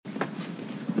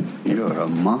You're a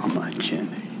mama,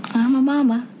 Jenny. I'm a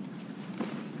mama.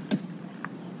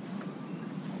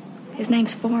 His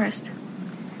name's Forrest.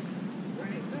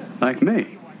 Like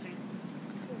me.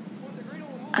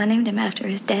 I named him after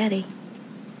his daddy.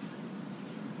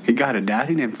 He got a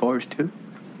daddy named Forrest, too?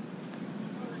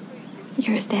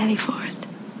 You're his daddy, Forrest.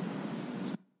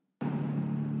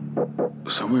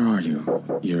 So where are you?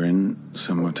 You're in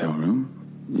some motel room?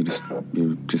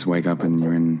 You just wake up and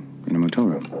you're in a motel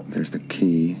room. There's the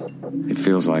key. It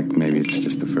feels like maybe it's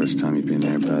just the first time you've been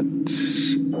there, but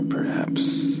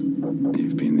perhaps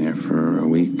you've been there for a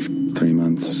week, 3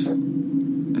 months.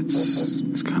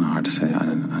 It's kind of hard to say. I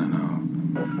don't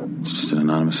know. It's just an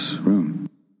anonymous room.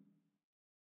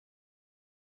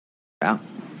 Out.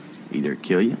 Either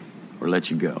kill you or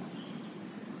let you go.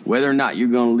 Whether or not you're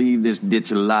going to leave this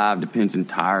ditch alive depends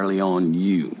entirely on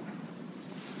you.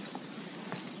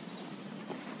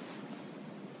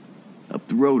 Up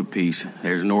the road a piece,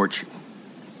 there's an orchard.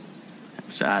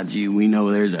 Besides you, we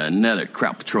know there's another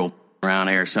crowd patrol around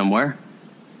here somewhere.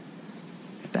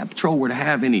 If that patrol were to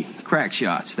have any crack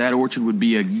shots, that orchard would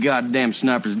be a goddamn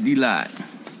sniper's delight.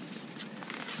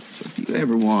 So if you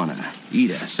ever want to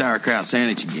eat a sauerkraut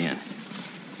sandwich again,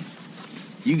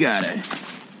 you gotta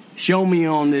show me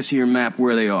on this here map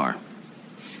where they are.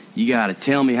 You gotta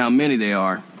tell me how many they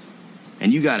are,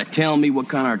 and you gotta tell me what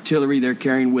kind of artillery they're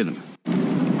carrying with them.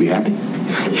 We happy?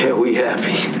 Yeah, we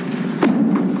happy.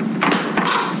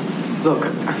 Look,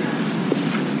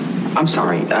 I'm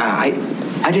sorry.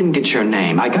 I didn't get your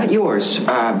name. I got yours,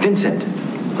 Vincent,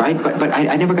 right? But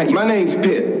I never got your... My name's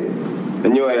Pitt,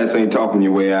 and your ass ain't talking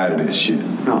your way out of this shit.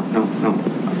 No.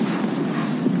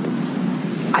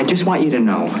 I just want you to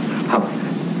know how...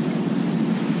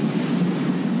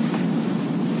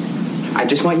 I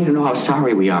just want you to know how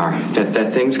sorry we are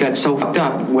that things got so fucked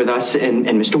up with us and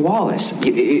Mr. Wallace.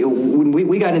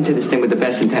 We got into this thing with the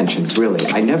best intentions, really.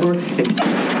 I never...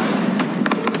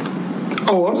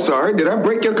 Oh, I'm sorry. Did I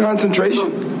break your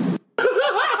concentration?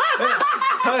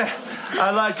 Hey,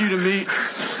 I'd like you to meet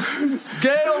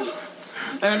Gail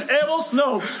and Abel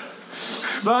Snopes.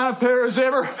 My pair has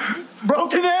ever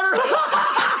broken in her.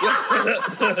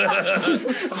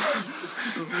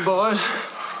 Boys,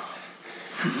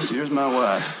 here's my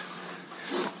wife.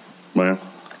 Well,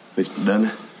 it's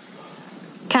done.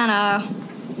 Kind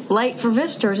of late for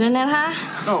visitors, isn't that high?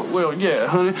 Oh, well, yeah,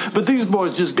 honey. But these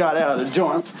boys just got out of the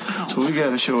joint, so we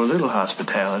got to show a little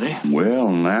hospitality. Well,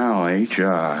 now,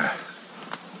 H.I.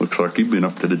 Looks like you've been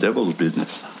up to the devil's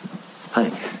business. Hey,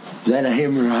 is that a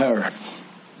him or a her?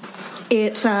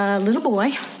 It's a little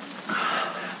boy.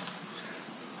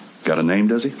 Got a name,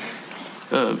 does he?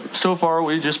 So far,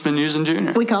 we've just been using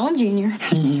Junior. We call him Junior.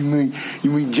 You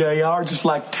mean JR, just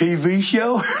like TV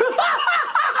show?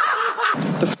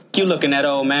 The f*** you looking at,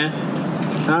 old man?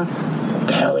 Huh? What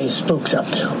the hell are these spooks up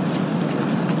to?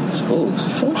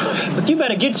 Spooks? But you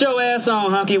better get your ass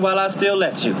on, Hunky, while I still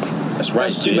let you. That's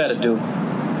right, That's what you better do.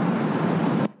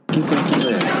 You think you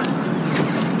live?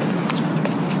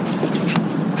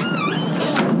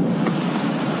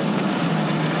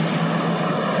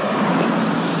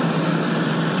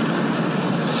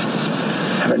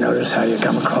 Ever notice how you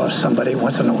come across somebody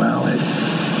once in a while that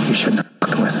you shouldn't have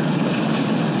fucked with?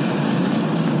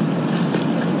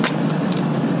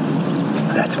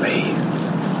 That's me.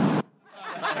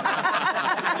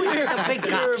 You're a big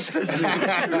guy.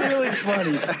 Really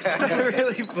funny.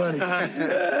 Really funny.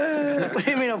 What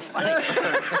do you mean I'm funny?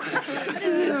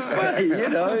 It's funny, you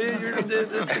know.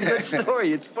 It's a good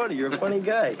story. It's funny. You're a funny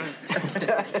guy.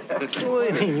 What do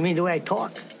you mean? You mean the way I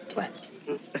talk? What?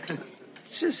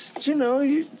 It's just, you know,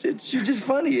 you're just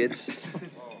funny. It's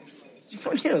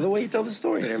funny, you know, the way you tell the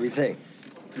story and everything.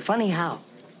 Funny how?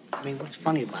 I mean, what's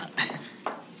funny about it?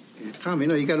 Tommy,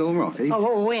 no, you got it all wrong.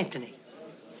 Oh, Anthony.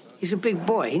 He's a big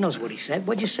boy. He knows what he said.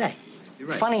 What'd you say? You're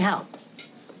right. Funny how?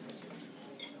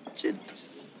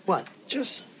 What?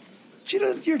 Just, you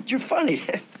know, you're funny.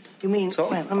 You mean, well,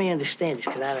 let me understand this,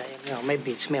 because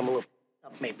maybe it's me, I'm a little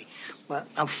up, maybe. But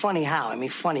I'm funny how? I mean,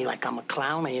 funny like I'm a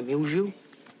clown, I amuse you?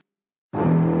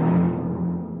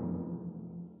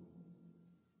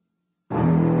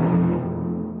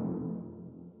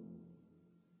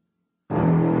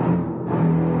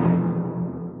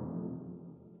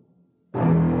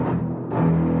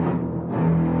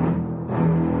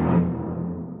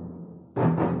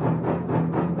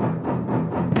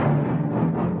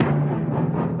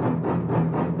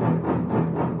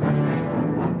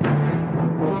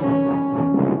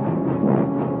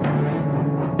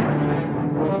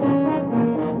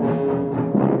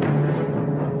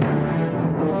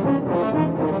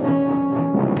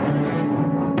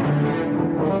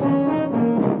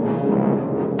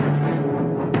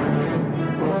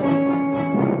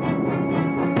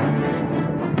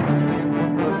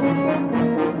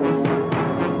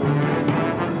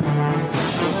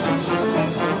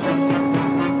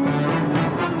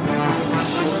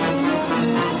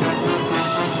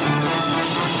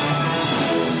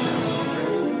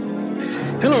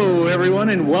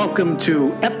 and welcome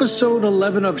to episode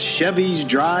 11 of Chevy's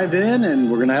Drive-In,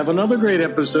 and we're going to have another great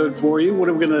episode for you. What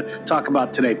are we going to talk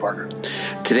about today, Parker?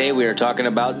 Today we are talking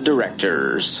about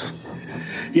directors.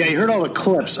 Yeah, you heard all the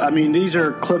clips. I mean, these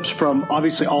are clips from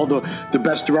obviously all the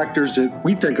best directors that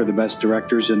we think are the best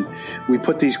directors, and we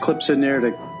put these clips in there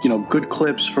to, good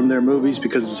clips from their movies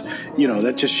because,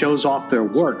 that just shows off their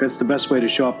work. That's the best way to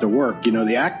show off their work.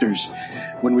 The actors,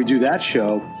 when we do that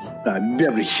show, be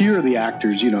able to hear the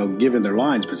actors, giving their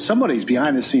lines, but somebody's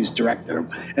behind the scenes directing them.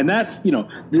 And that's,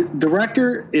 the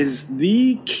director is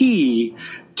the key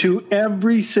to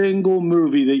every single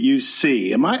movie that you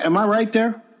see. Am I right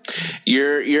there?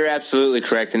 You're absolutely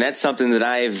correct, and that's something that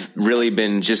I've really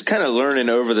been just kind of learning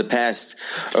over the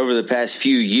past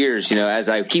few years. As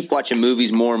I keep watching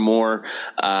movies more and more,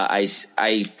 I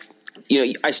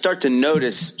start to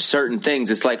notice certain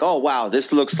things. It's like, oh wow,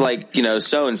 this looks like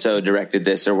so and so directed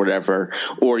this or whatever,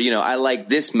 or I like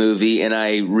this movie, and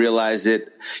I realize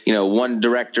that one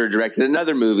director directed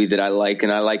another movie that I like,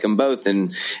 and I like them both,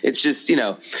 and it's just it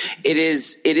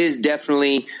is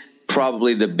definitely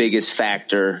probably the biggest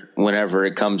factor whenever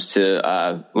it comes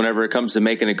to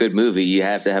making a good movie. You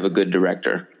have to have a good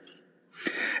director.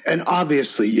 And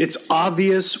obviously, it's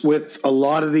obvious with a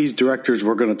lot of these directors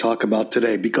we're going to talk about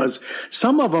today, because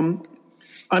some of them,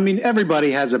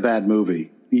 everybody has a bad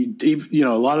movie. A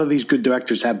lot of these good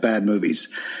directors have bad movies.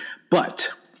 But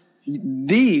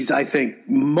these, I think,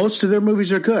 most of their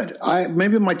movies are good.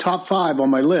 Maybe my top 5 on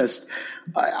my list,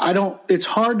 it's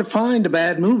hard to find a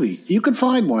bad movie. You can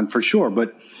find one for sure,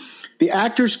 but the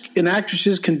actors and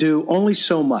actresses can do only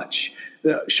so much.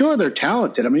 Sure, they're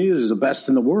talented. This is the best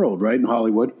in the world, right, in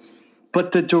Hollywood.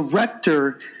 But the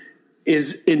director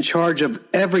is in charge of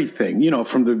everything,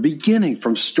 from the beginning,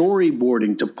 from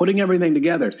storyboarding to putting everything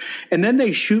together. And then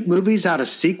they shoot movies out of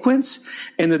sequence,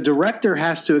 and the director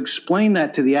has to explain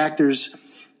that to the actors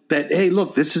that, hey,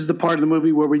 look, this is the part of the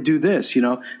movie where we do this,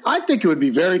 I think it would be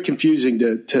very confusing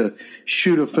to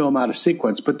shoot a film out of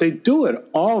sequence, but they do it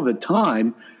all the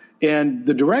time. And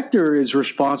the director is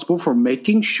responsible for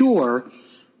making sure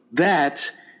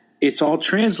that it's all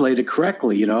translated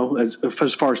correctly, as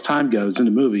far as time goes in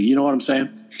the movie. You know what I'm saying?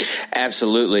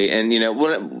 Absolutely. And,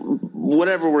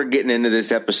 whenever we're getting into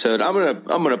this episode, I'm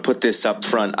going to put this up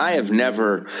front. I've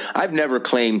never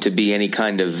claimed to be any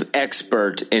kind of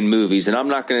expert in movies, and I'm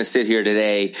not going to sit here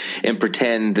today and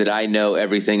pretend that I know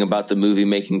everything about the movie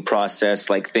making process,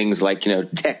 like things like,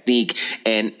 technique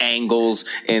and angles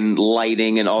and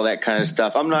lighting and all that kind of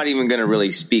stuff. I'm not even going to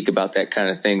really speak about that kind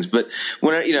of things. But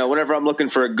whenever I'm looking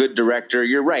for a good director,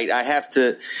 you're right. I have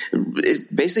to.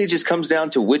 It basically just comes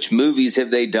down to which movies have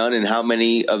they done and how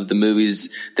many of the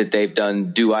movies that they've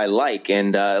done do I like.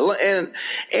 And one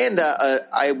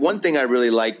thing I really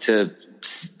like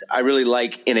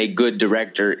in a good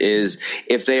director is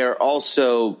if they are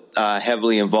also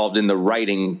heavily involved in the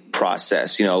writing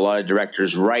process. A lot of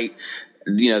directors write.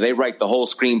 They write the whole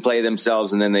screenplay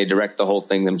themselves and then they direct the whole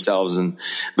thing themselves.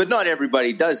 But not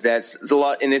everybody does that. It's a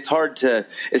lot, and it's hard to,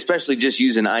 especially just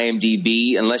using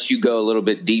IMDb, unless you go a little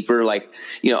bit deeper. Like,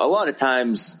 a lot of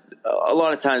times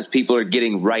people are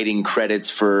getting writing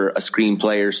credits for a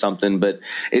screenplay or something, but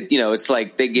it's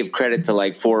like they give credit to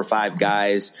like 4 or 5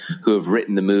 guys who have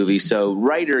written the movie. So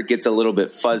writer gets a little bit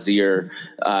fuzzier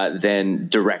than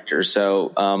director.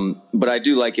 So, but I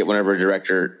do like it whenever a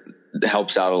director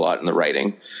helps out a lot in the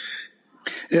writing.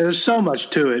 Yeah, there's so much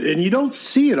to it, and you don't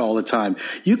see it all the time.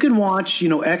 You can watch,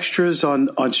 extras on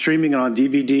streaming and on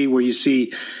DVD where you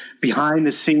see behind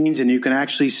the scenes, and you can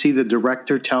actually see the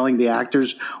director telling the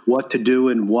actors what to do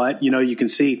and what. You can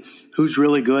see who's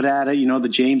really good at it. The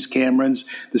James Camerons,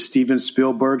 the Steven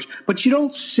Spielbergs, but you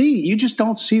just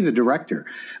don't see the director.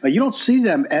 You don't see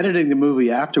them editing the movie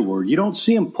afterward. You don't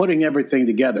see them putting everything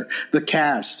together. The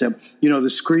cast, the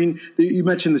screen. You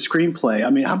mentioned the screenplay.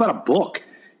 How about a book?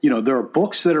 There are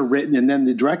books that are written, and then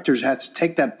the directors has to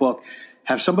take that book,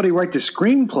 have somebody write the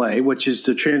screenplay, which is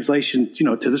the translation,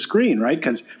 to the screen, right?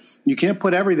 Because you can't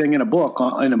put everything in a book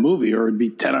in a movie, or it'd be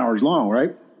 10 hours long,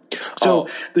 right? So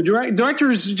the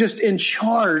director is just in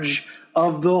charge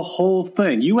of the whole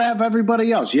thing. You have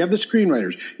everybody else. You have the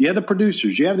screenwriters. You have the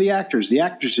producers. You have the actors, the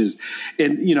actresses,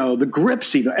 and, the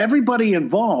grips, everybody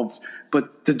involved.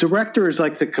 But the director is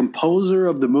like the composer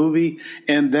of the movie,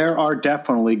 and there are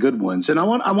definitely good ones. And I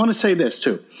want to say this,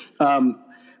 too.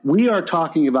 We are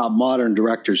talking about modern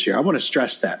directors here. I want to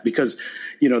stress that because,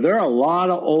 there are a lot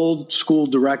of old school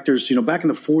directors, back in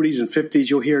the 40s and 50s,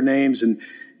 you'll hear names and,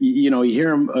 you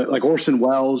hear them like Orson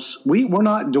Welles. We're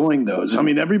not doing those.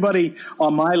 Everybody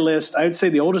on my list, I'd say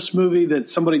the oldest movie that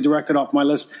somebody directed off my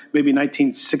list, maybe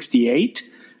 1968.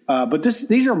 But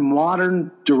these are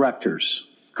modern directors,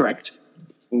 correct?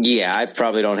 Yeah, I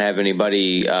probably don't have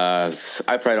anybody. I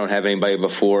probably don't have anybody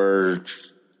before,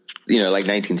 like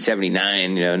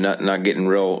 1979. Not getting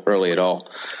real early at all.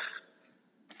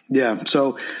 Yeah.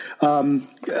 So,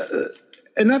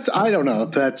 and that's, I don't know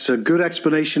if that's a good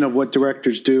explanation of what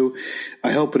directors do.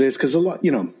 I hope it is, because a lot,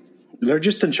 they're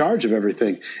just in charge of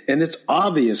everything, and it's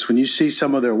obvious when you see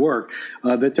some of their work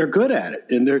that they're good at it.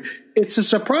 And it's a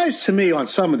surprise to me on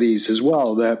some of these as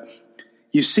well that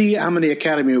you see how many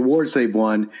Academy Awards they've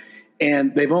won,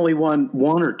 and they've only won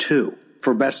 1 or 2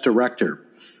 for Best Director.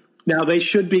 Now, they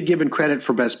should be given credit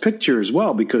for Best Picture as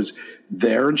well, because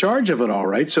they're in charge of it all,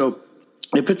 right? So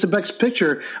if it's a Best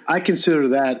Picture, I consider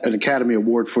that an Academy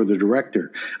Award for the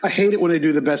director. I hate it when they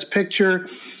do the Best Picture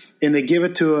and they give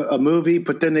it to a movie,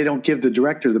 but then they don't give the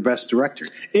director the Best Director.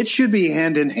 It should be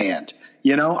hand in hand.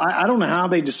 I don't know how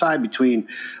they decide between,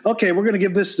 okay, we're going to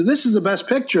give this is the Best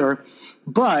Picture,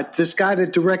 but this guy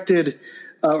that directed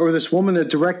or this woman that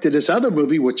directed this other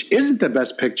movie, which isn't the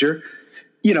Best Picture,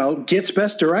 gets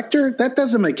Best Director. That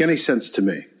doesn't make any sense to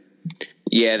me.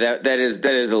 Yeah, that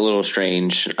is a little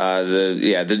strange.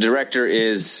 The director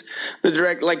is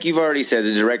like you've already said,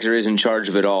 the director is in charge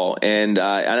of it all. And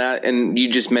you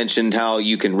just mentioned how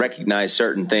you can recognize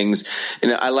certain things.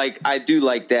 And I do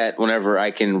like that whenever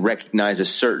I can recognize a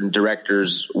certain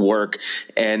director's work.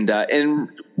 And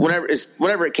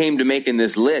whenever it came to making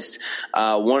this list,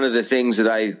 one of the things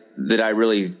that I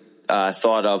really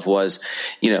thought of was,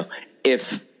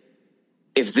 if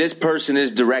this person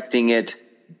is directing it,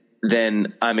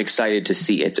 then I'm excited to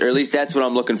see it. Or at least that's what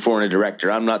I'm looking for in a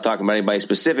director. I'm not talking about anybody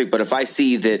specific, but if I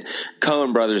see that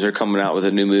Coen Brothers are coming out with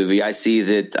a new movie, I see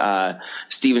that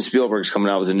Steven Spielberg's coming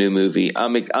out with a new movie,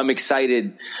 I'm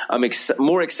excited. I'm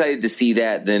more excited to see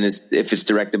that than if it's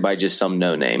directed by just some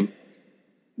no-name.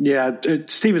 Yeah,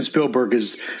 Steven Spielberg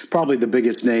is probably the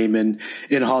biggest name in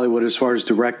Hollywood as far as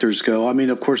directors go. I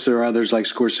mean, of course, there are others like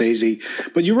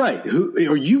Scorsese, but you're right. Who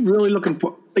are you really looking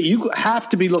for? You have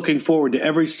to be looking forward to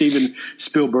every Steven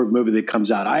Spielberg movie that comes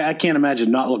out. I can't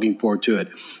imagine not looking forward to it.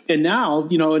 And now,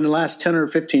 in the last 10 or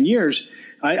 15 years,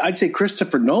 I'd say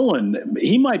Christopher Nolan,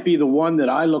 he might be the one that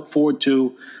I look forward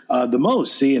to the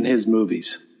most seeing his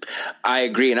movies. I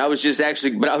agree, and I was just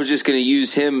going to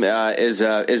use him as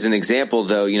an example,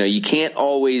 though. You can't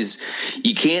always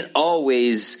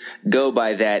go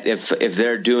by that if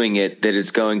they're doing it that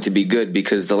it's going to be good,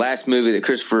 because the last movie that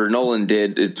Christopher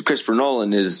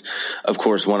Nolan is, of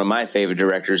course, one of my favorite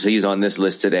directors. He's on this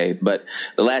list today, but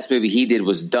the last movie he did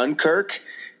was Dunkirk,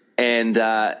 and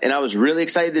I was really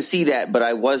excited to see that, but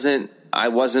I wasn't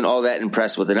all that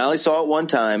impressed with it. I only saw it one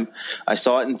time. I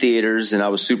saw it in theaters, and I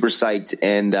was super psyched.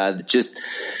 And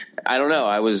I don't know.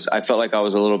 I felt like I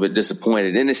was a little bit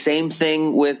disappointed. And the same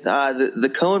thing with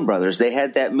the Coen Brothers. They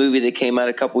had that movie that came out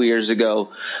a couple years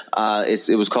ago.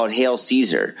 It was called Hail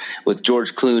Caesar with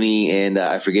George Clooney and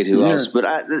I forget who else. But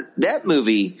that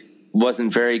movie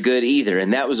wasn't very good either,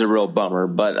 and that was a real bummer.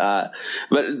 But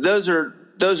those are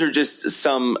just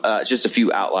just a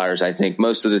few outliers. I think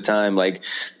most of the time,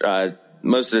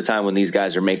 when these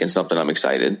guys are making something, I'm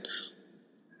excited.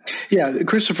 Yeah,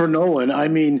 Christopher Nolan. I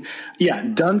mean,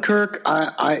 Dunkirk.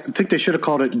 I think they should have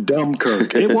called it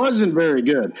Dumbkirk. It wasn't very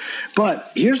good.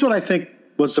 But here's what I think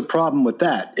was the problem with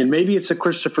that, and maybe it's a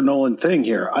Christopher Nolan thing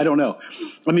here. I don't know.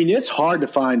 I mean, it's hard to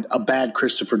find a bad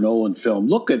Christopher Nolan film.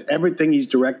 Look at everything he's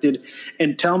directed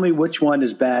and tell me which one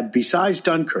is bad besides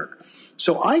Dunkirk.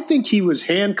 So I think he was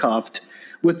handcuffed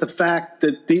with the fact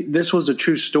that this was a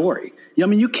true story. I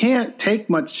mean, you can't take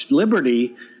much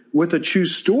liberty with a true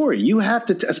story. You have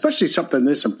to, especially something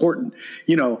this important.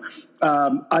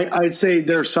 I'd say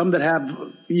there are some that have,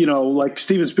 like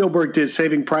Steven Spielberg did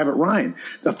Saving Private Ryan,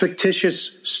 a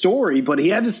fictitious story, but he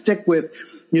had to stick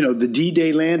with, the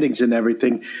D-Day landings and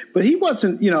everything. But he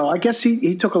wasn't, I guess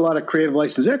he took a lot of creative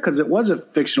license there because it was a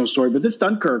fictional story. But this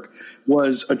Dunkirk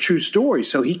was a true story.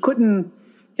 So he couldn't,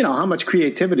 how much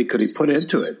creativity could he put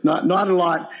into it? Not a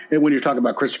lot when you're talking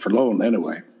about Christopher Nolan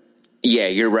anyway. Yeah,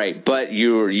 you're right. But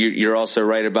you're also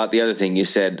right about the other thing you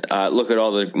said. Look at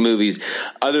all the movies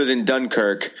other than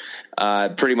Dunkirk.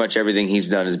 Pretty much everything he's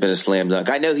done has been a slam dunk.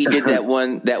 I know he did that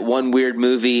one weird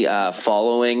movie,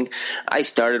 Following. I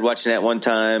started watching that one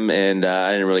time and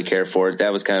I didn't really care for it.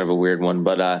 That was kind of a weird one.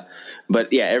 But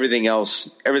yeah, everything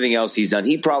else he's done.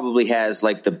 He probably has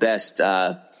like the best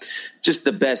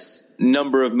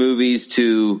number of movies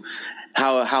to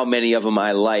how many of them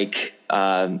I like.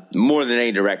 More than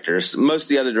any directors. Most of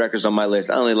the other directors on my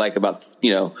list, I only like about,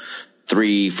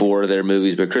 3-4 of their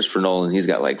movies, but Christopher Nolan, he's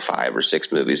got like 5 or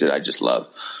 6 movies that I just love.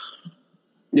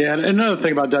 Yeah, and another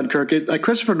thing about Dunkirk,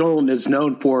 Christopher Nolan is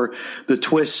known for the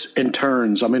twists and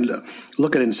turns. I mean,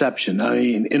 look at Inception. I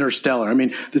mean, Interstellar. I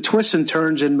mean, the twists and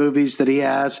turns in movies that he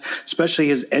has, especially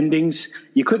his endings,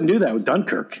 you couldn't do that with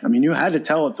Dunkirk. I mean, you had to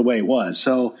tell it the way it was.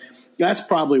 So that's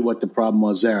probably what the problem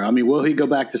was there. I mean, will he go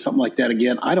back to something like that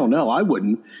again? I don't know. I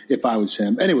wouldn't if I was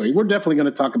him. Anyway, we're definitely going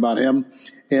to talk about him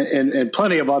and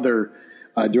plenty of other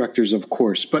directors, of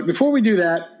course. But before we do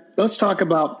that, let's talk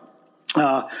about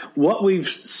what we've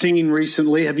seen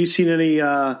recently. Have you seen any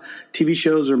TV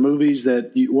shows or movies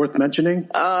that worth mentioning,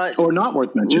 or not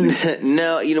worth mentioning?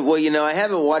 No, I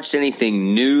haven't watched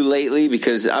anything new lately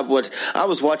because I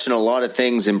was watching a lot of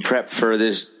things in prep for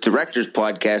this director's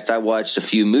podcast. I watched a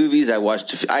few movies. I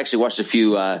actually watched a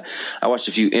few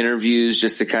interviews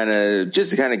just to kind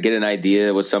of get an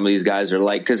idea what some of these guys are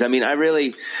like. Because I mean, I've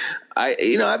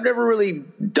never really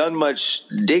done much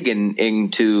digging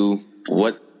into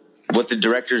what the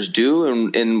directors do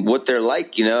and what they're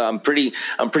like. I'm pretty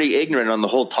ignorant on the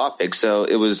whole topic. So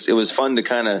it was fun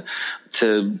to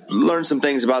to learn some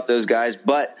things about those guys.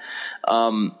 But,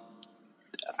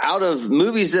 out of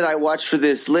movies that I watched for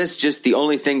this list, just the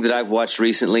only thing that I've watched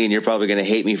recently, and you're probably going to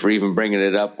hate me for even bringing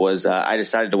it up, was I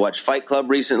decided to watch Fight Club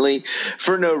recently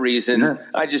for no reason. Yeah.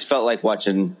 I just felt like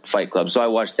watching Fight Club. So I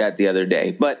watched that the other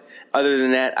day. But other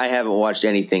than that, I haven't watched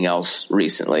anything else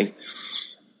recently.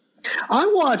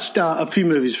 I watched a few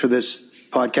movies for this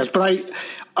podcast, but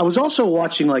I was also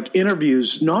watching like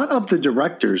interviews, not of the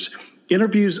directors,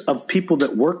 interviews of people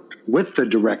that worked with the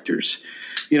directors,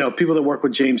 people that work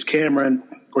with James Cameron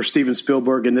or Steven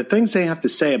Spielberg, and the things they have to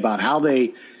say about how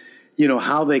they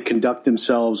conduct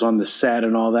themselves on the set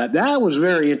and all that. That was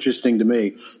very interesting to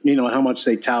me, how much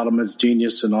they tout them as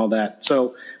genius and all that.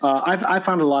 So I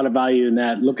found a lot of value in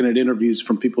that, looking at interviews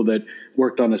from people that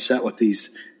worked on the set with these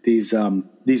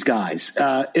guys,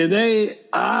 and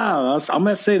I'm going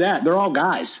to say that they're all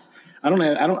guys.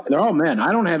 They're all men.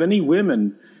 I don't have any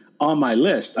women on my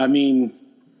list. I mean,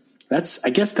 I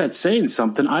guess that's saying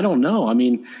something. I don't know. I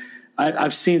mean,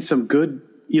 I've seen some good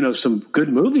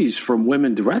movies from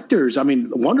women directors. I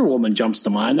mean, Wonder Woman jumps to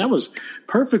mind. That was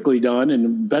perfectly done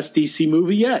and best DC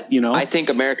movie yet, I think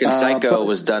American Psycho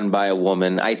was done by a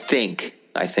woman. I think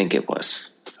it was.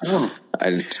 Oh.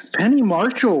 Penny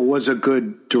Marshall was a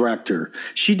good director.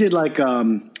 She did like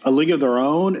A League of Their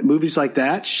Own, movies like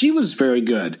that. She was very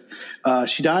good.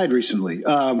 She died recently.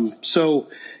 So,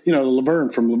 Laverne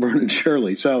from Laverne and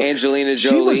Shirley. So Angelina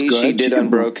Jolie, she did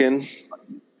Unbroken.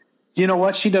 You know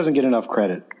what? She doesn't get enough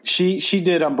credit. She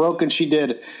did Unbroken. She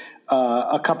did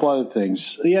a couple other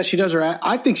things. Yeah, she does her.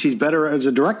 I think she's better as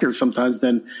a director sometimes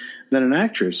than an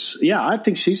actress. Yeah, I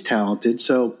think she's talented.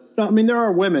 So. I mean, there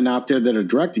are women out there that are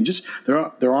directing. Just there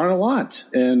aren't a lot,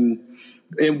 and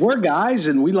we're guys,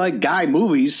 and we like guy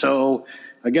movies. So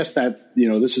I guess that's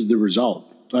this is the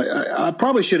result. I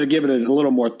probably should have given it a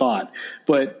little more thought,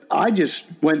 but I just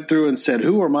went through and said,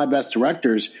 who are my best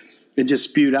directors, and just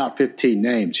spewed out 15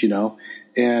 names.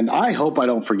 And I hope I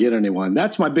don't forget anyone.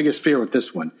 That's my biggest fear with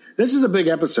this one. This is a big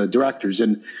episode, directors,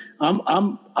 and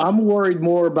I'm worried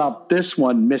more about this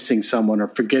one missing someone or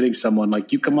forgetting someone.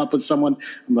 Like you come up with someone,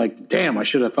 I'm like, damn, I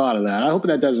should have thought of that. I hope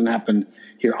that doesn't happen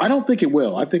here. I don't think it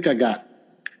will. I think I got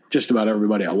just about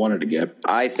everybody I wanted to get.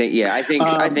 I think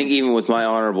even with my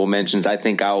honorable mentions, I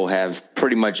think I will have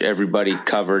pretty much everybody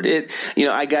covered.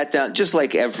 I got down, just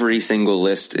like every single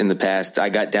list in the past, I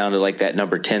got down to like that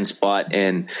number 10 spot,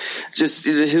 and just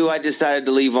who I decided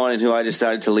to leave on and who I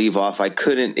decided to leave off. I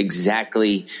couldn't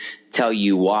exactly tell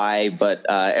you why, but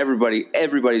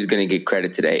everybody's going to get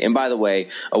credit today. And by the way,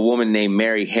 a woman named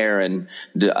Mary Harron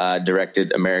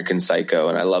directed American Psycho,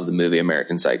 and I love the movie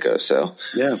American Psycho. So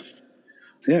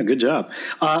yeah, good job.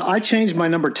 I changed my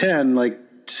number 10 like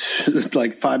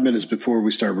 5 minutes before we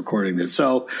start recording this.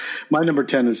 So my number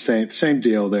 10 is same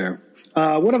deal there.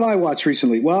 What have I watched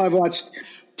recently? Well, I've watched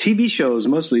TV shows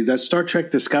mostly. That Star Trek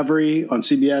Discovery on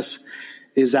CBS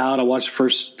is out. I watched the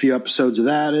first few episodes of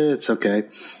that. It's okay.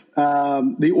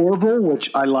 The Orville,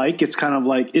 which I like. It's kind of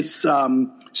like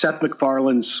Seth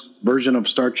MacFarlane's version of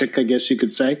Star Trek, I guess you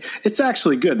could say. It's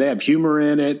actually good. They have humor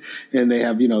in it, and they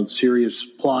have, serious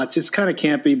plots. It's kind of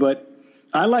campy, but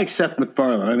I like Seth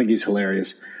MacFarlane. I think he's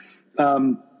hilarious.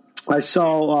 I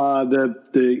saw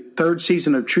the third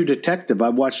season of True Detective. I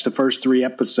watched the first 3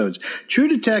 episodes. True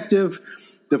Detective,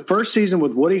 the first season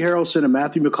with Woody Harrelson and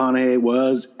Matthew McConaughey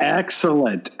was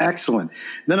excellent. Excellent.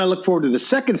 Then I look forward to the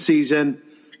second season,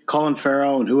 Colin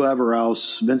Farrell and whoever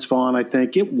else, Vince Vaughn, I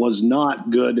think. It was not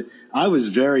good. I was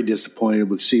very disappointed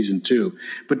with season 2.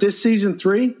 But this season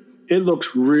 3 It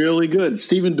looks really good.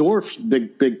 Stephen Dorff's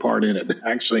big part in it,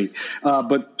 actually.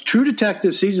 But True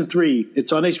Detective season 3,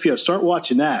 it's on HBO. Start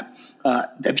watching that.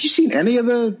 Have you seen any of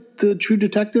the True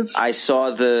Detectives? I saw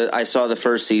the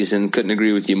first season. Couldn't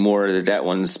agree with you more that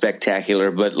one's spectacular.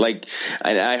 But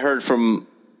I heard from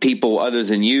people other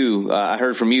than you. I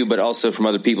heard from you, but also from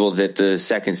other people that the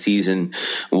second season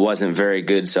wasn't very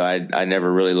good. So I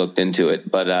never really looked into it.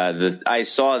 But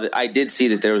I did see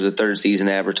that there was a third season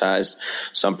advertised.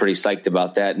 So I'm pretty psyched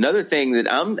about that. Another thing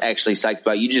that I'm actually psyched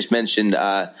about, you just mentioned.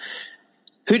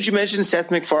 Who'd you mention? Seth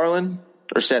MacFarlane?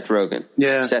 Or Seth Rogen?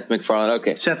 Yeah. Seth MacFarlane.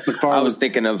 Okay. Seth MacFarlane. I was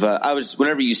thinking of,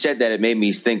 whenever you said that, it made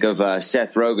me think of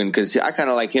Seth Rogen because I kind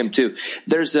of like him too.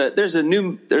 There's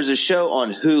a show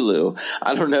on Hulu.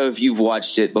 I don't know if you've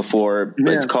watched it before,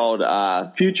 but it's called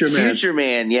Future Man. Future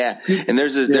Man, yeah. And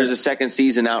there's a second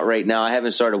season out right now. I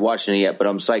haven't started watching it yet, but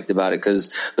I'm psyched about it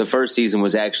because the first season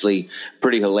was actually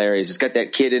pretty hilarious. It's got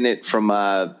that kid in it from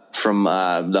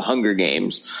the Hunger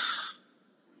Games.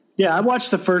 Yeah, I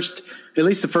watched at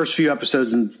least the first few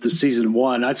episodes in the season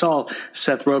 1. I saw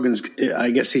Seth Rogen's.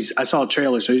 I saw a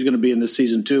trailer, so he's going to be in this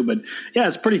season 2. But yeah,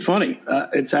 it's pretty funny.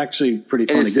 It's actually pretty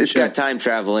funny. It's got time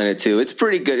travel in it too. It's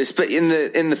pretty good.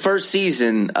 In the first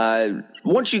season.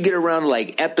 Once you get around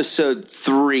like episode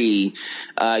 3,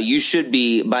 you should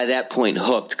be by that point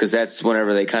hooked because that's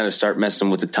whenever they kind of start messing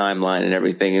with the timeline and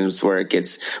everything, and it's where it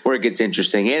gets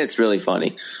interesting and it's really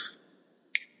funny.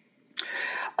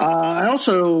 I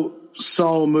also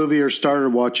saw a movie or started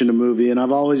watching a movie, and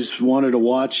I've always wanted to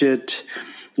watch it.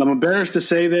 I'm embarrassed to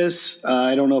say this.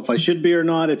 I don't know if I should be or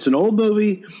not. It's an old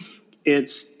movie.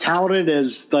 It's touted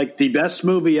as like the best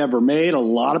movie ever made. A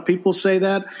lot of people say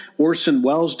that. Orson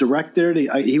Welles directed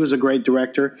it. He was a great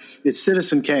director. It's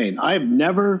Citizen Kane. I have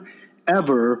never,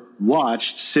 ever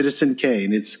watched Citizen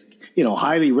Kane. It's,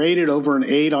 highly rated, over an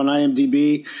 8 on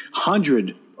IMDb,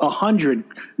 100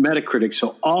 Metacritic,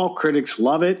 so all critics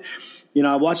love it.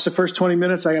 I watched the first 20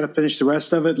 minutes. I got to finish the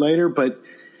rest of it later, but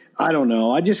I don't know.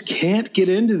 I just can't get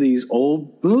into these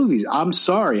old movies. I'm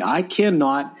sorry. I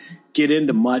cannot get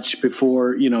into much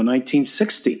before,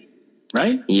 1960,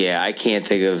 right? Yeah, I can't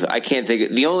think of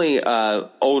the only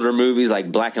older movies, like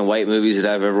black and white movies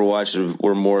that I've ever watched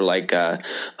were more like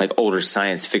older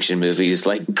science fiction movies,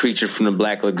 like Creature from the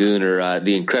Black Lagoon or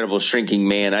The Incredible Shrinking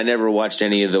Man. I never watched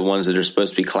any of the ones that are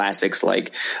supposed to be classics.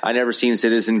 Like I never seen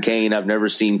Citizen Kane. I've never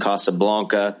seen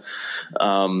Casablanca.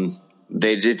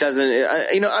 It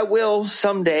doesn't, I will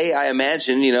someday, I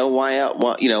imagine,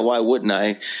 why wouldn't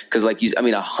I? Cause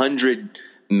 100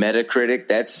 Metacritic,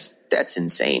 that's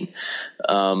insane.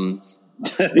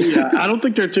 Yeah, I don't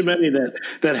think there are too many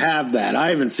that have that.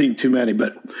 I haven't seen too many,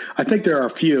 but I think there are a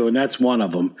few, and that's one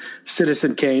of them,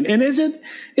 Citizen Kane. And is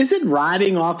it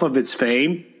riding off of its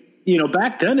fame?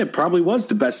 Back then it probably was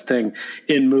the best thing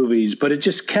in movies, but it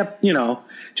just kept,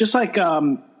 just like,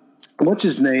 what's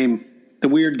his name? The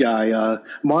weird guy,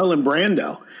 Marlon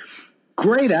Brando.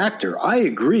 Great actor. I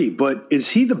agree. But is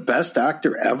he the best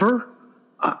actor ever?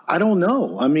 I don't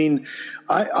know. I mean,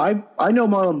 I know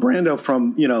Marlon Brando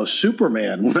from,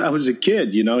 Superman when I was a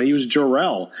kid. He was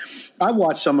Jor-El. I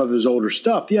watched some of his older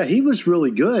stuff. Yeah, he was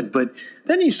really good. But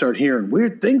then you start hearing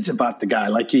weird things about the guy.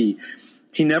 Like he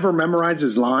never memorized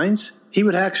his lines. He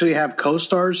would actually have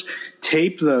co-stars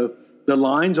tape the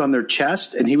lines on their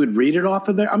chest, and he would read it off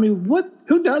of there. I mean,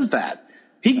 who does that?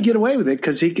 He can get away with it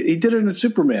because he did it in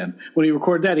Superman. When he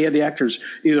recorded that, he had the actors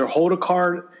either hold a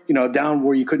card, down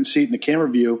where you couldn't see it in the camera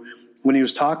view when he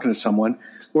was talking to someone,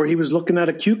 or he was looking at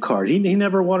a cue card. He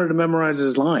never wanted to memorize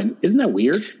his line. Isn't that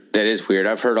weird? That is weird.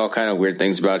 I've heard all kind of weird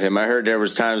things about him. I heard there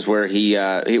was times where he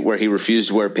refused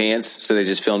to wear pants, so they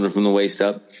just filmed him from the waist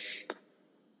up.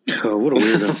 Oh, what a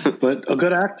weirdo! But a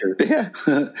good actor. Yeah.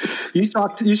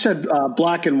 You said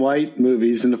black and white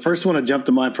movies, and the first one that jumped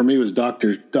to mind for me was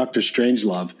Dr.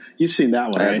 Strangelove. You've seen that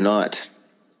one, right? I have not.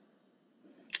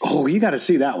 Oh, you got to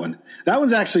see that one. That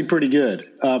one's actually pretty good.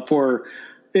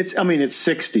 It's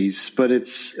 60s, but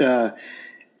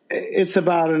it's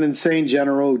about an insane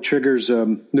general who triggers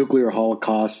a nuclear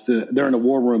holocaust. They're in a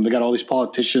war room. They got all these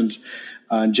politicians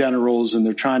and generals, and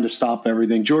they're trying to stop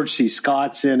everything. George C.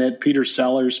 Scott's in it. Peter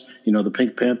Sellers, the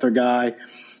Pink Panther guy,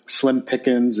 Slim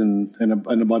Pickens, and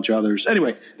a bunch of others.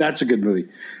 Anyway, that's a good movie.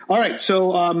 All right,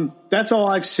 so that's all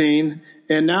I've seen,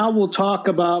 and now we'll talk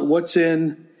about what's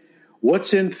in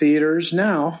theaters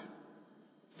now.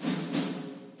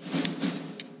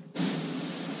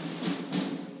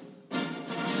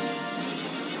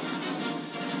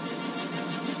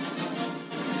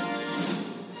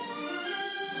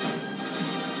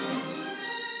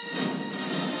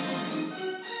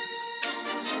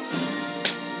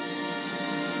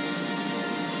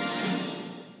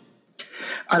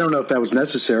 I don't know if that was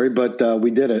necessary, but we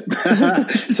did it.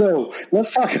 So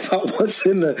let's talk about what's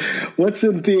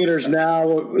in theaters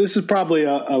now. This is probably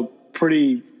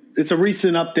it's a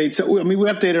recent update. So, I mean, we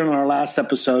updated on our last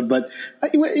episode, but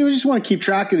we just want to keep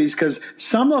track of these because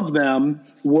some of them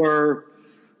were,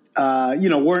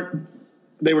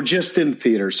 they were just in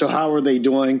theaters. So how are they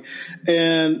doing?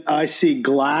 And I see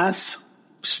Glass.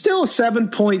 Still a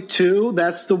 7.2.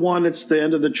 That's the one. It's the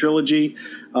end of the trilogy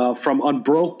from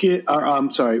Unbroken.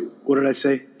 I'm sorry. What did I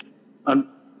say?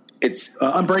 It's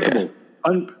Unbreakable.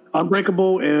 Yeah.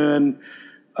 Unbreakable and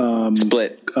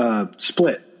Split.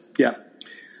 Split. Yeah.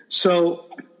 So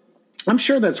I'm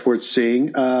sure that's worth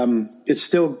seeing. It's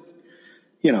still,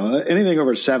 anything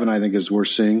over 7, I think, is worth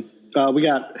seeing. We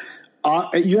got.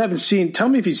 You haven't seen. Tell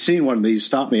me if you've seen one of these.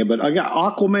 Stop me. But I got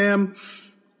Aquaman.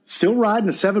 Still riding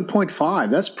a 7.5.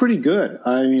 That's pretty good.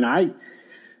 I mean, I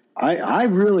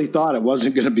really thought it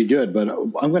wasn't going to be good, but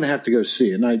I'm going to have to go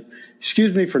see it. And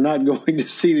excuse me for not going to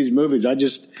see these movies. I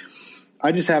just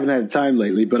haven't had time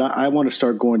lately, but I want to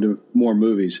start going to more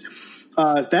movies.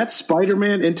 That's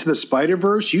Spider-Man Into the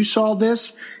Spider-Verse. You saw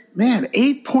this? Man,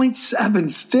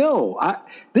 8.7 still.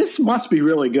 This must be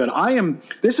really good.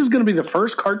 This is going to be the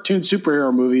first cartoon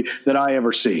superhero movie that I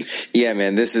ever see. Yeah,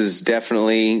 man, this is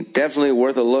definitely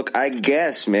worth a look, I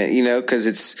guess, man, because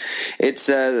it's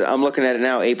I'm looking at it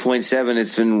now,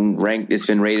 8.7. It's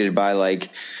been rated by like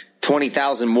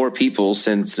 20,000 more people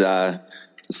since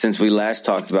we last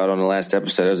talked about it on the last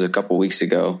episode. It was a couple weeks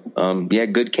ago. Yeah,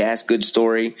 good cast, good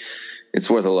story. It's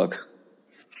worth a look.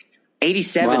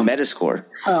 87 Metascore.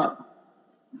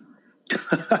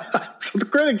 So the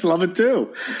critics love it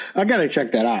too. I got to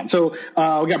check that out. So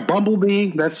we got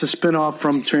Bumblebee. That's the spinoff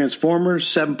from Transformers.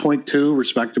 7.2,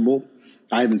 respectable.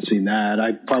 I haven't seen that.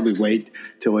 I'd probably wait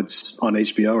till it's on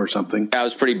HBO or something. I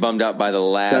was pretty bummed out by the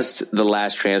last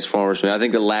Transformers. I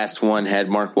think the last one had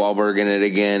Mark Wahlberg in it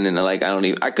again, and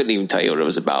I couldn't even tell you what it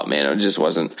was about, man. It just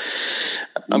wasn't.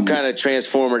 I'm kind of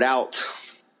transformed out.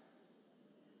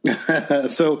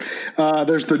 So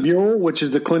there's The Mule, which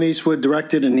is the Clint Eastwood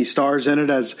directed, and he stars in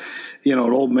it as, an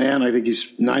old man. I think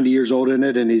he's 90 years old in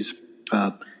it, and he's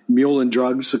muling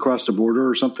drugs across the border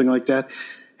or something like that.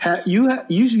 You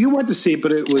went to see it,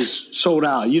 but it was sold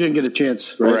out. You didn't get a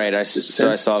chance, right? Right. I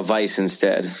saw Vice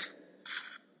instead.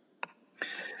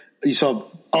 You saw?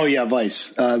 Oh yeah,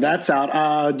 Vice. That's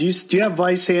out. Do you have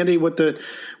Vice handy?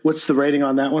 What's the rating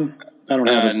on that one? I don't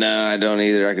have it. No, I don't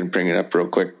either. I can bring it up real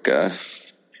quick.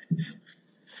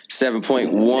 7.1.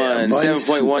 Yeah,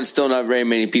 7.1. Still not very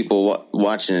many people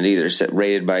watching it either.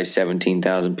 Rated by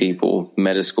 17,000 people.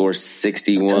 Metascore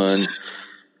 61.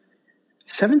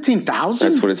 17,000?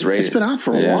 That's what it's rated. It's been out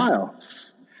for a while.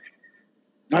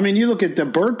 I mean, you look at the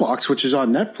Bird Box, which is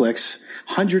on Netflix.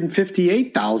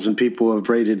 158,000 people have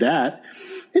rated that.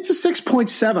 It's a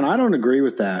 6.7. I don't agree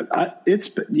with that.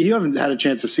 You haven't had a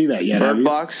chance to see that yet, have you? Bird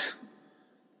Box?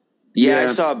 Yeah, I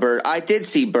saw I did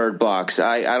see Bird Box.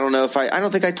 I don't know if I don't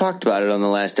think I talked about it on the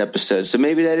last episode. So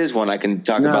maybe that is one I can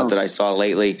talk about that I saw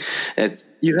lately.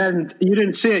 You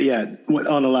didn't see it yet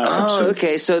on the last episode. Oh,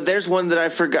 okay. So there's one that I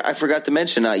forgot to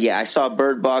mention. I saw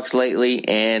Bird Box lately,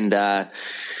 and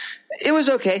it was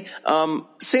okay.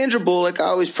 Sandra Bullock, I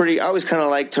always kind of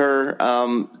liked her.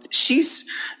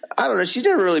 I don't know. She's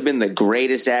never really been the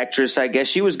greatest actress, I guess.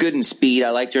 She was good in Speed. I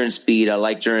liked her in Speed. I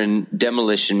liked her in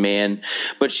Demolition Man.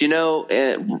 But, whenever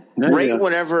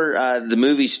the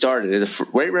movie started,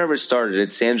 whenever it started,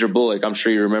 it's Sandra Bullock. I'm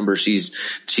sure you remember. She's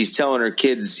telling her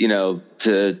kids, to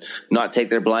not take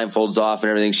their blindfolds off and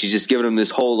everything. She's just giving them this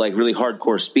whole, really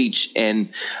hardcore speech.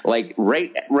 And,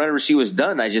 right whenever she was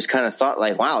done, I just kind of thought,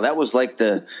 wow, that was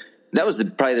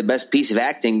probably the best piece of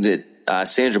acting that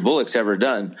Sandra Bullock's ever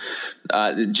done.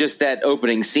 Just that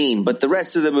opening scene, but the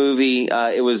rest of the movie,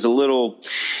 it was a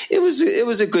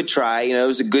good try. It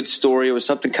was a good story. It was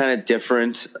something kind of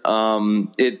different.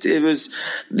 It was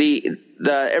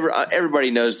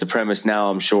everybody knows the premise now,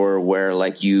 I'm sure, where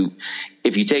if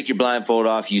you take your blindfold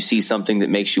off, you see something that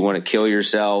makes you want to kill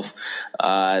yourself,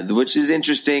 which is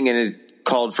interesting, and it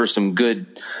called for some good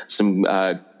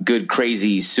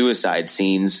crazy suicide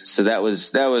scenes. So that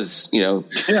was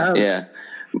yeah.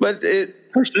 But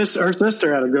her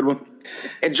sister had a good one,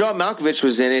 and John Malkovich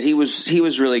was in it. He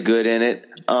was really good in it.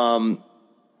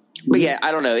 But yeah,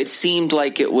 I don't know. It seemed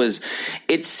like a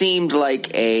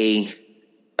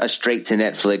straight to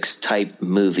Netflix type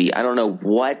movie. I don't know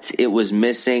what it was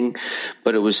missing,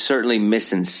 but it was certainly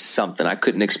missing something. I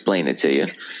couldn't explain it to you.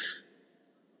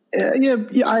 Yeah,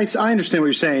 I understand what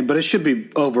you're saying, but it should be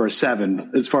over a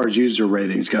 7 as far as user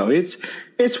ratings go. It's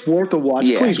worth a watch.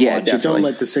 Yeah, Please yeah, watch definitely. it. Don't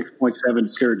let the 6.7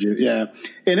 discourage you. Yeah,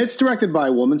 and it's directed by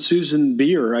a woman, Susan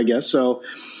Bier, I guess. So,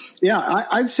 yeah,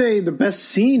 I'd say the best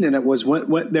scene in it was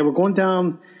when they were going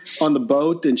down on the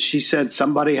boat, and she said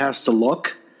somebody has to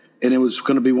look, and it was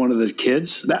going to be one of the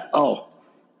kids.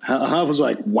 I was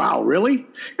like, wow, really?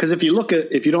 Because if you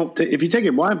take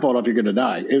your blindfold off, you're going to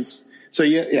die.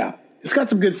 Yeah. It's got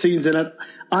some good scenes in it.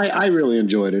 I really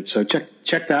enjoyed it, so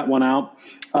check that one out.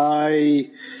 And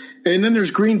then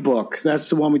there's Green Book. That's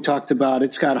the one we talked about.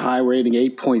 It's got a high rating,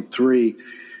 8.3.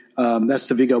 That's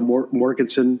the Viggo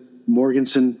Mortensen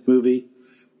movie,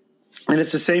 and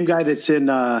it's the same guy that's in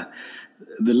the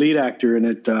lead actor in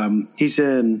it. He's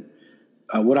in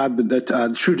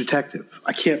True Detective.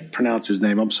 I can't pronounce his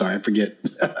name. I'm sorry, I forget.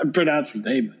 I pronounce his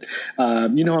name.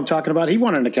 You know who I'm talking about? He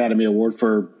won an Academy Award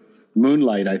for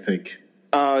Moonlight, I think.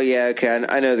 Oh yeah, okay.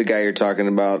 I know the guy you're talking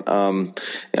about. I'm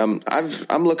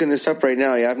looking this up right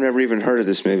now. Yeah, I've never even heard of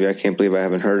this movie. I can't believe I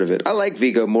haven't heard of it. I like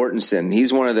Viggo Mortensen.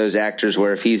 He's one of those actors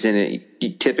where if he's in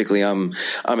it, typically I'm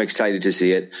excited to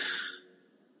see it.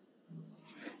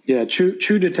 Yeah,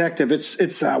 True Detective.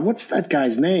 It's what's that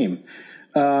guy's name?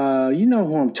 You know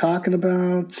who I'm talking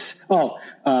about?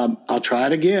 I'll try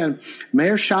it again.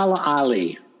 Mahershala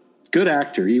Ali, good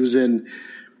actor. He was in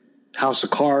House of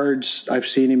Cards. I've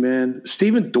seen him in.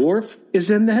 Stephen Dorff is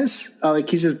in this.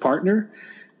 He's his partner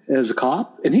as a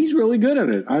cop, and he's really good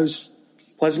in it. I was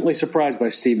pleasantly surprised by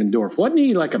Stephen Dorff. Wasn't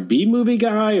he like a B movie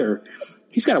guy, or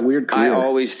he's got a weird career? I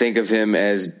always think of him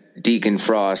as Deacon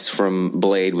Frost from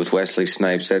Blade with Wesley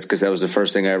Snipes. That's because that was the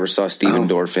first thing I ever saw Stephen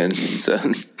Dorff in. So.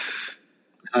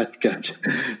 Gotcha.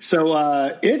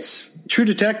 So it's True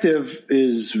Detective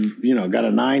is got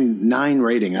a 9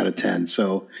 rating out of 10.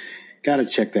 So got to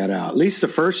check that out. At least the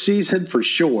first season for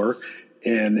sure,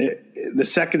 and the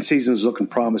second season is looking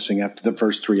promising after the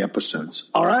first 3 episodes.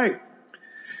 All right,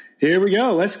 here we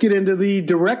go. Let's get into the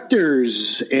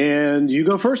directors, and you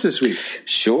go first this week.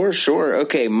 Sure.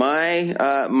 Okay,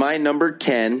 my number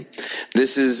 10.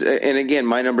 This is, and again,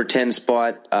 my number 10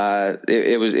 spot.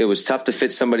 It was tough to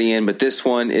fit somebody in, but this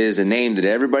one is a name that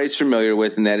everybody's familiar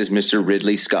with, and that is Mr.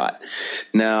 Ridley Scott.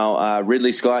 Now,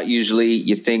 Ridley Scott, usually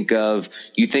you think of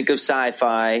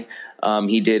sci-fi.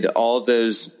 He did all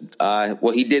those.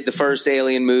 He did the first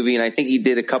Alien movie, and I think he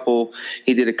did a couple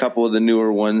of the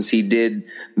newer ones. He did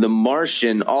The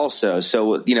Martian also.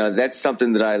 So that's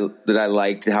something that I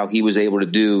liked, how he was able to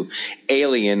do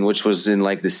Alien, which was in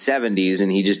like the 70s, and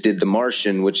he just did The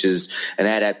Martian, which is an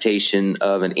adaptation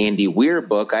of an Andy Weir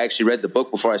book. I actually read the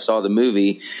book before I saw the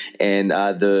movie, and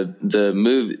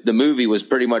the movie was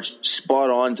pretty much spot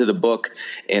on to the book,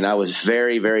 and I was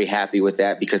very, very happy with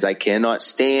that because I cannot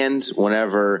stand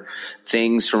whenever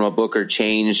things from a book are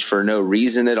changed for no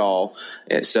reason at all.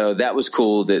 So that was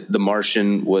cool that The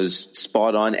Martian was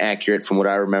spot on accurate from what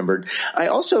I remembered. I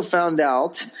also found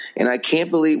out, and I can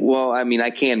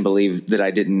believe that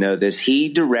I didn't know this. He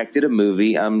directed a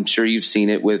movie, I'm sure you've seen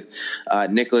it, with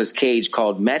Nicolas Cage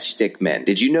called Matchstick Men.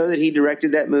 Did you know that he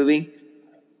directed that movie?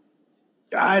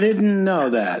 I didn't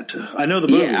know that. I know the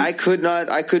movie. Yeah, I could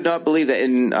not believe that.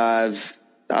 And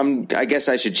I guess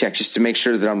I should check just to make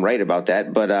sure that I'm right about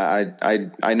that. But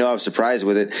I know I was surprised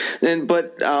with it.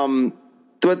 But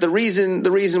the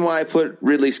reason why I put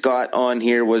Ridley Scott on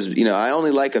here was, I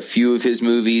only like a few of his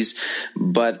movies,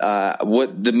 but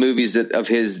what the movies of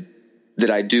his that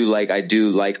I do like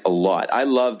a lot. I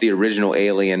love the original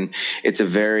Alien. It's a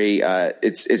very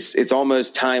it's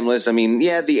almost timeless. I mean,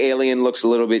 yeah, the Alien looks a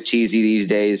little bit cheesy these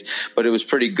days, but it was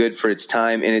pretty good for its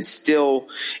time, and it's still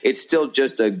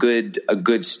just a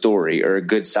good story, or a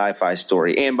good sci-fi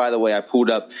story. And by the way, I pulled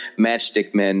up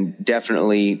Matchstick Men,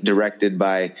 definitely directed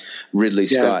by Ridley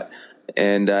Scott.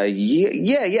 And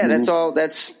that's all.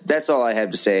 That's all I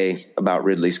have to say about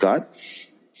Ridley Scott.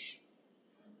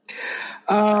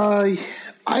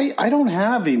 I don't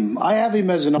have him. I have him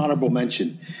as an honorable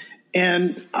mention.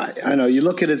 And I know you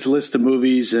look at his list of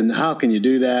movies, and how can you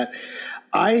do that?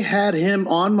 I had him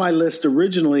on my list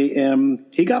originally, and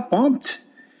he got bumped.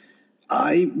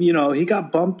 He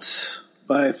got bumped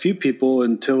by a few people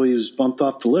until he was bumped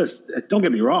off the list. Don't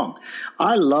get me wrong.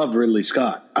 I love Ridley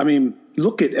Scott. I mean,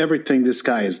 look at everything this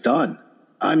guy has done.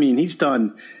 I mean, he's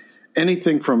done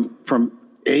anything from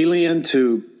Alien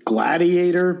to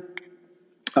Gladiator.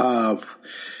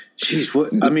 There's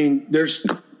Blade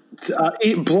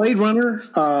Runner,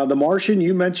 The Martian.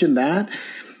 You mentioned that.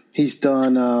 He's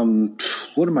done,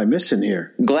 what am I missing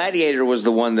here? Gladiator was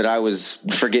the one that I was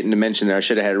forgetting to mention there. I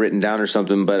should have had it written down or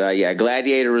something. But yeah,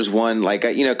 Gladiator was one, like,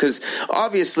 because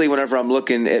obviously whenever I'm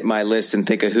looking at my list and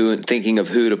thinking of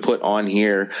who to put on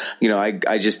here,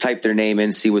 I just type their name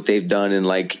in, see what they've done. And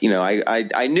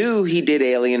I knew he did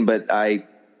Alien, but I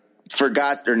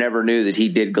forgot or never knew that he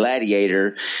did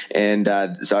Gladiator. And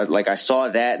so I saw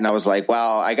that and I was like,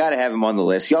 wow, I got to have him on the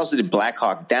list. He also did Black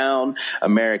Hawk Down,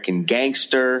 American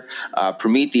Gangster,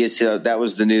 Prometheus. That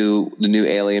was the new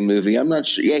Alien movie. I'm not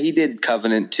sure. Yeah, he did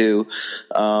Covenant too.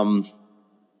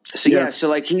 He's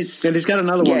got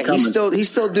another one coming. He's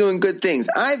still doing good things.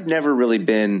 I've never really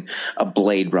been a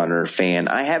Blade Runner fan.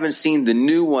 I haven't seen the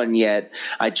new one yet.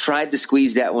 I tried to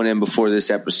squeeze that one in before this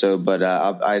episode, but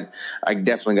I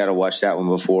definitely got to watch that one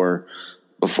before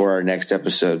our next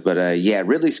episode. But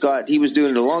Ridley Scott, he was doing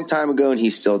it a long time ago, and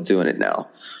he's still doing it now.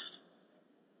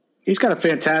 He's got a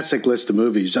fantastic list of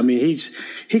movies. I mean,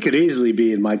 he could easily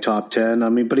be in my top 10. I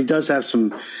mean, but he does have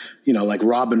some, like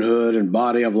Robin Hood and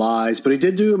Body of Lies. But he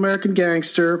did do American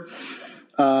Gangster.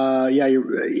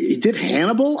 He did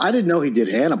Hannibal. I didn't know he did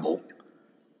Hannibal.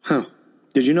 Huh.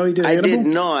 Did you know he did Hannibal? I did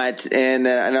not, and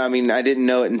I mean, I didn't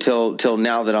know it until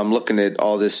now that I'm looking at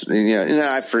all this.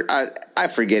 I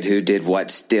forget who did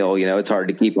what. Still, it's hard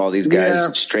to keep all these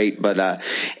guys straight. But I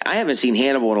haven't seen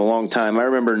Hannibal in a long time. I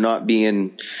remember not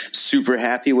being super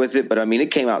happy with it, but I mean,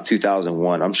 it came out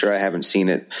 2001. I'm sure I haven't seen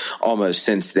it almost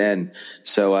since then.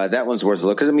 So that one's worth a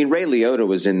look. Because I mean, Ray Liotta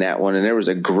was in that one, and there was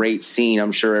a great scene.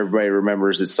 I'm sure everybody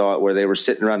remembers that saw it, where they were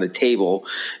sitting around the table,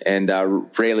 and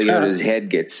Ray Liotta's head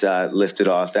gets lifted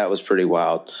off. That was pretty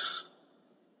wild.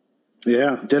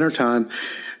 Yeah, dinner time.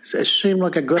 It seemed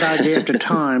like a good idea at the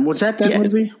time. Was that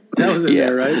movie? That was in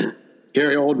there, right?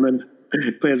 Gary Oldman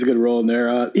plays a good role in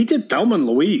there. He did Thelma and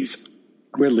Louise,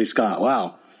 Ridley Scott.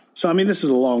 Wow. So, I mean, this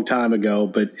is a long time ago.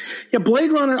 But, yeah,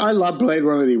 Blade Runner, I love Blade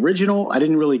Runner, the original. I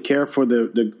didn't really care for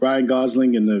the Ryan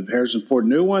Gosling and the Harrison Ford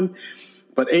new one.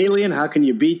 But Alien, how can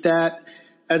you beat that?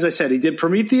 As I said, he did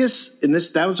Prometheus, and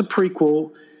that was a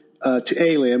prequel to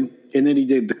Alien. And then he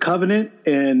did The Covenant.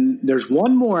 And there's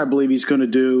one more I believe he's going to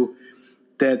do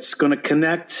that's going to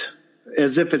connect,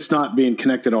 as if it's not being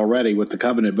connected already with The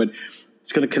Covenant, but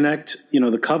it's going to connect,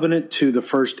 The Covenant to the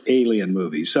first Alien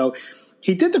movie. So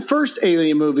he did the first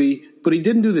Alien movie, but he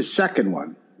didn't do the second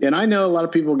one. And I know a lot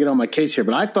of people get on my case here,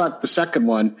 but I thought the second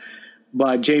one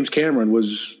by James Cameron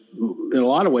was, in a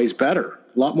lot of ways, better.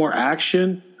 A lot more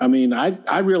action. I mean,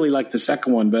 I really like the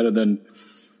second one better than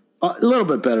a little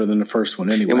bit better than the first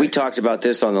one anyway. And we talked about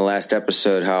this on the last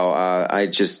episode, how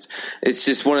it's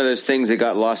just one of those things that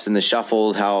got lost in the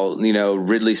shuffle, how,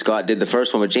 Ridley Scott did the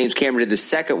first one, but James Cameron did the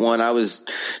second one. I was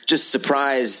just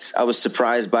surprised. I was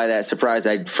surprised by that, surprised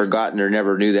I'd forgotten or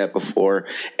never knew that before.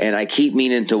 And I keep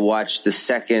meaning to watch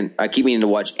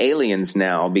Aliens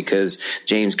now, because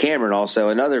James Cameron, also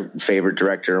another favorite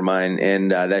director of mine. And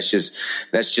that's just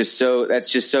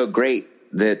so great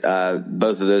that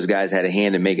both of those guys had a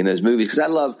hand in making those movies, because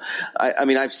I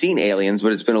mean, I've seen Aliens,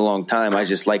 but it's been a long time. I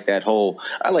just like the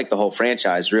whole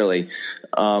franchise, really.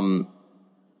 But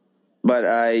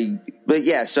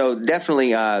yeah, so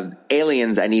definitely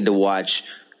Aliens I need to watch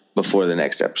before the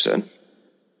next episode.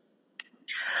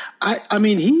 I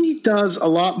mean, he does a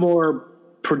lot more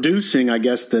producing, I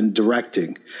guess, than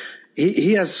directing.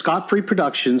 He has Scott Free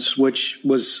Productions, which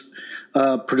was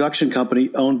a production company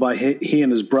owned by he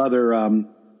and his brother,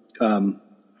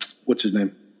 what's his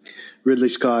name? Ridley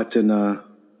Scott, and the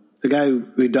guy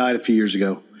who died a few years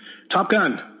ago. Top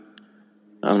Gun.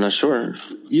 I'm not sure.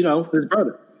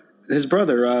 His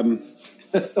brother,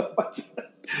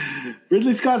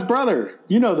 Ridley Scott's brother.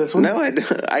 You know this one. No,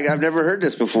 I've never heard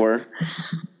this before.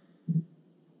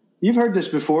 You've heard this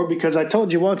before, because I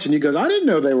told you once, and you goes, I didn't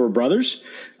know they were brothers.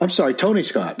 I'm sorry, Tony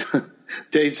Scott.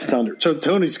 Days of Thunder. So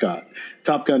Tony Scott,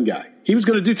 Top Gun guy. He was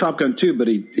going to do Top Gun 2, but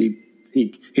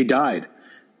he died,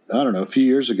 I don't know, a few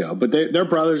years ago. But they're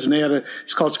brothers, and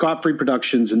it's called Scott Free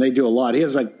Productions, and they do a lot. He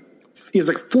has like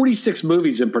 46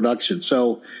 movies in production.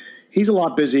 So he's a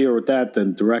lot busier with that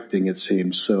than directing, it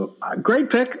seems. So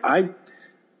great pick.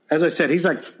 As I said, he's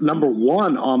like number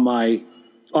 1 on my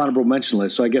honorable mention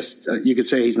list. So I guess you could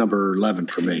say he's number 11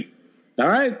 for me. All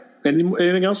right.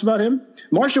 Anything else about him?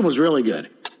 Martian was really good.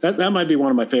 That might be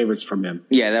one of my favorites from him.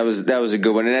 Yeah, that was a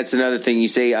good one. And that's another thing you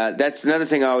say. That's another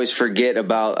thing I always forget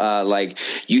about. Like,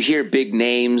 you hear big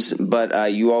names,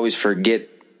 but you always forget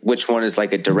which one is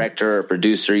like a director or a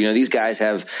producer. These guys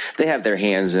have their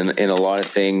hands in a lot of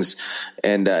things.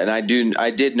 And I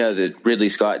did know that Ridley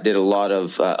Scott did a lot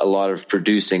of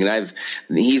producing. And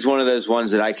he's one of those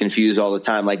ones that I confuse all the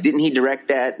time. Like, didn't he direct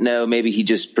that? No, maybe he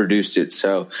just produced it.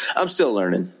 So I'm still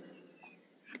learning.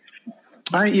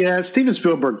 Steven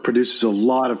Spielberg produces a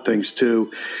lot of things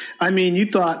too. I mean, you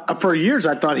thought for years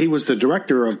I thought he was the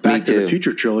director of Back to the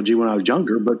Future trilogy when I was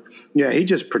younger, but yeah, he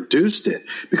just produced it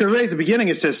because right at the beginning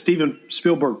it says Steven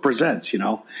Spielberg presents. You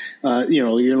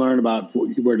learn about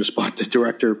where to spot the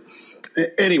director.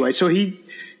 Anyway, so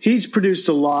he's produced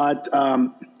a lot,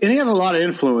 and he has a lot of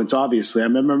influence. Obviously, I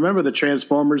remember the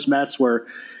Transformers mess where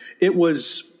it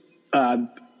was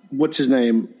what's his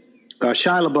name.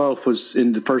 Shia LaBeouf was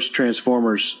in the first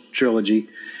Transformers trilogy,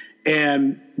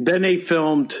 and then they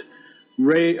filmed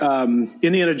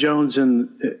Indiana Jones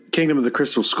and Kingdom of the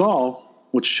Crystal Skull,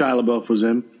 which Shia LaBeouf was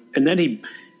in, and then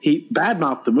he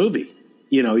badmouthed the movie.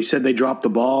 He said they dropped the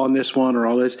ball on this one or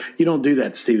all this. You don't do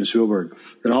that to Steven Spielberg.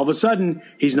 And all of a sudden,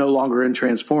 he's no longer in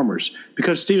Transformers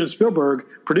because Steven Spielberg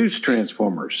produced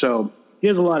Transformers. So he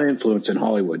has a lot of influence in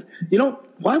Hollywood.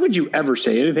 Why would you ever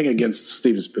say anything against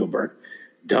Steven Spielberg?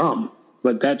 Dumb,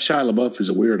 but that Shia LaBeouf is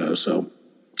a weirdo. So,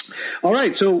 all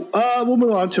right, so we'll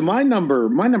move on to my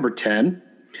number 10,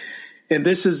 and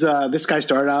this is this guy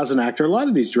started out as an actor. A lot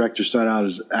of these directors start out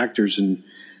as actors and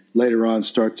later on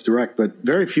start to direct, but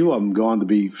very few of them go on to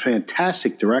be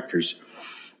fantastic directors.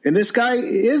 And this guy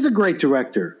is a great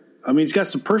director. I mean, he's got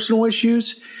some personal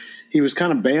issues. He was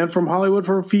kind of banned from Hollywood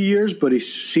for a few years, but he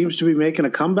seems to be making a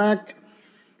comeback.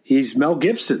 He's Mel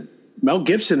Gibson. Mel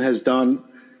Gibson has done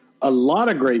a lot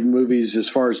of great movies as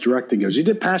far as directing goes. He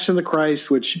did Passion of the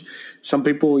Christ, which some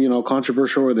people,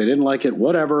 controversial or they didn't like it,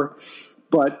 whatever.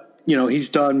 But, he's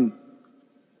done,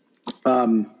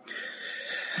 what's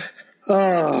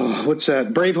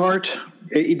that? Braveheart.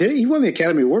 He won the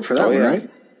Academy Award for that one,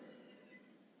 right?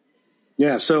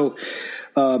 Yeah. So,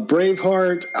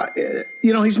 Braveheart,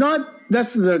 he's not,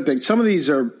 that's the thing. Some of these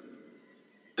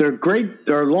they're great.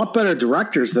 They're a lot better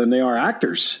directors than they are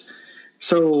actors.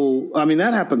 So, I mean,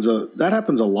 that happens a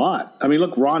lot. I mean,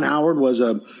 look, Ron Howard was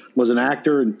an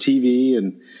actor in TV,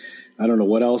 and I don't know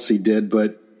what else he did,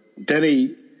 but then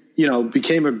he,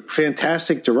 became a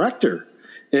fantastic director.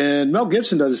 And Mel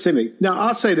Gibson does the same thing. Now,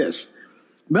 I'll say this.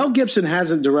 Mel Gibson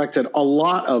hasn't directed a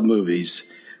lot of movies,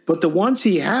 but the ones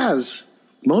he has,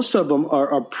 most of them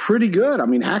are pretty good. I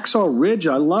mean, Hacksaw Ridge,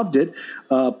 I loved it.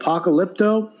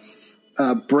 Apocalypto,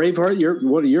 Braveheart,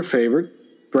 what are your favorite?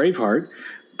 Braveheart.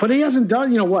 But he hasn't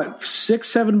done, 6,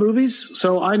 7 movies?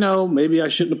 So I know maybe I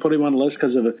shouldn't have put him on the list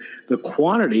because of the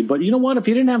quantity. But you know what? If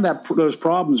he didn't have those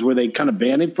problems where they kind of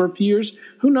banned him for a few years,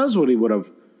 who knows what he would have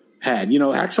had?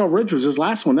 Hacksaw Ridge was his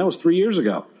last one. That was 3 years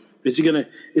ago. Is he gonna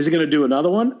do another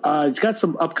one? He's got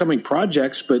some upcoming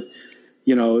projects, but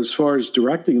as far as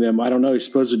directing them, I don't know. He's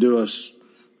supposed to do a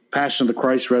Passion of the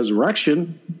Christ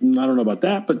Resurrection. I don't know about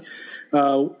that, but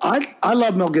I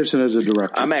love Mel Gibson as a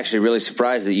director. I'm actually really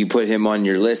surprised that you put him on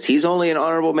your list. He's only an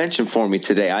honorable mention for me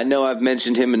today. I know I've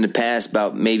mentioned him in the past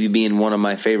about maybe being one of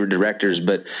my favorite directors,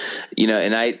 but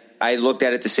and I looked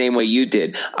at it the same way you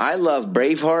did. I love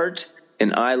Braveheart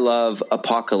and I love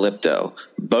Apocalypto.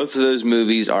 Both of those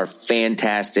movies are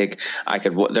fantastic.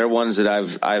 They're ones that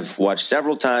I've watched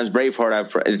several times.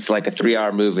 Braveheart, it's like a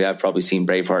 3-hour movie. I've probably seen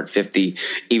Braveheart 50,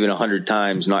 even 100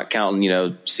 times, not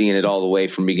counting, seeing it all the way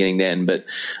from beginning to end. But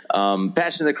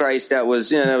Passion of the Christ, it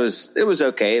was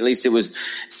okay. At least it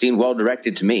seemed well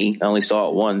directed to me. I only saw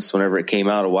it once whenever it came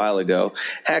out a while ago.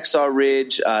 Hacksaw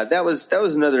Ridge, that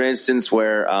was another instance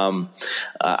where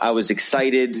I was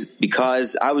excited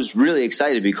because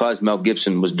Mel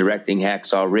Gibson was directing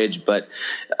Hacksaw Ridge, but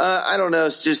I don't know.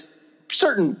 It's just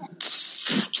certain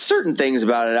things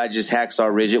about it.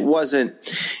 Hacksaw Ridge. It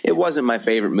wasn't my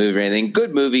favorite movie or anything.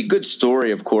 Good movie, good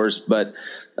story, of course, but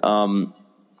I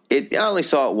only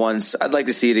saw it once. I'd like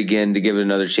to see it again to give it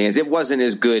another chance. It wasn't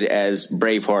as good as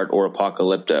Braveheart or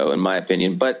Apocalypto, in my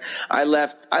opinion. But I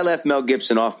left Mel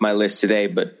Gibson off my list today.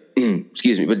 But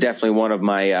excuse me, but definitely one of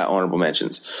my honorable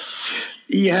mentions.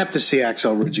 You have to see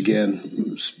Hacksaw Ridge again,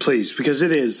 please, because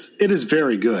it is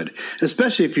very good,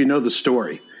 especially if you know the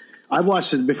story. I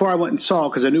watched it before I went and saw it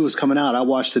because I knew it was coming out. I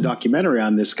watched the documentary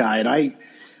on this guy, and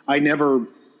I never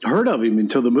heard of him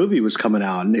until the movie was coming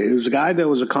out. And it was a guy that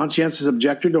was a conscientious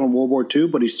objector during World War II,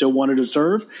 but he still wanted to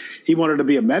serve. He wanted to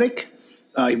be a medic.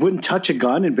 He wouldn't touch a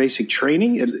gun in basic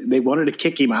training. They wanted to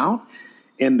kick him out,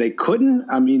 and they couldn't.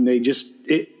 I mean,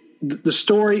 the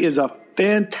story is a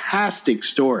fantastic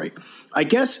story. I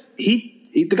guess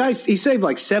the guy saved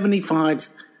like 75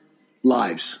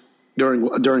 lives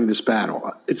during this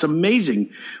battle. It's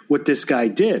amazing what this guy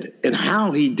did and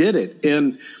how he did it.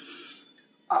 And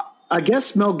I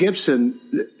guess Mel Gibson,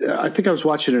 I think I was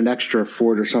watching an extra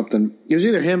for it or something. It was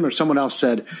either him or someone else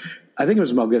said, I think it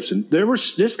was Mel Gibson.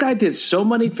 This guy did so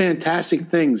many fantastic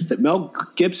things that Mel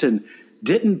Gibson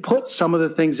didn't put some of the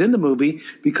things in the movie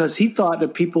because he thought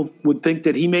that people would think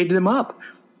that he made them up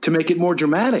to make it more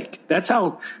dramatic. That's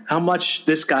how much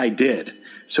this guy did.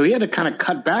 So he had to kind of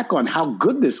cut back on how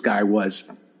good this guy was.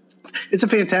 It's a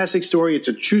fantastic story. It's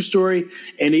a true story.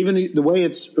 And even the way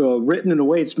it's written and the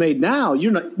way it's made now,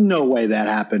 no way that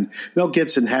happened. Mel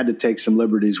Gibson had to take some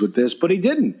liberties with this, but he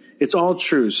didn't. It's all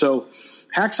true. So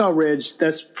Hacksaw Ridge,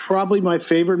 that's probably my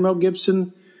favorite Mel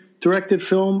Gibson directed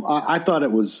film. I thought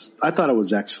it was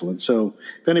excellent. So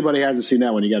if anybody hasn't seen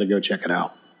that one, you got to go check it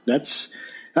out. That's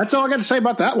all I got to say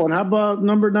about that one. How about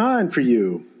number 9 for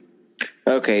you?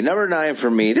 Okay, number 9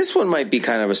 for me. This one might be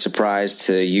kind of a surprise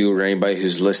to you or anybody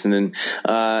who's listening.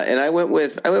 And I went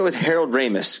with Harold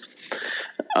Ramis.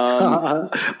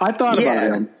 I thought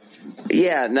about him.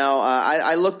 Yeah. No,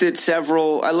 I looked at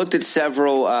several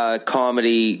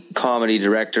comedy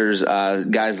directors,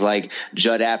 guys like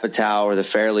Judd Apatow or the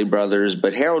Farrelly brothers,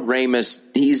 but Harold Ramis,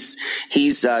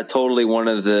 he's totally one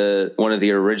of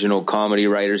the original comedy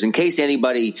writers. In case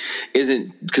anybody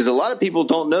isn't, because a lot of people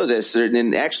don't know this,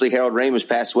 and actually Harold Ramis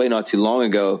passed away not too long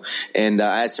ago, and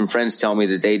I had some friends tell me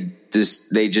that they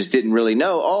just didn't really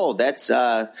know. Oh, that's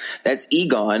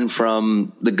Egon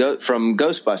from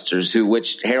Ghostbusters,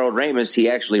 which Harold Ramis, he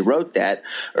actually wrote that,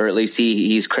 or at least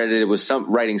he's credited with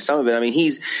writing some of it. I mean,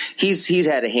 he's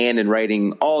had a hand in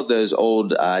writing all those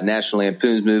old National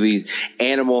Lampoon's movies,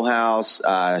 Animal House,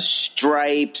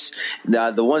 Stripes.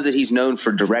 The ones that he's known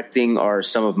for directing are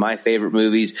some of my favorite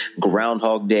movies: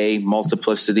 Groundhog Day,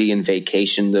 Multiplicity, and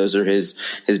Vacation. Those are his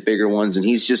bigger ones, and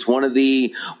he's just one of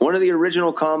the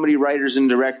original comedy writers and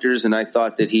directors, and I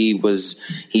thought that he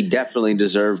definitely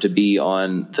deserved to be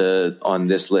on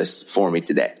this list for me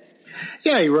today.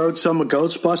 Yeah, he wrote some of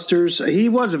Ghostbusters. He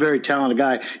was a very talented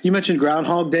guy. You mentioned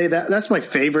Groundhog Day. That's my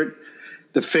favorite.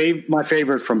 My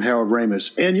favorite from Harold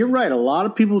Ramis. And you're right. A lot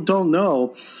of people don't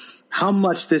know how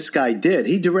much this guy did.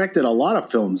 He directed a lot of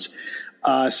films.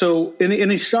 And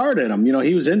he starred in them.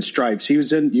 He was in Stripes. He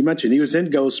was in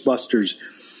Ghostbusters.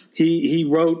 He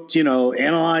wrote,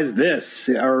 Analyze This,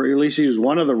 or at least he was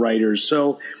one of the writers.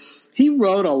 So he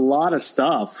wrote a lot of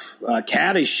stuff,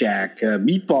 Caddyshack,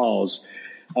 Meatballs,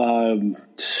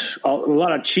 a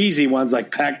lot of cheesy ones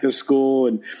like Back to School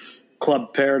and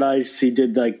Club Paradise. He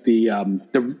did like the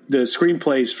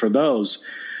screenplays for those.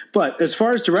 But as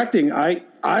far as directing, I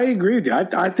agree with you.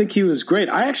 I think he was great.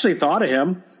 I actually thought of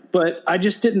him, but I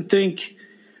just didn't think,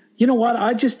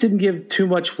 I just didn't give too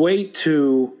much weight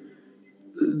to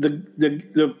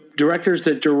the directors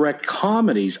that direct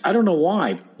comedies. I don't know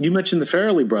why. You mentioned the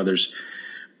Farrelly brothers.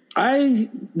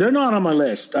 They're not on my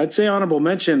list. I'd say honorable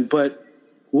mention, but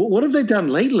what have they done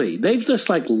lately? They've just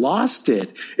lost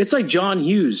it. It's like John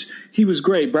Hughes. He was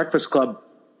great. Breakfast Club,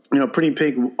 Pretty in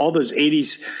Pink, all those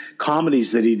 80s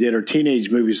comedies that he did, or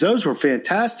teenage movies. Those were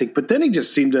fantastic, but then he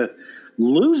just seemed to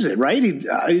lose it, right?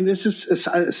 This is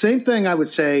the same thing I would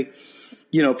say.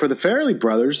 For the Farrelly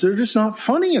brothers, they're just not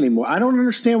funny anymore. I don't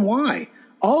understand why.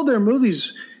 All their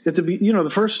movies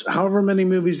the first however many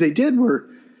movies they did were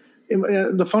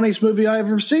the funniest movie I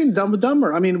ever seen, Dumb and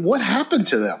Dumber. I mean, what happened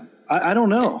to them? I don't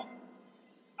know.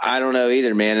 I don't know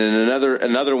either, man. And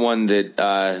another one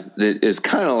that is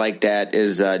kind of like that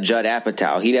is Judd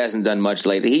Apatow. He hasn't done much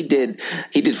lately. He did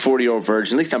 40-Year-Old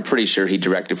Virgin. At least I'm pretty sure he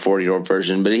directed 40-Year-Old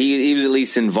Virgin. But he was at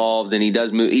least involved, and he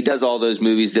does all those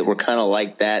movies that were kind of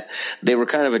like that. They were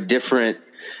kind of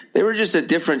they were just a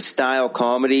different style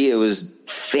comedy. It was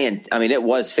it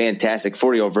was fantastic.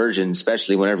 40-Year-Old Virgin,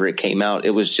 especially whenever it came out, it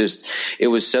was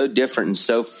so different and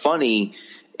so funny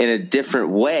in a different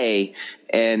way.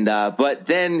 And but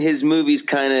then his movies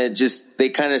kind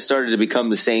of started to become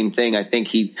the same thing. I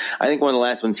think one of the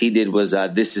last ones he did was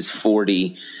This Is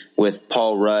 40 with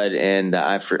Paul Rudd, and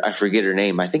I forget her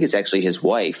name. I think it's actually his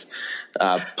wife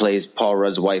plays Paul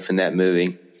Rudd's wife in that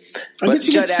movie. I guess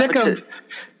you get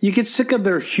sick of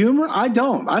their humor. I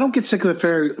don't get sick of the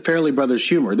Farrelly brothers'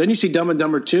 humor. Then you see Dumb and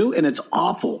Dumber 2, and it's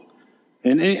awful.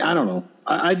 And I don't know.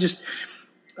 I just.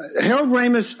 Harold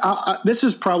Ramis, this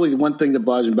is probably the one thing that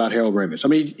bothers me about Harold Ramis. I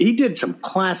mean, he did some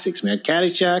classics, man.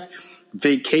 Caddyshack,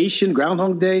 Vacation,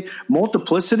 Groundhog Day,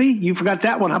 Multiplicity. You forgot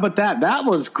that one. How about that? That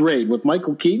was great with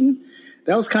Michael Keaton.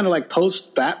 That was kind of like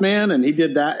post-Batman, and he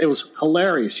did that. It was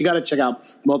hilarious. You got to check out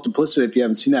Multiplicity if you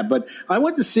haven't seen that. But I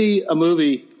went to see a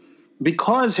movie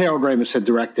because Harold Ramis had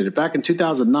directed it back in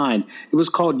 2009. It was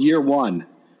called Year One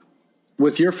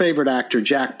with your favorite actor,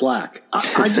 Jack Black.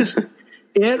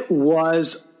 It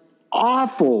was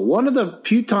awful. One of the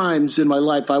few times in my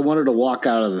life I wanted to walk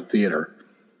out of the theater.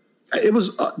 It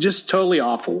was just totally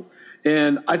awful.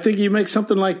 And I think you make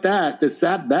something like that's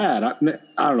that bad. I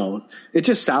don't know. It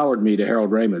just soured me to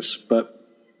Harold Ramis. But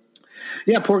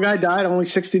Yeah, poor guy died, only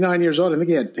 69 years old. I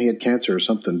think he had cancer or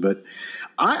something. But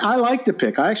I like the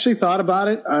pick. I actually thought about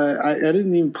it. I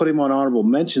didn't even put him on honorable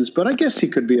mentions, but I guess he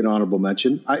could be an honorable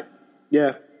mention.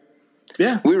 Yeah.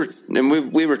 We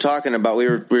were talking about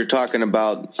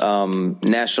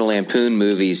National Lampoon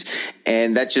movies,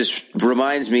 and that just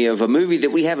reminds me of a movie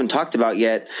that we haven't talked about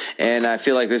yet, and I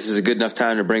feel like this is a good enough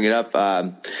time to bring it up.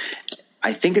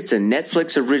 I think it's a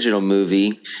Netflix original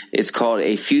movie. It's called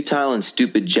A Futile and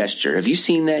Stupid Gesture. Have you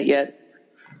seen that yet?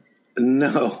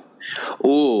 No.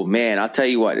 Oh man, I'll tell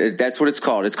you what, that's what it's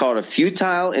called. It's called A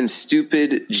Futile and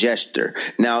Stupid Gesture.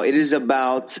 Now it is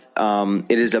about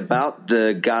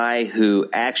the guy who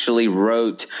actually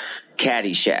wrote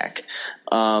Caddyshack.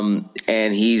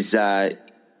 And his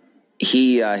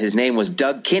name was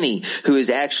Doug Kinney, who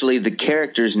is actually the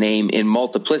character's name in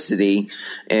Multiplicity,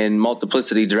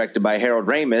 directed by Harold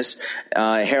Ramis.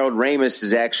 Harold Ramis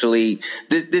is actually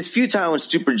this Futile and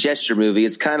Stupid Gesture movie.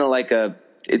 It's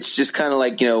just kind of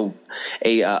like, you know,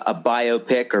 a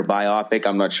biopic or biopic.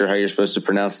 I'm not sure how you're supposed to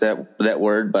pronounce that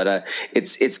word, but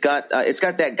it's got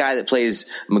that guy that plays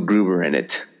MacGruber in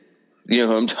it. You know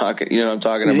who I'm talking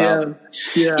about?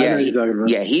 Yeah. I know who you're talking about.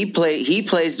 Yeah. He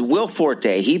plays Will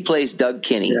Forte. He plays Doug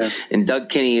Kinney, and Doug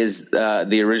Kinney is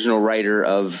the original writer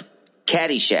of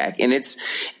Caddyshack, and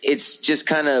it's just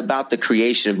kind of about the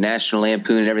creation of National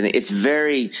Lampoon and everything. It's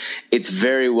very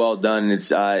well done.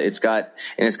 It's got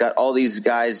all these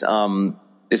guys.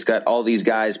 It's got all these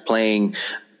guys playing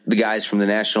the guys from the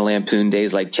National Lampoon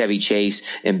days, like Chevy Chase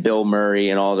and Bill Murray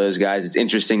and all those guys. It's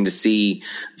interesting to see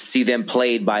them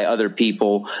played by other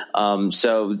people.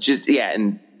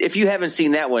 And if you haven't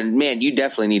seen that one, man, you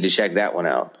definitely need to check that one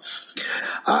out.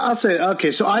 I'll say,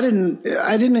 okay, so I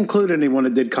didn't include anyone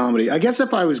that did comedy. I guess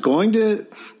if I was going to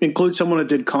include someone that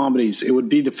did comedies, it would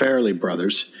be the Farrelly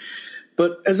brothers.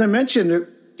 But as I mentioned,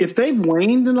 if they've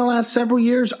waned in the last several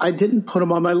years, I didn't put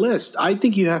them on my list. I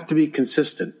think you have to be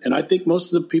consistent. And I think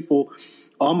most of the people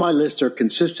on my list are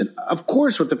consistent. Of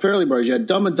course, with the Farrelly brothers, you had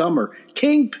Dumb and Dumber,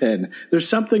 Kingpin, There's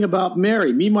Something About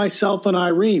Mary, Me, Myself, and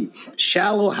Irene,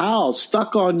 Shallow Hal,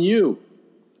 Stuck on You,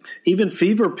 even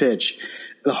Fever Pitch,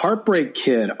 The Heartbreak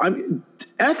Kid.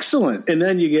 Excellent. And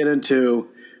then you get into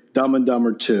Dumb and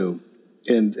Dumber 2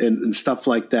 and stuff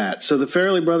like that. So the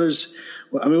Farrelly brothers,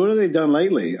 I mean, what have they done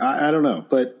lately? I don't know.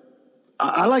 But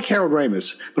I like Harold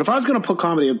Ramis. But if I was going to put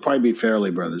comedy, it would probably be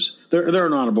Farrelly brothers. They're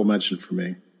an honorable mention for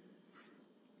me.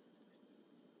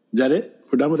 Is that it?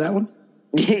 We're done with that one?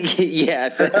 Yeah,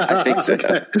 I think so.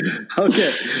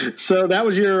 Okay. So that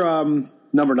was your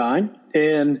number 9.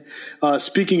 And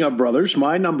speaking of brothers,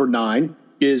 my number 9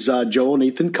 is Joel and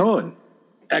Ethan Coen.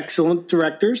 Excellent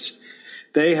directors.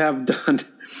 They have done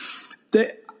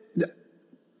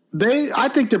I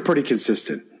think they're pretty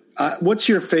consistent. What's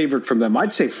your favorite from them?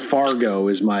 I'd say Fargo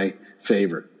is my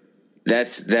favorite.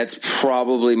 That's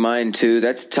probably mine too.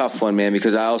 That's a tough one, man,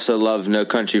 because I also love No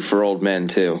Country for Old Men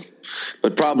too.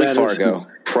 But probably Fargo.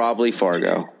 Probably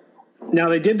Fargo. Now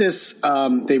they did this.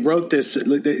 They wrote this.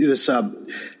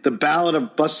 The Ballad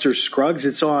of Buster Scruggs.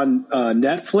 It's on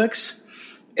Netflix,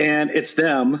 and it's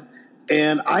them.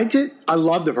 And I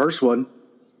love the first one,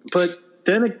 but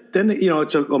then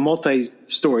it's a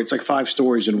multi-story. It's like 5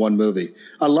 stories in one movie.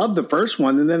 I love the first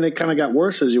one, and then it kind of got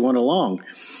worse as you went along.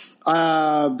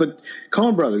 But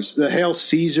Coen Brothers, the Hail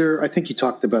Caesar, I think you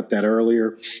talked about that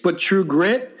earlier. But True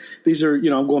Grit, these are,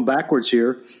 I'm going backwards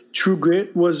here. True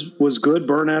Grit was good.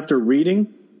 Burn After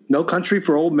Reading. No Country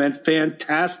for Old Men,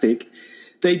 fantastic.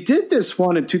 They did this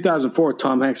one in 2004 with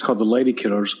Tom Hanks called The Lady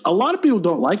Killers. A lot of people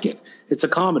don't like it. It's a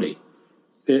comedy.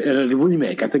 And a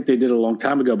remake. I think they did it a long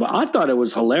time ago. But I thought it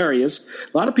was hilarious.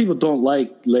 A lot of people don't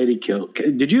like Lady Killers.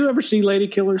 Did you ever see Lady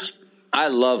Killers? I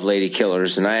love Lady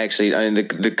Killers, and the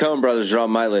Coen brothers are on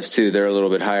my list too. They're a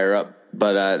little bit higher up,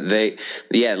 but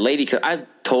Lady Killers. I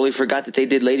totally forgot that they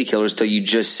did Lady Killers till you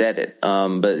just said it.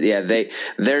 But yeah,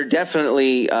 they're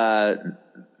definitely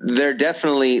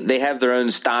they have their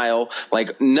own style.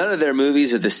 Like none of their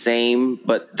movies are the same,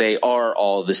 but they are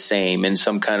all the same in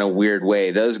some kind of weird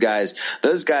way. Those guys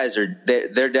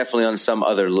they're definitely on some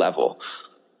other level.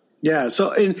 Yeah.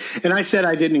 So, and I said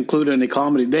I didn't include any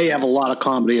comedy. They have a lot of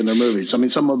comedy in their movies. I mean,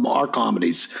 some of them are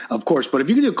comedies, of course. But if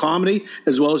you can do comedy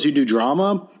as well as you do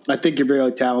drama, I think you're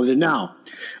very talented. Now,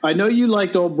 I know you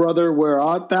liked Old Brother, Where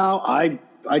Art Thou? I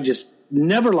just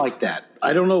never liked that.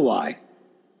 I don't know why.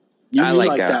 I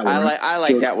like that one. right? I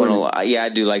like that one a lot. Yeah, I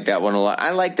do like that one a lot.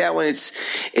 I like that one.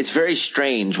 It's very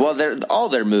strange. Well, all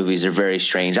their movies are very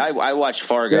strange. I watched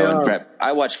Fargo and prep.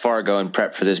 I watched Fargo and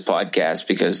prep for this podcast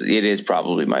because it is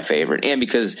probably my favorite, and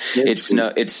because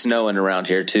it's snowing around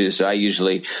here too. So I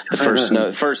usually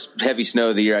first heavy snow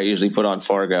of the year, I usually put on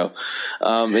Fargo.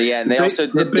 And they also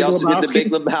did the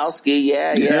Big Lebowski.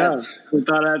 Yeah. We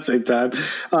thought at the same time.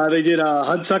 They did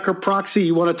Hudsucker Proxy.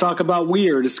 You want to talk about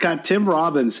weird? It's got Tim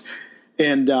Robbins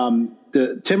and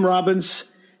Tim Robbins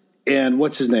and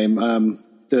what's his name? One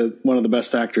of the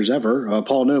best actors ever,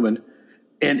 Paul Newman.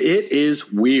 And it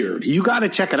is weird. You got to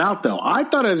check it out, though. I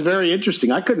thought it was very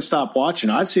interesting. I couldn't stop watching.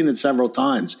 I've seen it several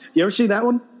times. You ever see that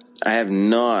one? I have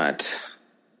not.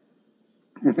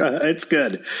 It's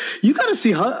good. You got to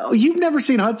see. You've never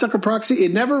seen Hudsucker Proxy?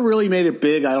 It never really made it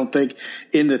big, I don't think,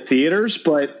 in the theaters.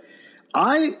 But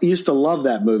I used to love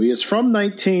that movie. It's from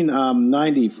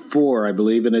 1994, I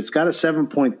believe, and it's got a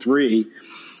 7.3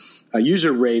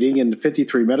 user rating and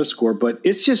 53 Metascore. But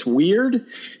it's just weird.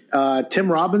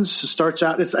 Tim Robbins starts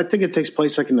out. I think it takes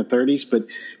place like in the 30s, but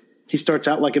he starts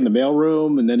out like in the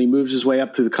mailroom, and then he moves his way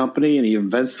up through the company, and he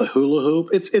invents the hula hoop.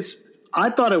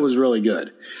 I thought it was really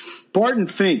good. Barton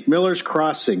Fink, Miller's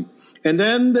Crossing. And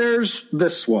then there's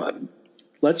this one.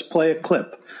 Let's play a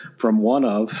clip from one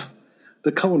of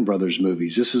the Coen Brothers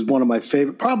movies. This is one of my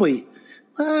favorite, probably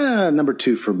number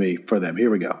 2 for them. Here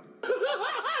we go.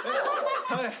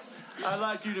 Hey, I'd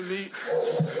like you to meet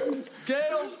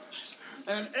Gail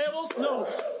and Abel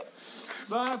Snopes.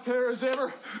 My pair has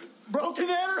ever broken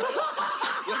enter.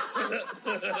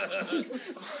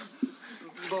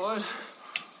 Boys,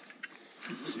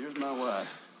 here's my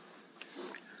wife.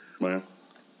 Well,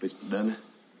 Miss Dunn.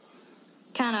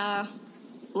 Kind of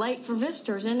late for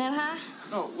visitors, isn't that high?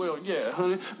 Oh, well, yeah,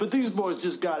 honey. But these boys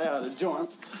just got out of the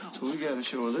joint, so we got to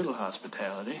show a little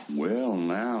hospitality. well,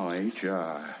 now,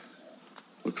 H.I.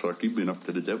 Looks like you've been up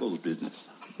to the devil's business.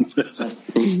 Is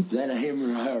that a him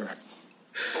or her?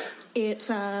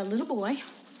 It's a little boy.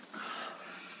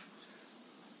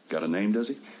 Got a name, does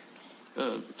he?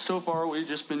 So far, we've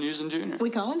just been using Junior. We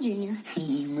call him Junior.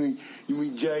 You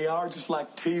mean JR, just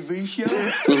like TV show?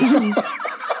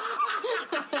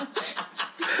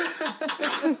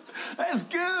 That's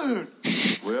good.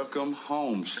 Welcome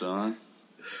home, son.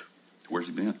 Where's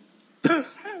he been?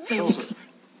 Phoenix.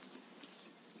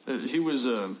 He was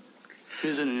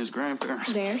visiting his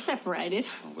grandparents. They're separated.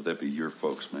 Oh, would that be your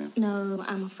folks, man? No,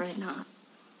 I'm afraid not.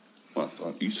 Well, I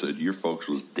thought you said your folks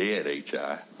was dead,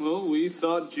 H.I. Well, we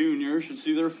thought Junior should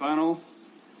see their final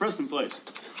resting place.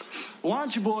 Why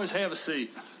don't you boys have a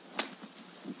seat?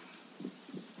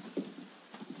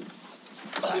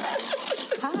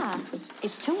 Hi.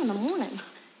 It's 2 in the morning.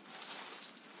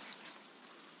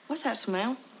 What's that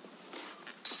smell?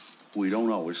 We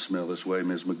don't always smell this way,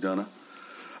 Ms. McDonough.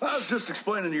 I was just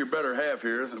explaining to your better half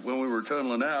here that when we were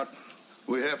tunneling out,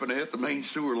 we happened to hit the main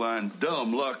sewer line.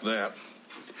 Dumb luck, that.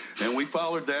 And we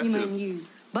followed that You mean you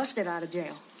busted out of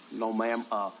jail? No, ma'am.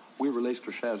 We released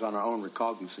ourselves on our own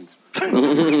recognizance. What I'm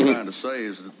trying to say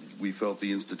is that we felt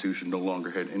the institution no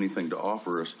longer had anything to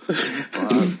offer us.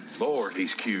 Lord,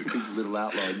 he's cute. He's a little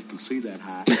outlaw. You can see that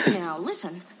high. Now,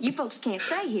 listen. You folks can't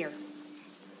stay here.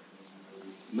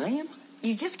 Ma'am?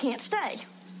 You just can't stay.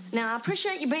 Now, I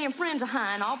appreciate you being friends of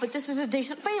High and all, but this is a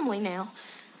decent family now.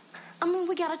 I mean,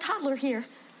 we got a toddler here.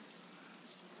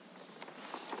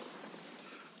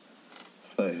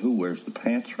 Say, who wears the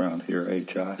pants around here,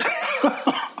 H.I.?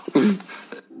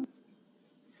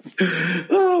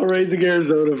 Oh, Raising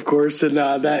Arizona, of course. And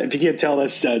that, if you can't tell,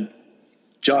 that's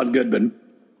John Goodman.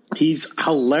 He's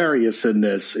hilarious in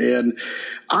this. And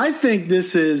I think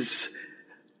this is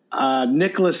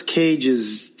Nicolas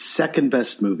Cage's second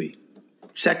best movie.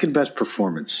 Second best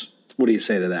performance. What do you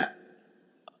say to that?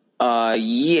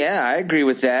 Yeah, I agree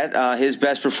with that. His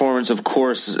best performance, of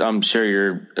course, I'm sure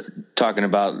you're talking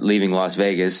about Leaving Las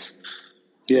Vegas.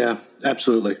 Yeah,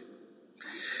 absolutely.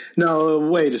 No,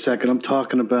 wait a second. I'm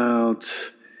talking about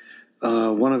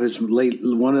one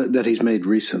that he's made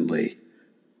recently.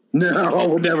 No, I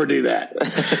would never do that.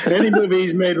 Any movie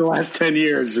he's made in the last 10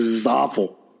 years is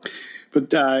awful.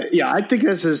 But yeah, I think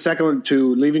this is the second one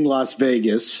to Leaving Las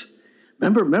Vegas.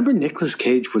 Remember Nicolas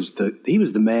Cage was the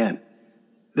man.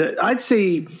 I'd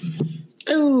say,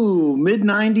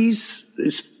 mid-90s,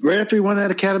 right after he won that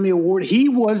Academy Award, he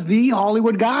was the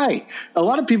Hollywood guy. A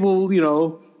lot of people,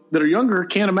 that are younger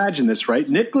can't imagine this, right?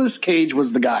 Nicolas Cage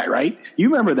was the guy, right? You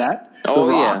remember that? Oh,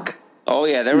 The yeah. Rock. Oh,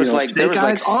 yeah. There was all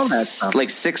that stuff. like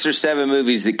 6 or 7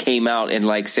 movies that came out in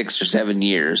like 6 or 7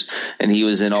 years, and he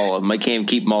was in all of them. I can't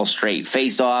keep them all straight.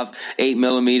 Face Off,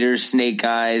 8mm, Snake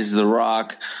Eyes, The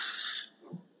Rock.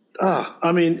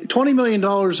 I mean, $20 million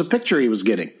a picture he was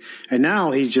getting. And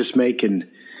now he's just making,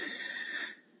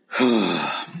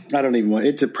 I don't even want,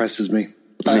 it depresses me.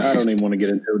 I don't even want to get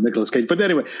into Nicolas Cage. But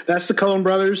anyway, that's the Coen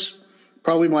brothers.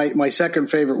 Probably my second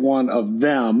favorite one of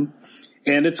them.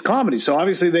 And it's comedy. So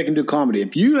obviously they can do comedy.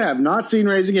 If you have not seen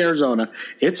Raising Arizona,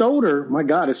 it's older. My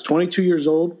God, it's 22 years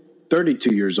old,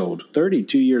 32 years old.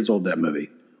 32 years old, that movie.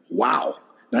 Wow.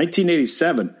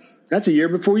 1987. That's a year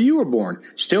before you were born.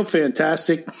 Still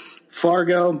fantastic.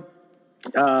 Fargo.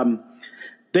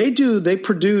 They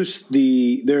produce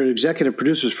they're executive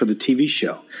producers for the TV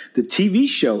show. The TV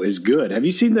show is good. Have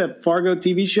you seen the Fargo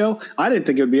TV show? I didn't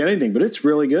think it would be anything, but it's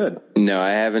really good. No,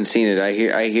 I haven't seen it.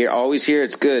 I always hear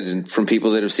it's good, and from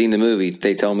people that have seen the movie,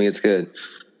 they tell me it's good.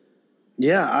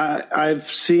 Yeah, I've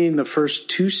seen the first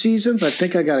 2 seasons. I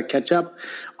think I got to catch up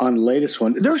on the latest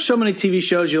one. There's so many TV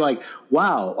shows you're like,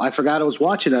 wow, I forgot I was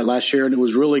watching that last year, and it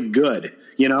was really good.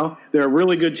 You know, there are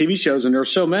really good TV shows, and there are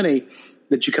so many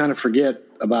that you kind of forget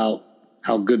about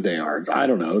how good they are. I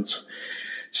don't know. It's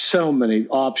so many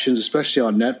options, especially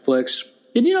on Netflix.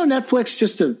 And you know, Netflix,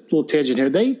 just a little tangent here,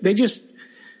 they just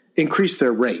increased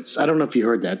their rates. I don't know if you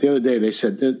heard that. The other day they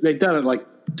said they've done it like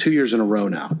 2 years in a row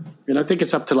now. And I think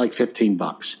it's up to like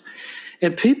 $15.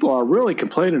 And people are really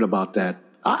complaining about that.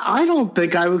 I don't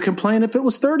think I would complain if it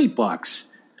was $30.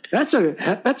 That's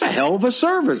a hell of a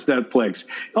service, Netflix.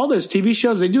 All those TV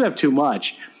shows, they do have too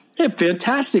much. They have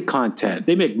fantastic content.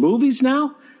 They make movies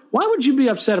now. Why would you be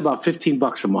upset about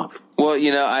 $15 a month? Well,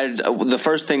 you know, the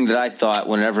first thing that I thought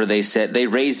whenever they said they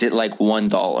raised it like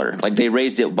 $1, like they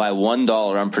raised it by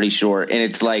 $1, I'm pretty sure. And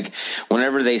it's like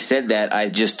whenever they said that, I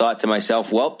just thought to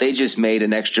myself, well, they just made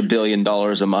an extra $1 billion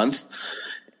a month.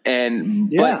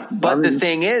 And but the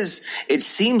thing is, it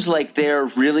seems like they're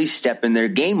really stepping their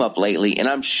game up lately, and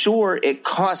I'm sure it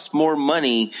costs more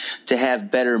money to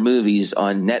have better movies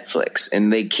on Netflix,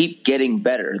 and they keep getting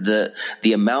better.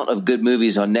 The amount of good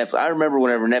movies on Netflix. I remember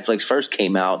whenever Netflix first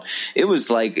came out, it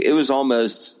was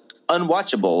almost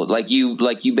unwatchable. Like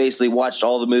you basically watched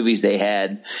all the movies they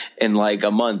had in like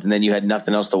a month, and then you had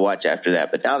nothing else to watch after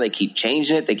that. But now they keep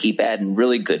changing it. They keep adding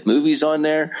really good movies on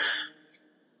there.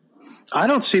 I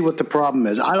don't see what the problem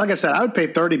is. Like I said, I would pay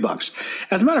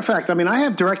 $30. As a matter of fact, I mean, I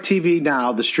have DirecTV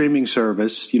now, the streaming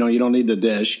service. You know, you don't need the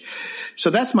dish. So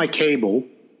that's my cable.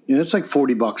 You know, it's like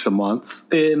 $40 a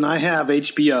month. And I have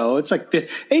HBO. It's like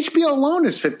HBO alone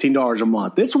is $15 a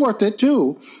month. It's worth it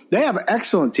too. They have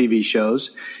excellent TV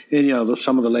shows and, you know,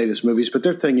 some of the latest movies. But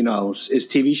their thing, you know, is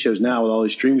TV shows now with all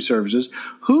these streaming services.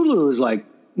 Hulu is like,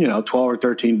 you know, $12 or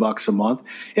 $13 a month.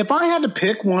 If I had to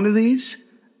pick one of these,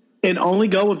 and only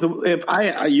go with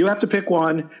you have to pick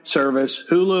one service: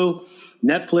 Hulu,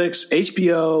 Netflix,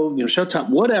 HBO, you know, Showtime,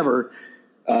 whatever.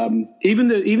 Even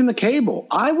the cable.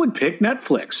 I would pick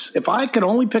Netflix. If I could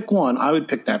only pick one, I would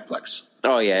pick Netflix.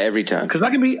 Oh yeah, every time. Because I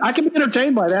can be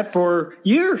entertained by that for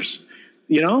years.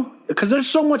 You know, because there's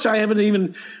so much I haven't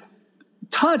even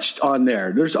touched on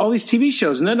there. There's all these TV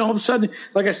shows, and then all of a sudden,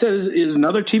 like I said, is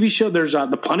another TV show. There's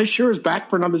The Punisher is back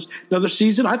for another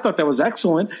season. I thought that was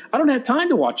excellent. I don't have time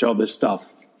to watch all this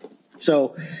stuff.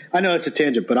 So I know it's a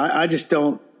tangent, but I just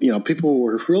don't. You know, people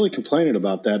were really complaining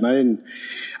about that, and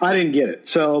I didn't get it.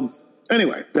 So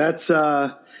anyway, that's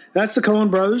the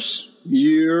Coen brothers.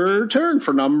 Your turn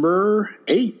for number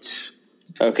 8.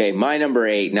 Okay, my number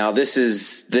 8. Now, this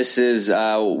is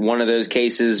one of those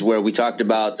cases where we talked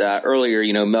about earlier.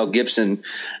 You know, Mel Gibson.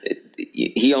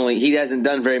 He hasn't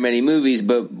done very many movies,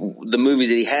 but the movies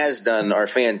that he has done are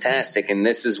fantastic, and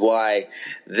this is why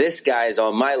this guy is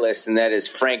on my list, and that is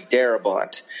Frank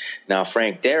Darabont. Now,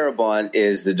 Frank Darabont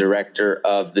is the director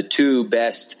of the 2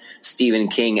 best Stephen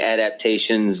King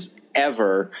adaptations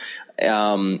ever,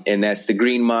 and that's The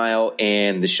Green Mile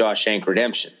and The Shawshank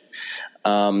Redemption.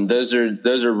 Those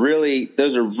are really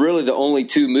the only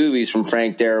 2 movies from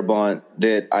Frank Darabont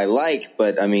that I like,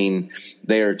 but I mean,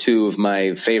 they are 2 of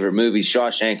my favorite movies.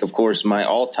 Shawshank, of course, my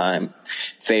all-time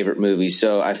favorite movie.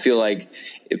 So I feel like,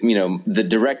 you know, the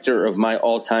director of my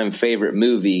all-time favorite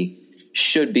movie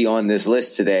should be on this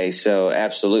list today. So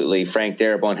absolutely, Frank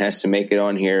Darabont has to make it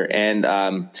on here. And,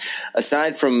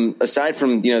 aside from,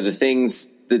 you know,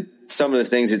 some of the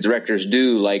things that directors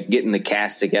do, like getting the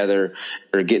cast together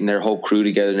or getting their whole crew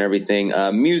together and everything.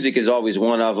 Music is always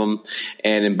one of them.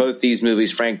 And in both these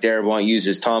movies, Frank Darabont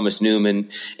uses Thomas Newman.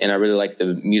 And I really like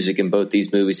the music in both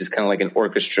these movies. It's kind of like an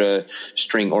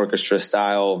string orchestra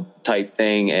style type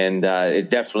thing. And it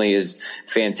definitely is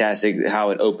fantastic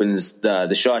how it opens the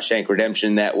Shawshank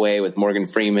Redemption that way with Morgan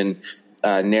Freeman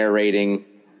narrating.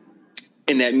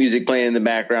 and that music playing in the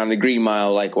background. The Green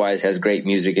Mile likewise has great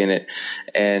music in it.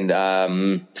 And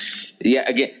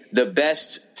again, the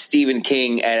best Stephen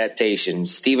King adaptation.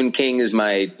 Stephen King is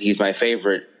he's my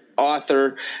favorite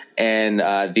author, and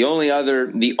the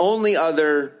only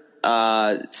other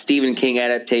Stephen King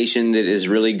adaptation that is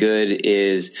really good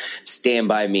is Stand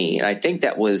By Me, and I think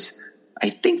that was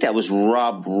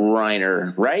Rob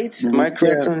Reiner, right? Am I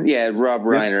correct? Yeah, Rob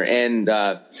Reiner. And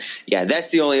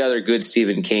that's the only other good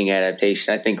Stephen King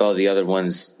adaptation. I think all the other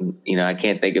ones, I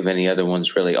can't think of any other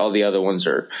ones really. All the other ones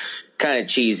are kind of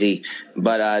cheesy.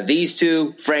 But these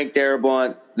two, Frank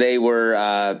Darabont, they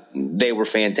were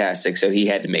fantastic. So he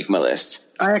had to make my list.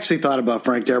 I actually thought about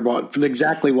Frank Darabont for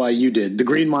exactly why you did. The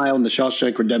Green Mile and The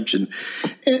Shawshank Redemption.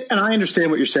 And I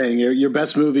understand what you're saying. Your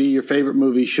best movie, your favorite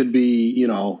movie should be,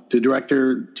 the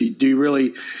director. Do you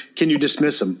really – can you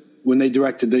dismiss him when they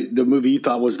directed the movie you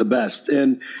thought was the best?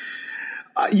 And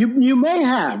you may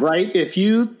have, right? If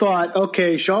you thought,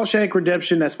 okay, Shawshank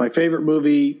Redemption, that's my favorite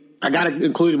movie, I got to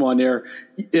include him on there.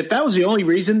 If that was the only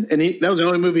reason and that was the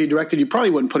only movie he directed, you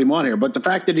probably wouldn't put him on here. But the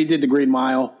fact that he did The Green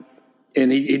Mile – and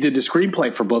he did the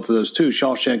screenplay for both of those too,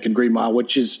 Shawshank and Green Mile,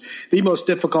 which is the most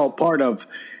difficult part of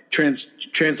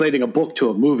translating a book to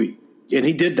a movie. And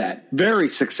he did that very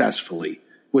successfully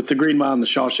with The Green Mile and The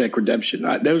Shawshank Redemption.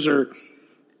 Those are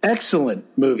excellent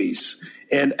movies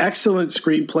and excellent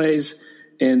screenplays,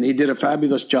 and he did a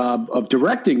fabulous job of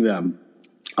directing them.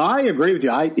 I agree with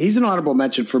you. He's an honorable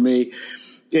mention for me,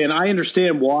 and I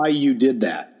understand why you did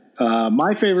that.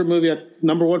 My favorite movie,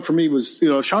 number one for me was,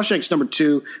 Shawshank's number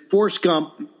two. Forrest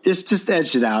Gump, it's just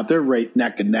edged it out. They're right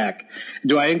neck and neck.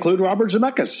 Do I include Robert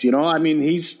Zemeckis?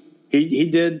 He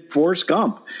did Forrest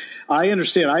Gump. I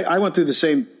understand. I went through the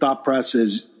same thought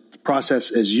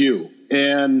process as you,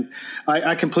 and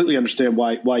I completely understand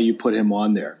why you put him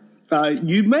on there.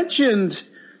 You mentioned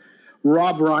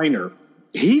Rob Reiner.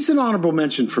 He's an honorable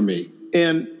mention for me,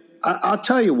 and I'll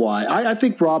tell you why. I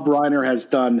think Rob Reiner has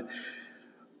done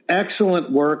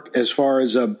excellent work as far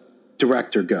as a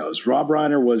director goes. Rob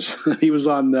Reiner was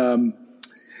on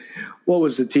what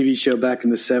was the TV show back in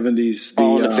the 70s?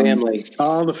 All in the Family.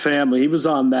 All in the Family. He was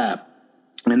on that.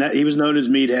 And he was known as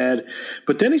Meathead.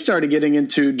 But then he started getting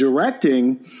into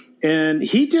directing, and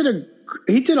he did a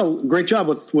great job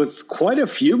with quite a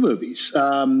few movies.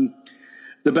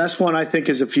 The best one I think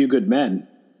is A Few Good Men.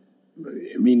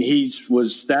 I mean,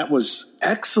 that was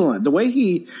excellent. The way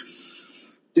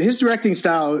his directing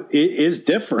style is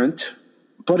different,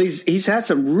 but he's had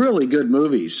some really good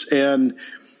movies. And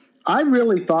I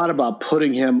really thought about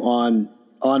putting him on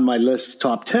my list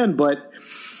top 10, but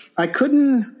I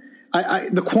couldn't.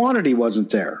 The quantity wasn't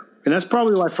there. And that's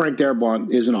probably why Frank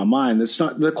Darabont isn't on mine. That's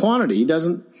not the quantity. He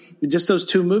doesn't – just those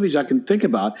two movies I can think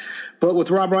about. But with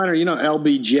Rob Reiner,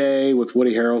 LBJ with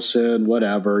Woody Harrelson,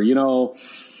 whatever.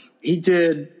 He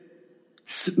did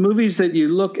 – movies that you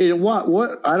look at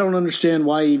what I don't understand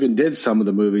why he even did some of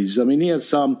the movies. I mean, he had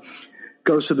some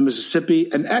Ghost of the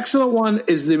Mississippi. An excellent one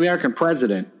is The American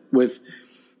President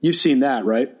you've seen that,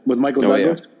 right? With Michael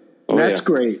Douglas. Yeah. That's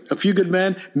great. A Few Good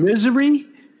Men. Misery.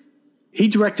 He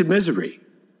directed Misery.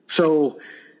 So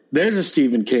there's a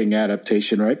Stephen King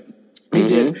adaptation, right?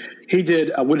 He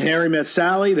did When Harry Met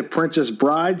Sally, The Princess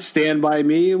Bride, Stand By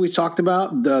Me. We talked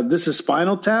about This Is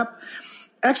Spinal Tap.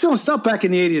 Excellent stuff back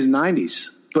in the 80s and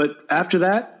 90s. But after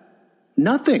that,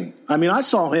 nothing. I mean, I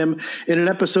saw him in an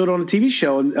episode on a TV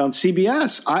show on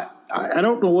CBS. I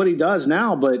don't know what he does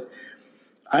now, but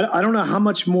I don't know how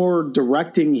much more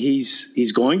directing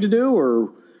he's going to do,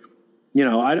 or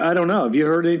I don't know. Have you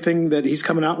heard anything that he's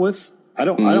coming out with? I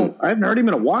haven't heard him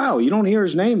in a while. You don't hear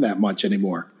his name that much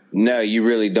anymore. No, you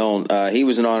really don't. He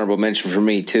was an honorable mention for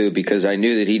me too, because I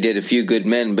knew that he did A Few Good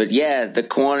Men, but yeah, the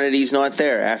quantity's not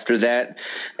there. After that,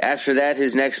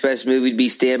 his next best movie would be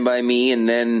Stand By Me, and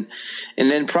then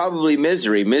probably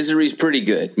Misery. Misery's pretty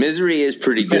good. Misery is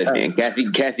pretty good, man.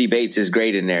 Kathy Bates is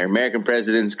great in there. American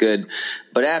President's good.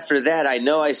 But after that, I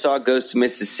know I saw Ghost of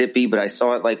Mississippi, but I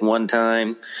saw it like one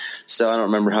time, so I don't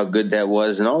remember how good that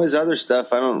was. And all his other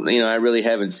stuff, I really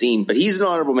haven't seen, but he's an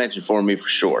honorable mention for me for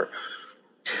sure.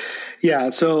 Yeah,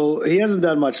 so he hasn't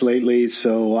done much lately,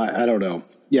 so I don't know.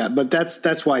 Yeah, but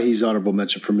that's why he's honorable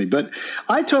mention for me. But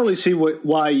I totally see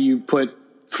why you put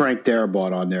Frank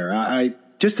Darabont on there.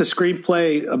 Just the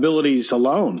screenplay abilities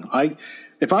alone.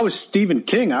 If I was Stephen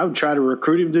King, I would try to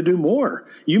recruit him to do more.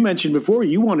 You mentioned before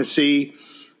you want to see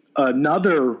a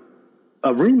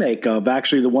remake of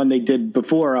actually the one they did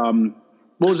before.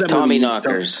 What was that Tommy movie?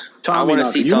 Knockers. I want to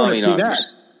see Tommy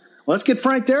Knockers. Let's get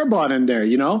Frank Darabont in there,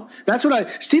 That's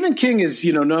what Stephen King is,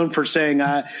 known for saying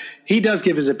he does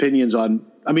give his opinions on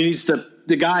 – I mean, he's the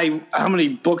the guy, how many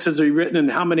books has he written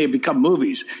and how many have become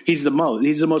movies? He's the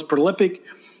most prolific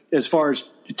as far as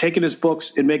taking his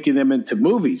books and making them into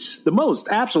movies. The most,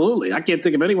 absolutely. I can't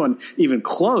think of anyone even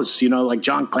close, like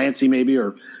John Clancy maybe,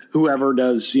 or whoever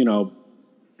does,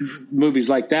 movies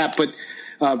like that. But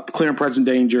Clear and Present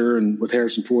Danger and with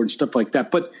Harrison Ford and stuff like that.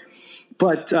 But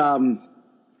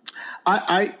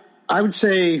I would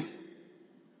say,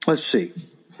 let's see.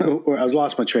 I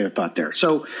lost my train of thought there.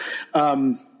 So,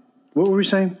 what were we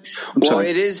saying?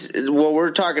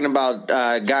 We're talking about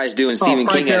guys doing Stephen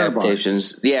King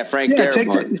adaptations. Yeah, Frank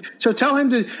Darabont. So tell him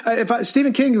to.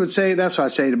 Stephen King would say, that's what I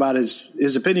say about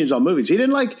his opinions on movies.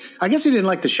 I guess he didn't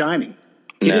like The Shining.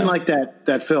 He didn't like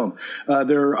that film.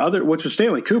 There are other, which was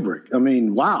Stanley Kubrick. I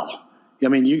mean, wow. I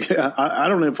mean, I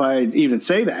don't know if I even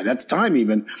say that at the time.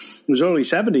 Even it was early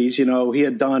 70s. He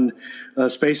had done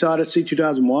Space Odyssey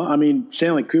 2001. I mean,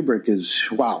 Stanley Kubrick is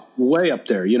way up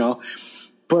there.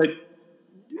 But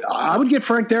I would get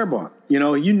Frank Darabont.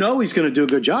 He's going to do a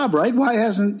good job, right? Why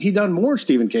hasn't he done more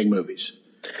Stephen King movies?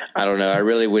 I don't know. I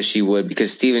really wish he would,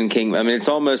 because Stephen King, it's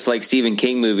almost like Stephen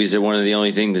King movies are one of the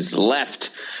only things that's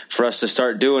left for us to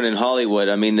start doing in Hollywood.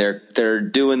 They're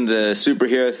doing the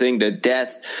superhero thing to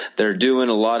death. They're doing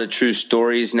a lot of true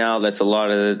stories now. That's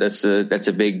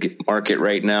a big market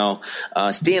right now.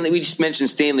 We just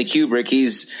mentioned Stanley Kubrick.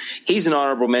 He's an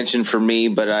honorable mention for me,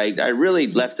 but I really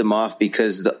left him off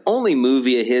because the only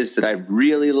movie of his that I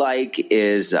really like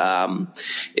is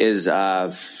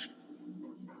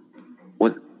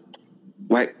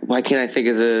why can't I think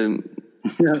of the?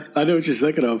 Yeah, I know what you're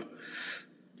thinking of.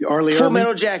 Full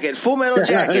Metal Jacket.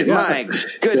 Yeah. My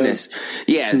goodness.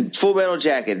 Yeah, Full Metal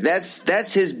Jacket.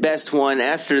 That's his best one.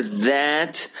 After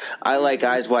that, I like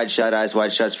Eyes Wide Shut. Eyes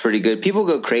Wide Shut's pretty good. People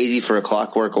go crazy for A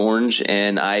Clockwork Orange,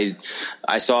 and I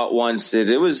saw it once.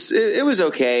 It was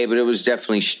okay, but it was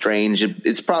definitely strange.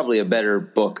 It's probably a better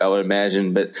book, I would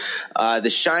imagine. But The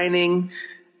Shining,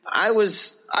 I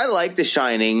like The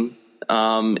Shining.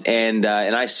 And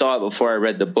I saw it before I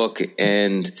read the book,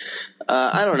 and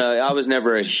I don't know. I was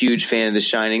never a huge fan of The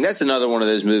Shining. That's another one of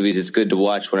those movies. It's good to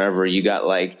watch whenever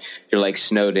you're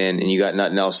snowed in and you got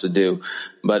nothing else to do.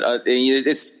 But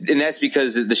and that's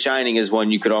because The Shining is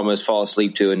one you could almost fall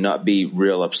asleep to and not be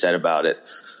real upset about it.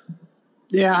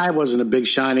 Yeah, I wasn't a big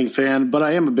Shining fan, but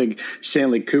I am a big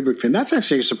Stanley Kubrick fan. That's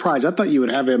actually a surprise. I thought you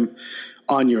would have him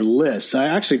on your list. I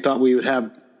actually thought we would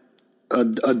have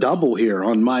a double here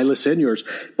on my list and yours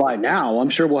by now. I'm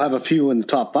sure we'll have a few in the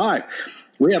top 5.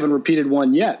 We haven't repeated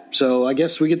one yet, so I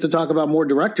guess we get to talk about more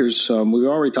directors. We've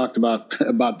already talked about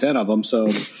 10 of them. So,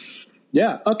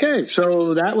 yeah, okay.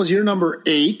 So that was your number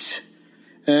 8,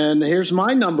 and here's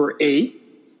my number 8.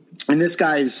 And this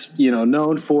guy's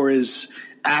known for his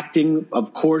acting.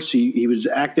 Of course, he was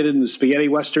acted in the spaghetti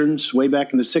westerns way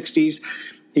back in the 60s.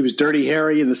 He was Dirty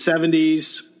Harry in the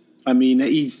 70s. I mean,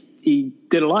 he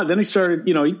did a lot. Then he started,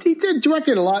 he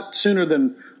directed a lot sooner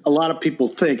than a lot of people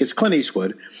think. It's Clint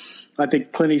Eastwood. I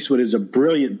think Clint Eastwood is a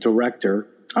brilliant director.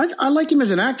 I like him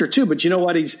as an actor too, but you know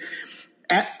what?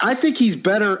 I think he's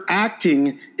better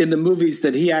acting in the movies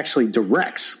that he actually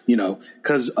directs,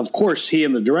 because of course he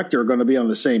and the director are going to be on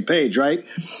the same page, right?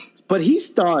 But he's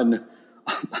done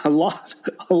a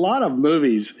lot of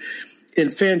movies, in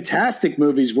fantastic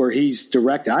movies where he's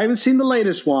directed. I haven't seen the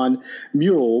latest one,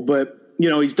 Mule, but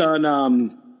he's done.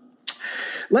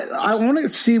 I want to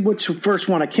see what's the first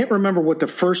one. I can't remember what the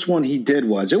first one he did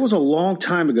was. It was a long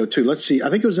time ago too. Let's see. I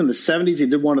think it was in the 70s. He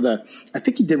did one of the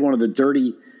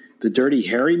Dirty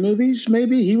Harry movies.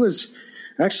 Maybe he was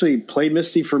actually Play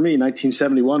Misty for Me.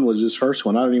 1971 was his first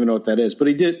one. I don't even know what that is, but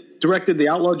he directed The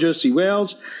Outlaw Josie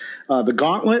Wales, The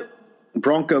Gauntlet,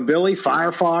 Bronco Billy,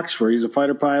 Firefox, where he's a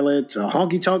fighter pilot,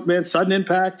 Honky Tonk Man, Sudden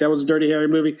Impact. That was a Dirty Harry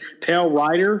movie. Pale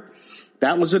Rider.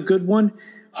 That was a good one.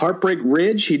 Heartbreak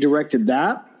Ridge, he directed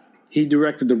that. He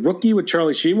directed The Rookie with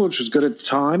Charlie Sheen, which was good at the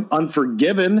time.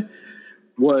 Unforgiven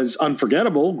was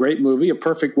unforgettable. Great movie. A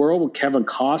Perfect World with Kevin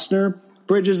Costner.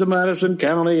 Bridges of Madison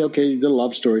County. Okay, he did a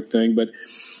love story thing. But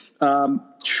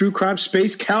True Crime,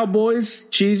 Space Cowboys.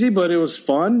 Cheesy, but it was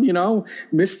fun,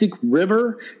 Mystic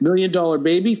River, $1 Million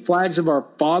Baby, Flags of Our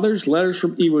Fathers, Letters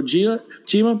from Iwo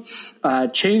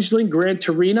Jima, Changeling, Gran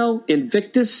Torino,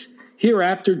 Invictus,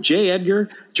 Hereafter, J. Edgar,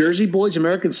 Jersey Boys,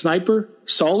 American Sniper,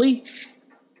 Sully,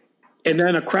 and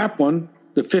then a crap one,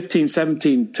 the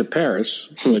 15-17 to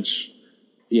Paris, which,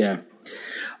 yeah.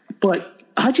 But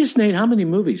I just named how many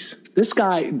movies? This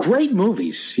guy, great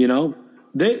movies,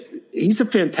 he's a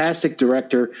fantastic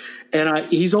director, and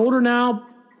he's older now.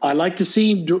 I like to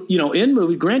see him, in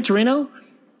movies. Gran Torino,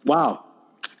 wow.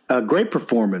 A great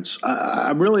performance.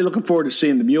 I'm really looking forward to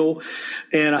seeing the Mule,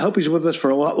 and I hope he's with us for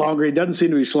a lot longer. He doesn't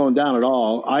seem to be slowing down at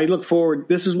all. I look forward.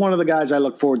 This is one of the guys I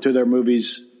look forward to their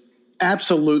movies.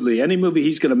 Absolutely. Any movie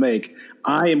he's going to make,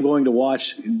 I am going to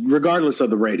watch regardless of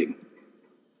the rating.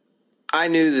 I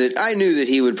knew that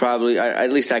he would probably,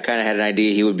 at least I kind of had an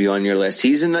idea he would be on your list.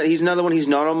 He's another one. He's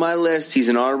not on my list. He's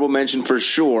an honorable mention for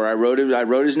sure. I wrote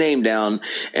his name down,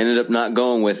 ended up not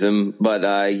going with him.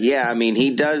 But, yeah, I mean,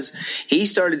 he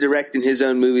started directing his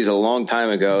own movies a long time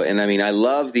ago. And I mean, I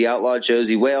love The Outlaw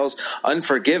Josie Wales,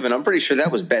 Unforgiven. I'm pretty sure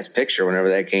that was Best Picture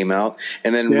whenever that came out.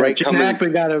 And then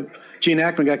Gene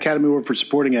Hackman got Academy Award for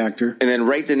Supporting Actor. And then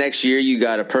right the next year, you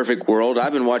got A Perfect World.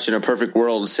 I've been watching A Perfect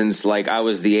World since, like, I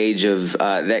was the age of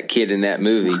that kid in that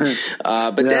movie.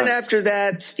 Then after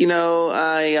that, you know,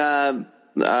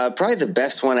 probably the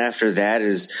best one after that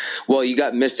is, well, you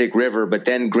got Mystic River, but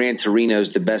then Gran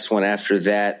Torino's the best one after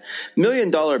that. $1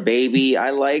 Million Baby, I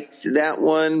liked that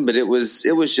one, but it was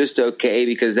just okay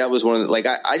because that was one of the, like,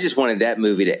 I just wanted that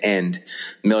movie to end.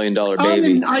 $1 Million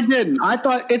Baby. I didn't. I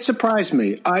thought it surprised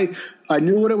me. I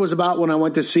knew what it was about when I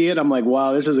went to see it. I'm like,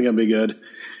 wow, this isn't going to be good.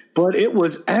 But it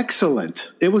was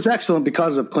excellent. It was excellent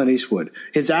because of Clint Eastwood,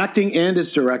 his acting and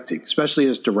his directing, especially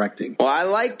his directing. Well, I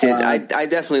liked it. I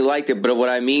definitely liked it. But what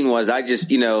I mean was, I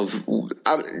just, you know,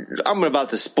 I'm about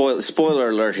to spoiler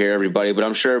alert here, everybody. But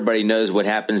I'm sure everybody knows what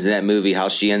happens in that movie, how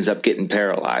she ends up getting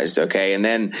paralyzed. Okay, and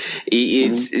then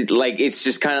it's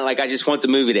just kind of like I just want the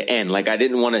movie to end. Like I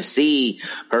didn't want to see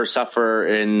her suffer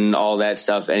and all that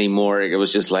stuff anymore. It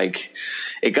was just like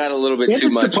it got a little bit too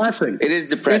much. Depressing. It is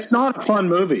depressing. It's not a fun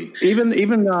movie. Even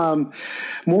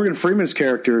Morgan Freeman's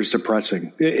character is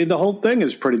depressing. The whole thing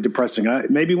is pretty depressing.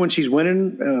 Maybe when she's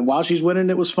winning, while she's winning,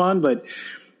 it was fun, but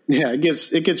yeah,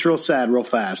 it gets real sad real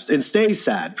fast and stays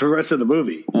sad for the rest of the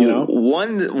movie. You know,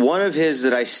 one of his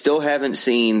that I still haven't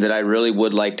seen that I really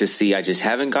would like to see. I just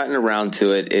haven't gotten around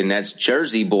to it, and that's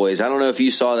Jersey Boys. I don't know if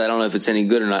you saw that. I don't know if it's any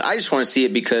good or not. I just want to see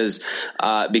it because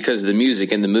of the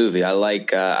music in the movie. I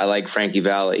like Frankie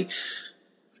Valli.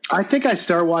 I think I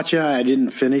started watching it. I didn't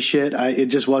finish it. It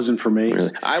just wasn't for me.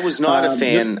 Really? I was not a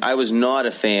fan. I was not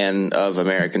a fan of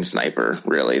American Sniper,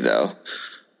 really, though.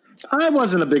 I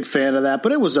wasn't a big fan of that,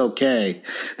 but it was okay.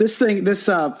 The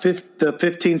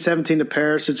 1517 to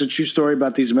Paris, it's a true story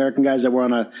about these American guys that were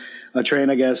on a train,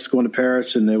 I guess, going to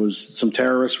Paris, and there was some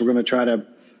terrorists were going to try to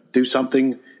do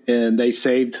something, and they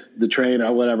saved the train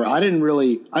or whatever. I didn't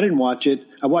watch it.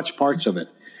 I watched parts of it.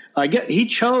 He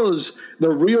chose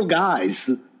the real guys,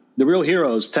 the real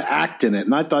heroes, to act in it,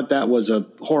 and I thought that was a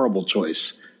horrible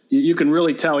choice. You can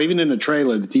really tell, even in the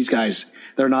trailer, that these guys,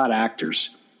 they're not actors.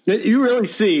 You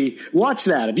really watch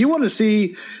that. If you want to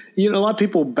see, a lot of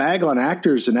people bag on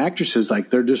actors and actresses like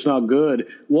they're just not good.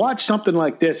 Watch something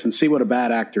like this and see what a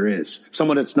bad actor is,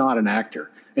 someone that's not an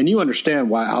actor. And you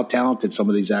understand how talented some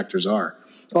of these actors are.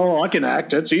 Oh, I can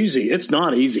act. That's easy. It's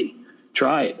not easy.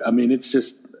 Try it. I mean, it's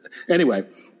just – anyway,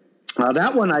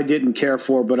 that one I didn't care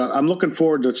for, but I'm looking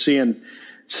forward to seeing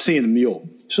the Mule.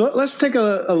 So let's take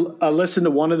a listen to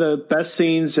one of the best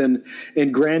scenes in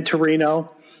Gran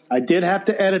Torino. I did have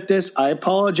to edit this. I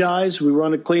apologize. We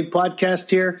run a clean podcast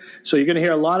here, so you're going to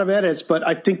hear a lot of edits, but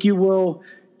I think you will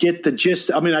get the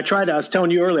gist. I mean, I was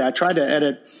telling you earlier, I tried to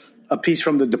edit a piece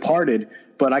from The Departed,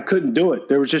 but I couldn't do it.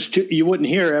 There was just, you wouldn't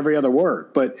hear every other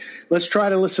word. But let's try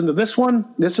to listen to this one.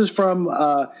 This is from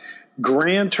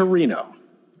Gran Torino.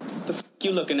 The f***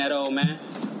 you looking at, old man?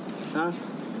 Huh?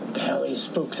 What the hell are these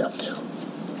spooks up to?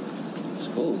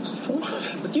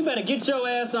 Spooks? But you better get your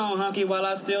ass on, hunky, while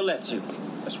I still let you.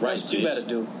 That's right, what you better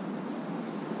do.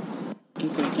 You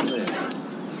think you live?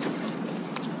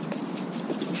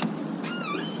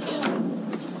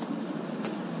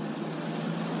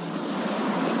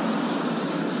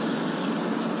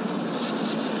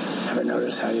 Ever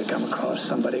notice how you come across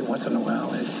somebody once in a while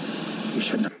that you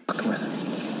shouldn't have fucked with?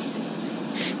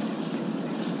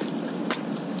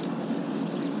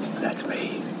 That's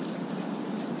me.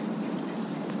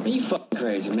 Are you fucking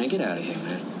crazy, man? Get out of here,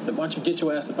 man. Then why don't you get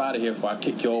your ass up out of here before I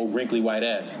kick your old wrinkly white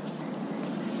ass?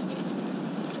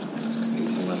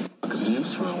 Crazy motherfuckers, man.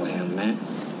 What's wrong with him, man?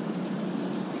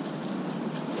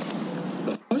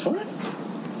 What's for it?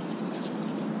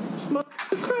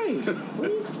 Motherfucker crazy.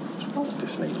 What's wrong with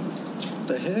this lady? What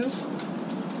the hell?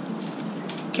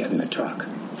 Get in the truck.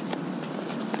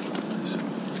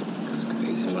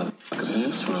 Crazy motherfuckers, man.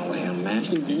 What's wrong with him, man?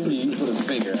 You put his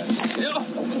finger at him.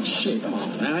 Oh, shit. Come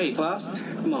on now. Hey, Pops.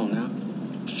 Come on now.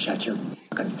 Shut your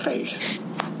fucking face.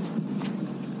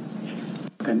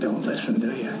 Fucking don't listen,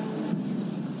 do you?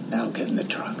 Now get in the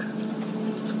truck.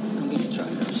 I'll get in the truck.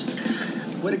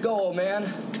 Way to go, old man.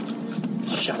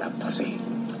 Shut up, pussy.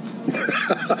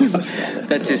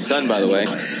 That's his son, by the way.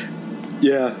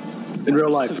 Yeah, in real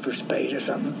life. Super Spade or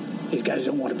something. These guys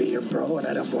don't want to be your bro, and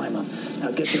I don't blame them.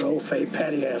 Now get your old fake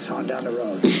patty ass on down the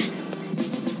road.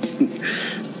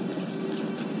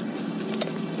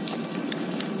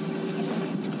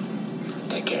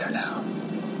 Take care now.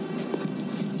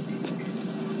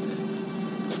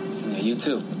 Yeah, you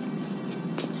too.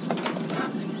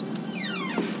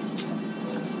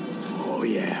 Oh,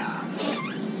 yeah.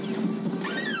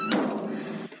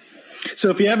 So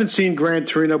if you haven't seen Gran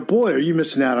Torino, boy, are you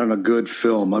missing out on a good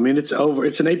film. I mean, it's over.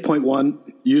 It's an 8.1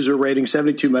 user rating,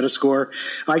 72 Metascore.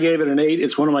 I gave it an 8.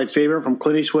 It's one of my favorite from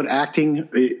Clint Eastwood, acting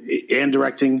and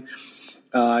directing.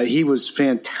 He was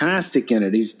fantastic in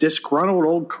it. He's disgruntled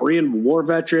old Korean War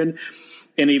veteran,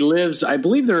 and he lives, I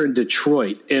believe they're in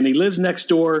Detroit, and he lives next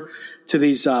door to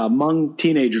these Hmong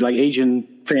teenagers, like Asian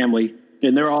family,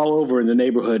 and they're all over in the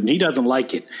neighborhood, and he doesn't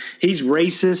like it. He's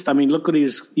racist. I mean, look what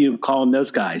he's calling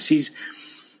those guys.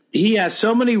 He has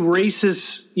so many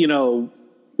racist,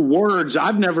 words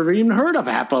I've never even heard of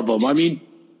half of them. I mean,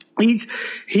 it's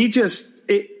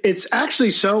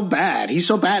actually so bad. He's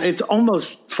so bad. It's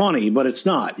almost funny, but it's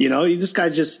not. This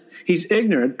guy he's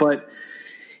ignorant, but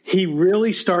he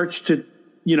really starts to.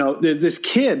 This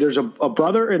kid. There's a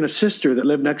brother and a sister that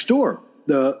live next door.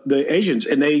 The Asians,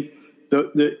 and the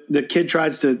kid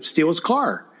tries to steal his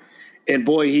car. And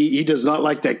boy, he does not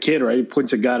like that kid, right? He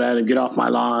points a gun at him, get off my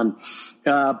lawn.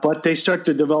 But they start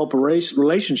to develop a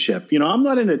relationship. I'm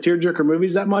not into tearjerker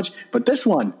movies that much, but this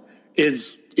one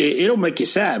it'll make you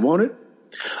sad, won't it?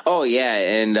 Oh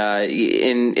yeah, and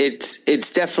it's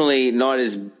definitely not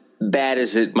as bad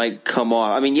as it might come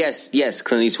off. I mean, yes,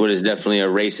 Clint Eastwood is definitely a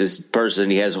racist person.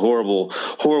 He has horrible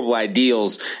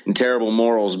ideals and terrible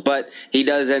morals, but he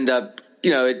does end up.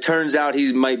 It turns out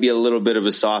he might be a little bit of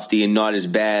a softie and not as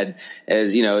bad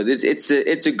as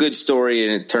It's a good story,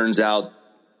 and it turns out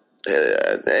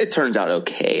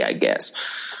okay, I guess.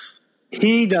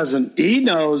 He doesn't. He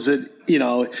knows that.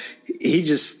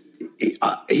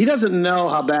 He doesn't know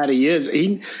how bad he is.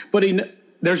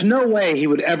 There's no way he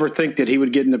would ever think that he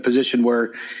would get in a position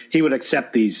where he would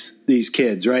accept these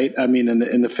kids, right? I mean,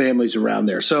 and the families around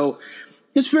there. So.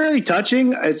 It's very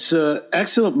touching. It's an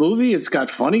excellent movie. It's got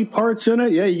funny parts in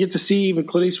it. Yeah, you get to see even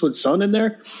Clint Eastwood's son in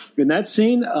there in that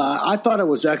scene. I thought it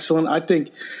was excellent. I think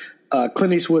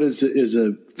Clint Eastwood is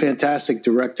a fantastic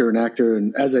director and actor.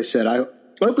 And as I said, I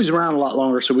hope he's around a lot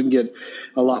longer so we can get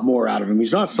a lot more out of him.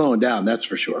 He's not slowing down, that's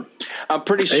for sure. I'm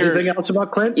pretty sure. Anything else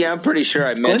about Clint? Yeah, I'm pretty sure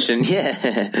I mentioned.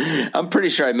 Yeah, I'm pretty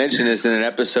sure I mentioned this in an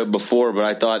episode before, but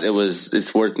I thought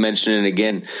it's worth mentioning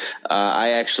again. I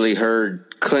actually heard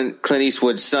Clint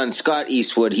Eastwood's son, Scott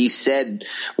Eastwood. He said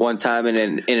one time in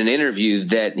an interview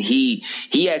that he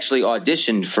actually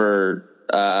auditioned for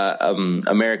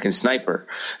American Sniper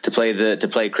to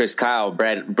play Chris Kyle.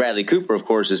 Bradley Cooper, of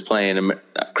course, is playing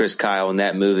Chris Kyle in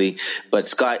that movie. But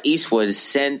Scott Eastwood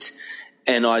sent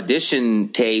an audition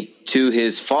tape to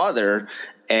his father,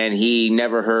 and he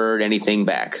never heard anything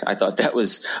back. I thought that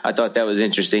was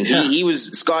interesting. Yeah.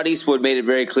 Scott Eastwood made it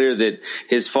very clear that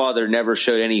his father never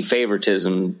showed any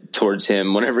favoritism towards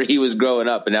him whenever he was growing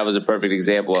up, and that was a perfect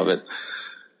example of it.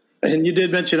 And you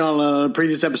did mention on a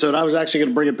previous episode, I was actually going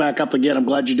to bring it back up again. I'm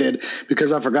glad you did,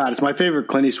 because I forgot. It's my favorite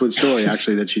Clint Eastwood story,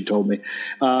 actually, that you told me.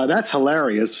 That's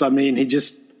hilarious. I mean, he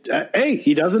just,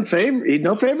 he doesn't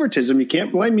no favoritism. You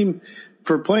can't blame him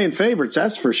for playing favorites,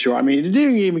 that's for sure. I mean, he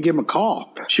didn't even give him a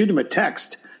call. Shoot him a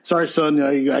text. Sorry, son,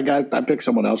 I picked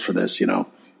someone else for this, to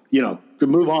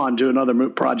move on to another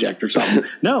project or something.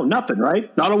 No, nothing,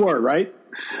 right? Not a word, right?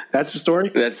 That's the story?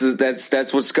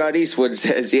 That's what Scott Eastwood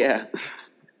says, yeah.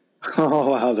 Oh,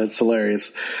 wow, that's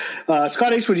hilarious.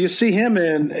 Scott Eastwood, you see him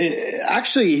in,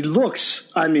 actually, he looks,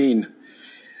 I mean,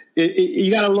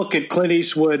 you got to look at Clint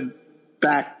Eastwood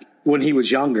back when he was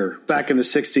younger, back in the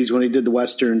 60s when he did the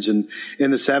Westerns and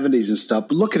in the 70s and stuff.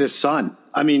 But look at his son.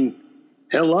 I mean,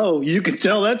 hello, you can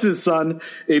tell that's his son.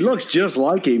 He looks just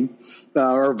like him,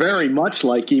 or very much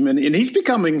like him. And he's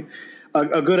becoming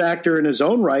a good actor in his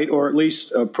own right, or at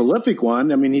least a prolific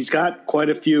one. I mean, he's got quite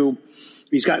a few.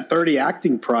 He's got 30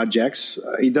 acting projects.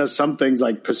 He does some things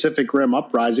like Pacific Rim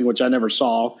Uprising, which I never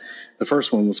saw. The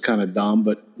first one was kind of dumb,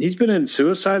 but he's been in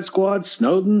Suicide Squad,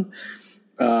 Snowden.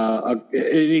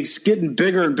 He's getting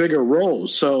bigger and bigger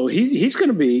roles. So he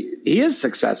is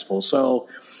successful. So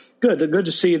good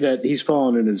to see that he's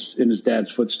following in his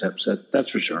dad's footsteps. That's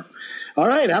for sure. All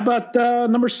right. How about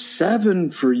number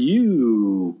 7 for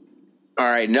you? All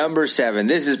right, number 7.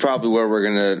 This is probably where we're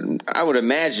going to, I would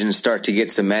imagine, start to get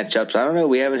some matchups. I don't know.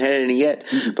 We haven't had any yet.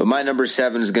 But my number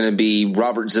 7 is going to be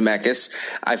Robert Zemeckis.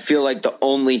 I feel like the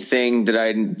only thing that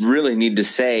I really need to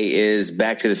say is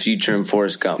Back to the Future and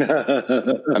Forrest Gump.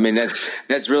 I mean,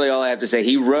 that's really all I have to say.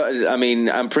 He wrote, I mean,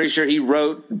 I'm pretty sure he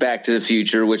wrote Back to the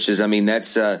Future, which is, I mean,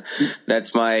 that's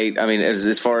my, I mean,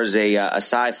 as far as a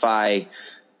sci-fi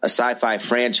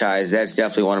franchise, that's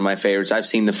definitely one of my favorites. I've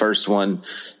seen the first one,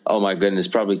 oh my goodness,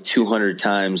 probably 200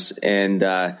 times. And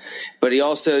but he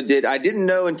also did, I didn't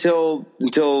know until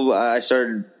I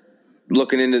started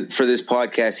looking into for this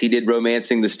podcast, he did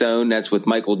Romancing the Stone. That's with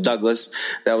Michael Douglas.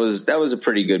 That was a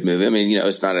pretty good movie. I mean, you know,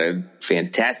 it's not a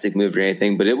fantastic movie or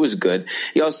anything, but it was good.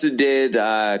 He also did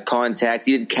Contact.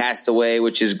 He did Castaway,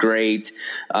 which is great.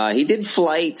 He did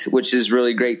Flight, which is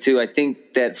really great too. I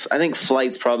think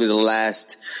Flight's probably the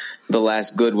last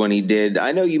good one he did.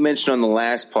 I know you mentioned on the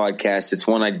last podcast it's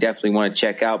one I definitely want to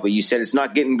check out, but you said it's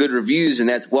not getting good reviews, and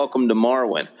that's Welcome to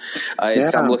Marwen.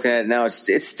 I'm looking at it now.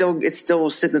 It's still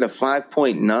sitting at a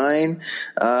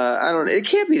 5.9. It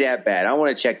can't be that bad. I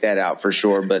want to check that out for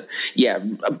sure. But yeah,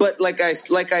 but like I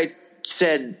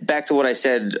said, back to what I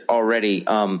said already,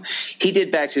 he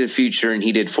did Back to the Future and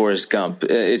he did Forrest Gump.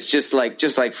 It's just like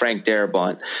Frank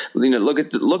Darabont. You know,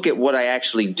 look at what I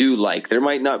actually do like. There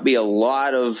might not be a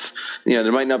lot of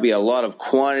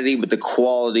quantity, but the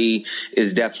quality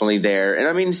is definitely there. And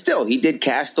I mean, still, he did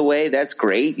Castaway. That's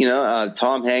great. You know,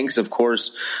 Tom Hanks, of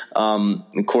course,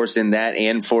 in that,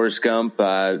 and Forrest Gump,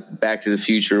 Back to the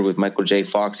Future with Michael J.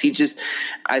 Fox.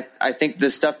 I think the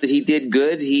stuff that he did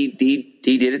good, he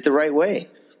did it the right way.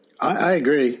 I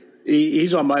agree.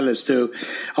 He's on my list too.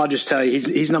 I'll just tell you,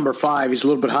 he's number 5. He's a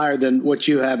little bit higher than what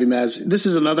you have him as. This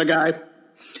is another guy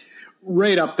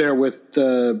right up there with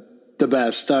the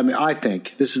best. I mean, I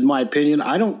think this is my opinion.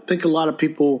 I don't think a lot of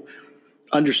people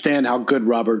understand how good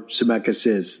Robert Zemeckis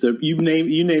is. You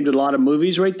named a lot of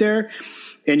movies right there,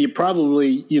 and you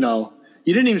probably, you know,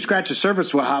 you didn't even scratch the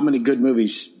surface with how many good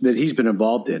movies that he's been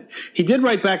involved in. He did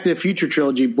write Back to the Future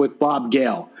trilogy with Bob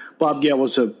Gale. Bob Gale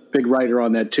was a big writer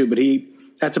on that too, but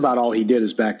that's about all he did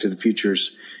is Back to the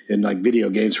Futures and like video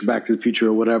games for Back to the Future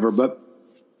or whatever. But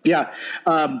yeah,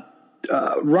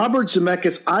 Robert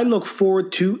Zemeckis, I look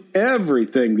forward to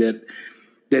everything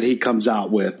that he comes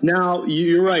out with. Now,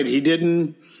 you're right.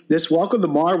 This Welcome to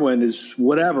Marwen is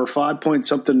whatever, 5 point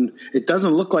something. It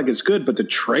doesn't look like it's good, but the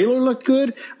trailer looked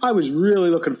good. I was really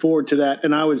looking forward to that.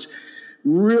 And I was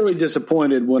really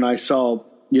disappointed when I saw,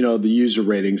 you know, the user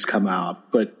ratings come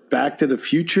out. But Back to the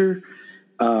Future,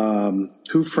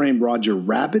 Who Framed Roger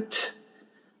Rabbit,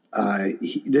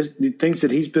 the things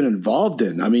that he's been involved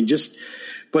in. I mean,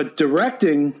 but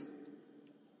directing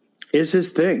is his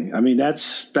thing. I mean,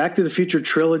 that's Back to the Future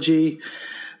trilogy,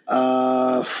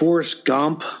 Forrest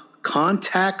Gump.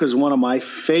 Contact is one of my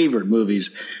favorite movies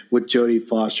with Jodie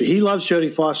Foster. He loves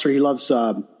Jodie Foster. He loves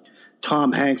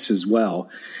Tom Hanks as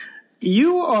well.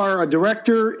 You are a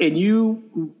director and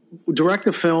you direct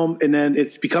a film and then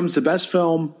it becomes the best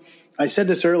film. I said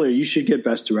this earlier, you should get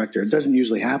best director. It doesn't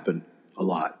usually happen a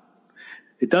lot.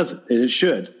 It doesn't, and it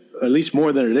should, at least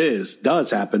more than it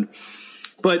does happen.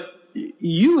 But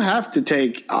you have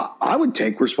to I would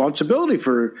take responsibility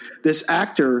for this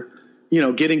actor, you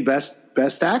know, getting best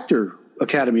actor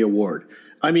Academy Award.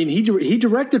 I mean, he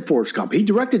directed Forrest Gump. He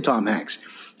directed Tom Hanks.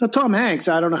 Now, Tom Hanks,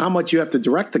 I don't know how much you have to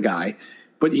direct the guy,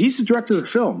 but he's the director of the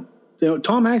film. You know,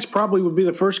 Tom Hanks probably would be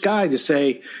the first guy to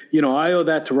say, you know, I owe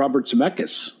that to Robert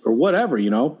Zemeckis or whatever, you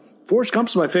know. Forrest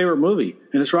Gump's my favorite movie,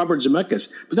 and it's Robert Zemeckis.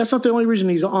 But that's not the only reason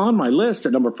he's on my list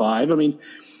at number 5. I mean,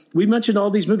 we mentioned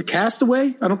all these movies.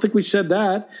 Castaway, I don't think we said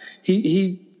that.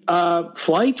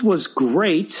 Flight was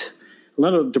great. A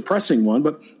lot of depressing one,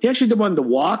 but he actually did one, The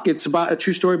Walk. It's about a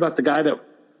true story about the guy that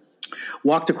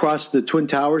walked across the Twin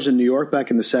Towers in New York back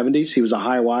in the 70s. He was a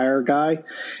high wire guy,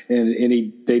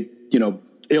 and they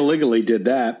illegally did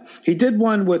that. He did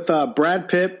one with Brad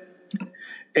Pitt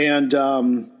and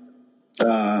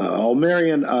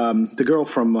Marion, the girl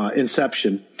from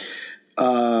Inception.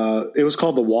 It was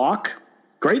called The Walk.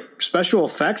 Great special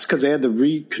effects because they had to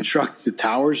reconstruct the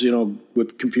towers, you know,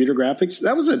 with computer graphics.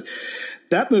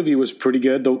 That movie was pretty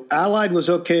good. The Allied was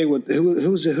okay with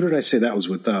who did I say that was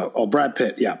with? Brad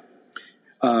Pitt. Yeah.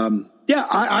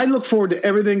 I look forward to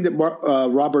everything that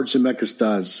Robert Zemeckis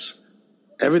does.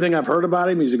 Everything I've heard about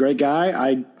him, he's a great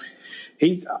guy.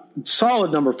 He's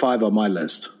solid number 5 on my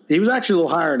list. He was actually a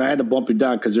little higher, and I had to bump him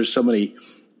down because there's so many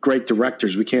great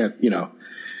directors. We can't, you know.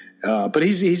 But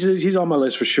he's on my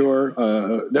list for sure.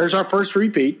 There's our first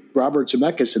repeat, Robert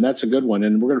Zemeckis, and that's a good one.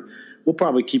 And we'll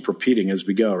probably keep repeating as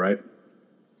we go, right?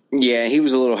 Yeah, he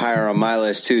was a little higher on my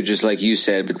list too, just like you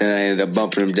said, but then I ended up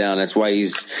bumping him down. That's why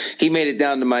he made it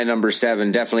down to my number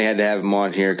 7. Definitely had to have him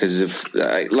on here because if,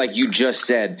 like you just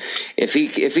said, if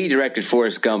he directed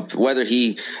Forrest Gump, whether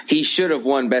he should have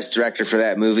won Best Director for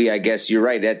that movie, I guess you're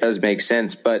right. That does make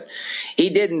sense, but he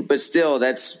didn't. But still,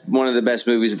 that's one of the best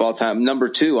movies of all time. Number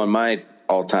 2 on my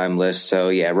all-time list. So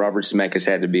yeah, Robert Zemeckis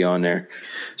had to be on there.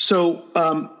 So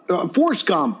Forrest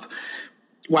Gump.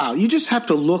 Wow, you just have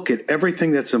to look at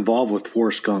everything that's involved with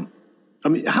Forrest Gump. I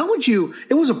mean, how would you –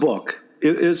 it was a book.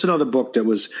 It's another book that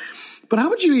was – but how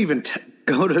would you even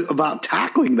go about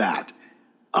tackling that?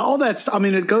 All that's – I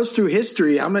mean, it goes through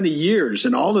history, how many years,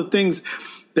 and all the things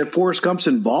that Forrest Gump's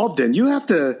involved in. You have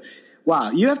to –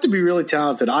 wow, you have to be really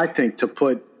talented, I think, to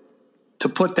put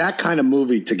that kind of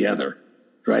movie together,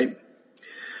 right?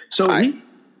 So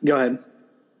go ahead.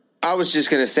 I was just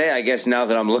going to say, I guess now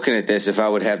that I'm looking at this, if I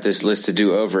would have this list to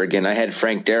do over again, I had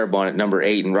Frank Darabont at number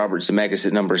 8 and Robert Zemeckis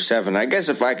at number 7. I guess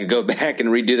if I could go back and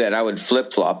redo that, I would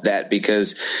flip-flop that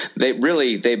because they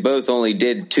both only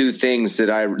did 2 things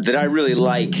that I really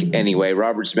like anyway.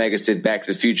 Robert Zemeckis did Back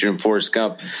to the Future and Forrest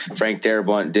Gump. Frank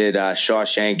Darabont did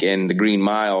Shawshank and The Green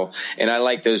Mile, and I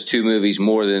like those 2 movies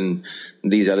more than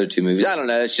these other 2 movies. I don't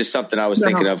know. That's just something I was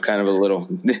thinking of, kind of a little,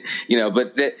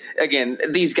 but again,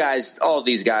 all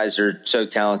these guys are so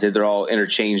talented. They're all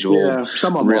interchangeable. Yeah,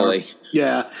 some of them really. Are.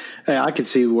 Yeah. Hey, I could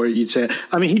see where you'd say it.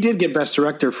 I mean, he did get Best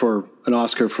Director for an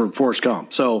Oscar for Forrest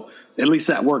Gump. So at least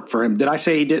that worked for him. Did I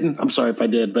say he didn't? I'm sorry if I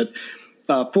did. But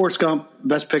Forrest Gump,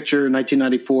 Best Picture,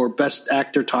 1994, Best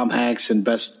Actor, Tom Hanks, and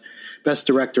Best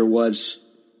Director was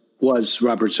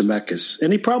Robert Zemeckis.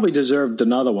 And he probably deserved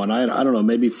another one. I don't know,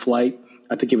 maybe Flight.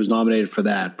 I think he was nominated for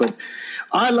that. But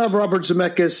I love Robert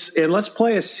Zemeckis, and let's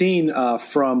play a scene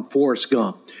from Forrest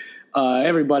Gump.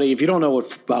 Everybody, if you don't know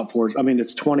about Forrest, I mean,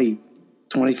 it's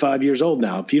 25 years old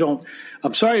now. If you don't,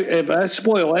 I'm sorry if I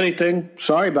spoil anything.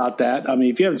 Sorry about that. I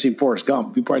mean, if you haven't seen Forrest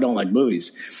Gump, you probably don't like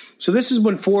movies. So this is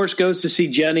when Forrest goes to see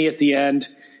Jenny at the end.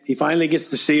 He finally gets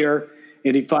to see her,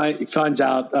 and he finds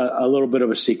out a little bit of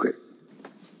a secret.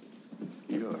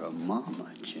 You're a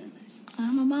mama, Jenny.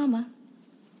 I'm a mama.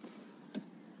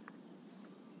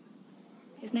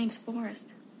 His name's Forrest.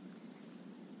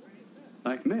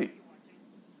 Like me.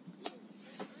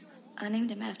 I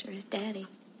named him after his daddy.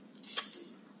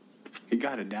 He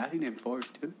got a daddy named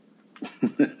Forrest, too?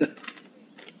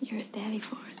 You're his daddy,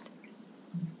 Forrest.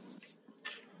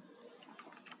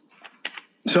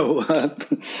 So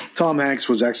Tom Hanks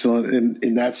was excellent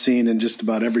in that scene and just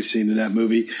about every scene in that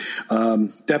movie.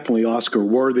 Definitely Oscar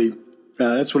worthy.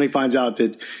 That's when he finds out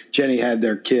that Jenny had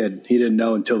their kid. He didn't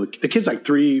know until the kid's like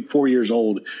 3-4 years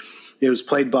old. It was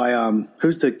played by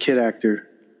who's the kid actor?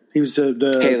 He was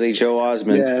the Haley Joel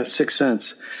Osment. Yeah, Sixth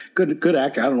Sense. Good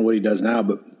actor. I don't know what he does now,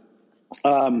 but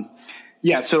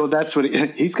yeah. So that's what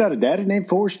he's got a daddy named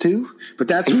Forrest too. But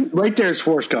that's right there is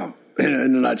Forrest Gump in a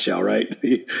nutshell, right?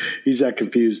 He's that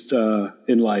confused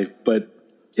in life. But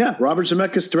yeah, Robert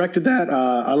Zemeckis directed that.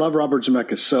 I love Robert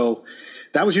Zemeckis. So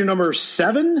that was your number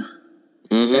 7.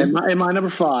 Mm-hmm. And my number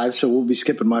 5, so we'll be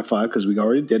skipping my 5 because we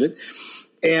already did it.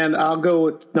 And I'll go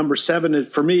with number 7.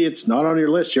 For me, it's not on your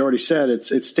list. You already said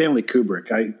it's Stanley Kubrick.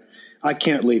 I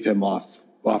can't leave him off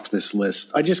this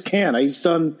list. I just can't. He's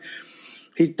done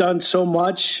so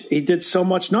much. He did so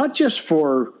much, not just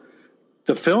for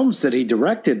the films that he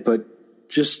directed, but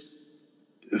just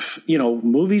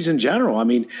movies in general. I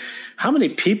mean, how many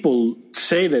people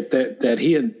say that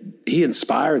he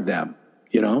inspired them?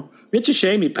 It's a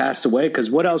shame he passed away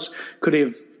because what else could he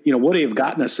have, would he have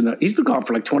gotten us? He's been gone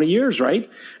for like 20 years, right?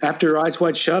 After Eyes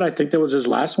Wide Shut, I think that was his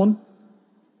last one.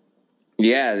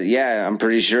 Yeah, I'm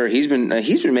pretty sure he's been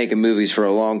making movies for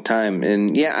a long time,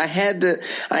 and yeah, I had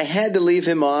to leave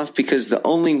him off because the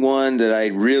only one that I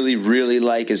really, really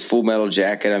like is Full Metal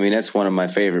Jacket. I mean, that's one of my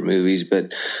favorite movies,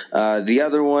 but the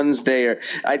other ones,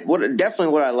 definitely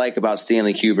what I like about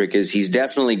Stanley Kubrick is he's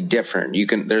definitely different.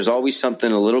 There's always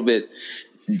something a little bit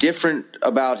different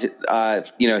about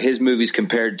his movies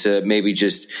compared to maybe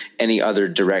just any other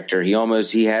director. He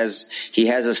has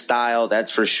a style,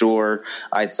 that's for sure.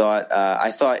 I thought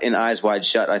in Eyes Wide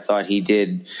Shut, I thought he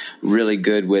did really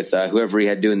good with whoever he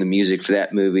had doing the music for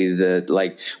that movie.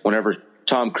 Whenever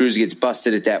Tom Cruise gets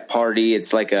busted at that party,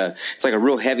 it's like a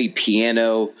real heavy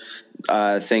piano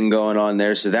thing going on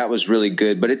there, so that was really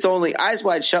good. But it's only Eyes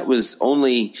Wide Shut was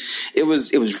really,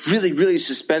 really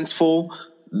suspenseful.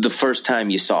 the first time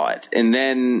you saw it. And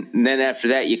then after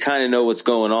that, you kind of know what's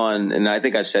going on. And I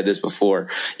think I've said this before,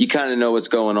 you kind of know what's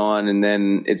going on, and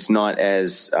then it's not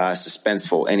as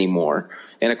suspenseful anymore.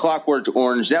 And A Clockwork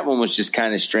Orange, that one was just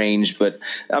kind of strange, but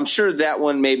I'm sure that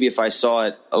one, maybe if I saw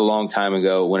it a long time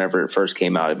ago, whenever it first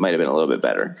came out, it might have been a little bit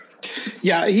better.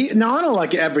 Yeah, I don't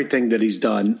like everything that he's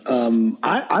done.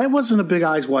 I wasn't a big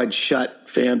Eyes Wide Shut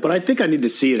fan, but I think I need to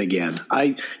see it again.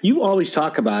 You always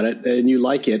talk about it and you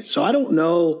like it, so I don't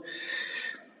know.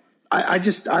 I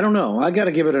don't know. I got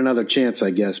to give it another chance, I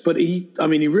guess. But he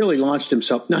really launched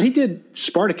himself. Now, he did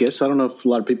Spartacus. I don't know if a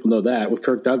lot of people know that, with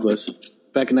Kirk Douglas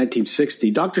back in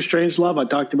 1960. Dr. Strangelove, I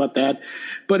talked about that.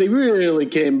 But he really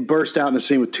burst out in the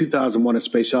scene with 2001: A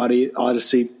Space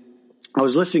Odyssey. I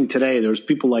was listening today. There was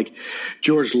people like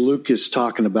George Lucas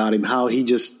talking about him, how he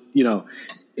just,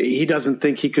 he doesn't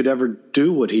think he could ever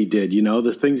do what he did.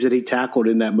 The things that he tackled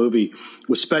in that movie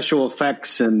with special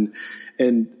effects and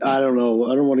I don't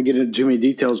know. I don't want to get into too many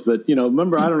details, but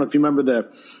remember, I don't know if you remember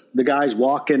the guys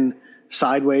walking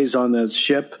sideways on the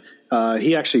ship.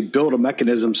 He actually built a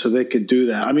mechanism so they could do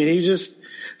that. I mean, he just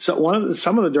some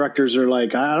of the directors are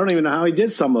like, I don't even know how he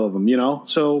did some of them.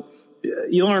 So.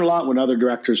 You learn a lot when other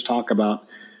directors talk about,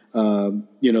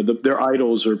 their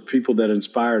idols or people that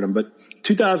inspired them. But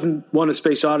 2001: A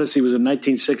Space Odyssey was in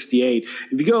 1968.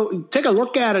 If you go take a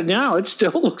look at it now, it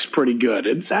still looks pretty good.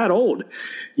 It's that old.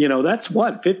 That's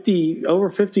what, over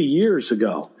 50 years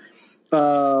ago.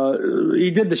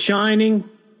 He did The Shining,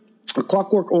 A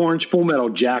Clockwork Orange, Full Metal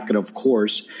Jacket, of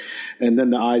course, and then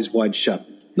The Eyes Wide Shut.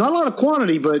 Not a lot of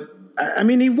quantity, but I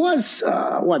mean, he was,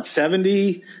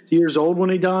 70 years old when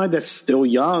he died? That's still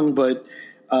young, but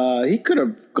he could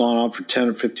have gone on for 10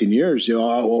 or 15 years.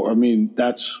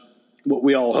 That's what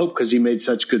we all hope, because he made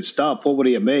such good stuff. What would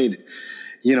he have made,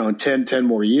 in 10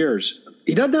 more years?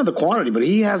 He doesn't have the quantity, but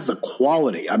he has the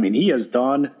quality. I mean, he's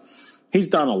done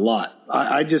a lot.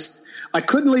 I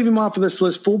couldn't leave him off of this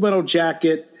list. Full Metal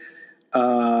Jacket,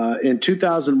 in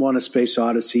 2001: A Space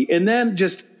Odyssey, and then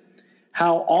just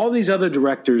how all these other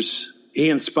directors, he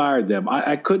inspired them.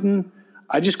 I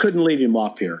just couldn't leave him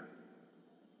off here.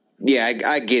 Yeah,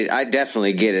 I get it. I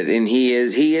definitely get it. And he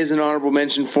is an honorable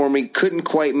mention for me. Couldn't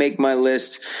quite make my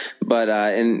list, but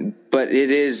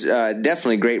it is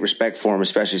definitely great respect for him,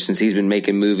 especially since he's been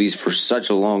making movies for such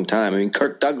a long time. I mean,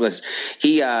 Kirk Douglas,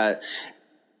 he's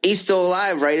still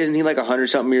alive, right? Isn't he like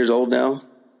 100-something years old now?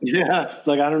 Yeah,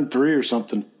 like 103 or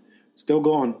something. Still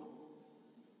going.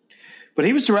 But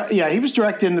he was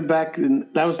directing back in,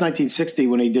 that was 1960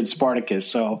 when he did Spartacus.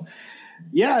 So,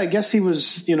 yeah, I guess he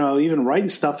was, even writing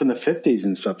stuff in the 50s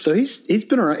and stuff. So he's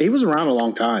been around. He was around a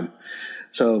long time.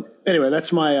 So anyway,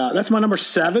 that's my number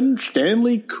 7,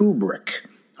 Stanley Kubrick.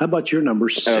 How about your number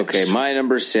 6? Okay, my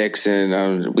number 6,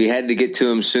 and we had to get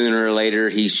to him sooner or later.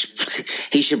 He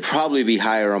should probably be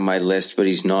higher on my list, but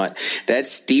he's not. That's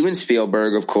Steven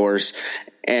Spielberg, of course.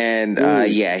 And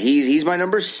he's my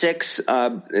number 6.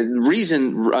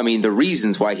 The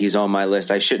reasons why he's on my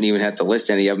list, I shouldn't even have to list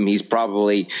any of them. He's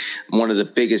probably one of the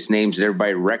biggest names that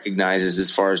everybody recognizes as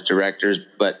far as directors.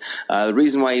 But the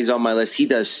reason why he's on my list, he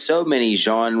does so many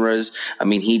genres. I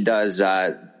mean, he does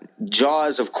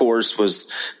Jaws, of course, was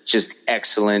just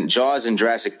excellent. Jaws and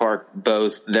Jurassic Park,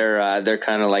 both, they're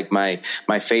kind of like my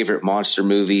favorite monster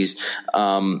movies.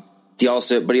 He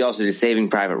also did Saving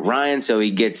Private Ryan, so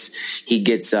he gets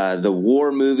the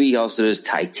war movie. He also does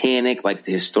Titanic, like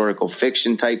the historical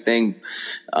fiction type thing.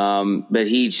 But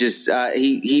he just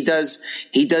he does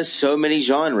so many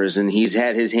genres, and he's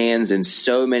had his hands in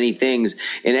so many things.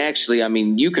 And actually, I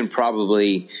mean, you can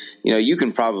probably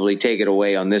take it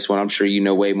away on this one. I'm sure you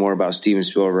know way more about Steven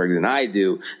Spielberg than I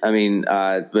do. I mean,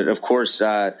 but of course,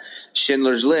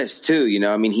 Schindler's List too.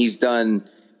 I mean, he's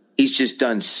just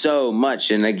done so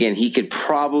much. And again, he could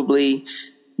probably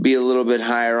be a little bit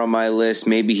higher on my list.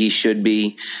 Maybe he should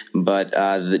be, but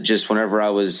just whenever I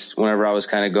was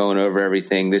kind of going over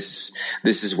everything, this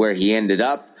is where he ended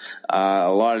up.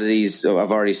 A lot of these,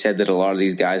 I've already said that a lot of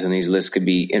these guys on these lists could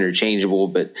be interchangeable,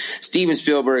 but Steven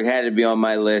Spielberg had to be on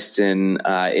my list. And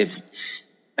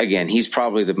he's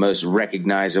probably the most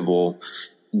recognizable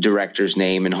director's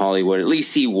name in Hollywood. At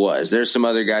least he was. There's some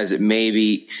other guys that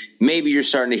maybe you're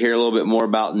starting to hear a little bit more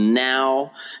about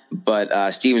now,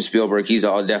 but Steven Spielberg, he's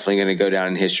definitely going to go down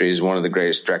in history as one of the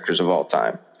greatest directors of all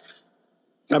time.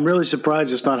 I'm really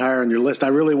surprised it's not higher on your list. I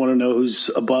really want to know who's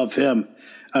above him.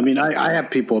 I mean, I have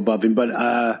people above him, but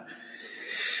I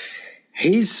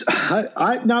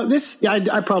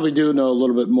probably do know a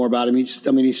little bit more about him. He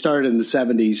started in the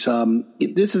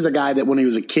 70s. This is a guy that when he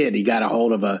was a kid, he got a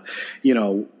hold of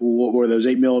were those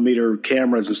 8mm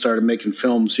cameras and started making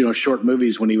films, short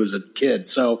movies when he was a kid.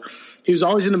 So he was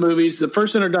always in the movies. The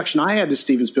first introduction I had to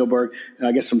Steven Spielberg, and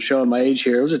I guess I'm showing my age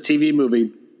here, it was a TV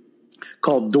movie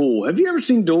called Duel. Have you ever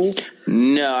seen Duel?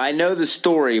 No, I know the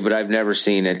story, but I've never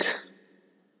seen it.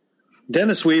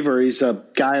 Dennis Weaver, he's a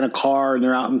guy in a car, and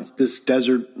they're out in this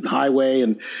desert highway,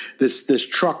 and this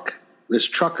trucker,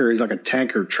 he's like a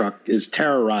tanker truck, is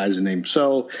terrorizing him.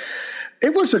 So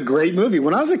it was a great movie.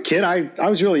 When I was a kid, I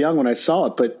was really young when I saw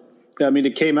it, but I mean,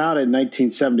 it came out in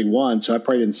 1971, so I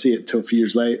probably didn't see it until a few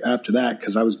years after that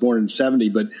because I was born in 70.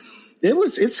 But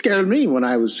it scared me when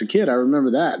I was a kid. I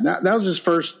remember that. That was his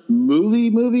first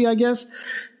movie, I guess,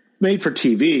 made for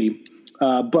TV.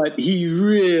 But he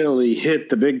really hit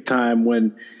the big time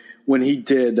when he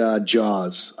did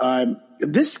Jaws.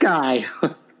 This guy,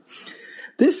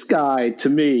 to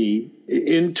me,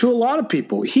 and to a lot of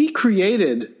people, he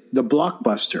created the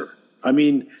blockbuster. I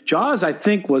mean, Jaws, I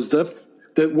think, was the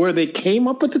where they came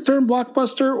up with the term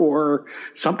blockbuster or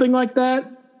something like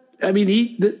that. I mean,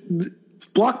 the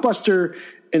blockbuster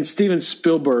and Steven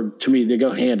Spielberg, to me, they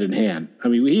go hand in hand. I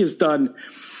mean, he has done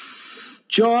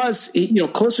Jaws,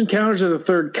 Close Encounters of the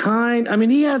Third Kind. I mean,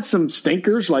 he had some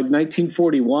stinkers like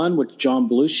 1941 with John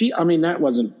Belushi. I mean, that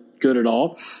wasn't good at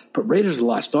all. But Raiders of the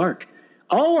Lost Ark,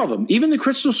 all of them, even the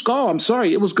Crystal Skull, I'm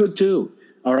sorry, it was good too.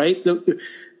 All right? The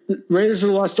Raiders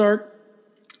of the Lost Ark,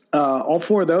 all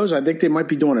four of those, I think they might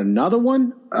be doing another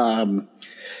one.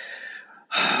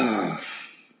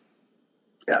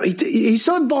 He's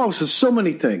so involved with so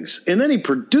many things, and then he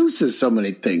produces so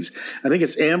many things. I think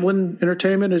it's Amblin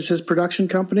Entertainment is his production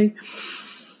company.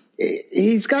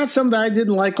 He's got some that I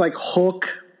didn't like Hook,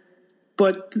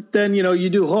 but then, you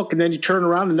do Hook, and then you turn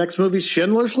around, the next movie's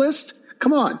Schindler's List.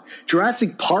 Come on.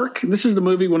 Jurassic Park. This is the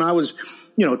movie when I was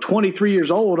 23 years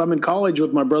old. I'm in college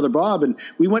with my brother Bob, and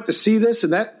we went to see this,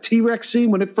 and that T-Rex scene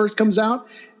when it first comes out,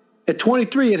 at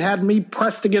 23, it had me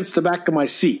pressed against the back of my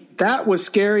seat. That was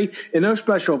scary, and no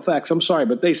special effects. I'm sorry,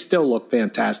 but they still look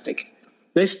fantastic.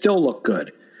 They still look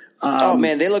good. Oh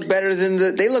man, they look better than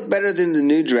the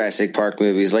new Jurassic Park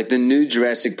movies. Like the new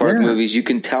Jurassic Park movies, you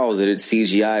can tell that it's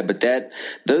CGI, but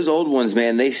those old ones,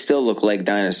 man, they still look like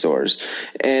dinosaurs.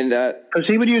 And because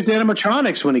he would use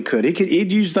animatronics when he could.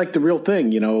 He'd use like the real thing.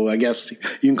 I guess you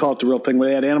can call it the real thing, where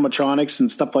they had animatronics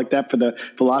and stuff like that for the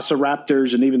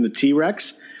Velociraptors and even the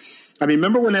T-Rex. I mean,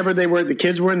 remember whenever the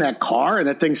kids were in that car and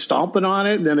that thing's stomping on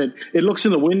it, and then it looks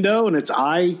in the window and its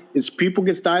pupil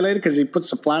gets dilated because he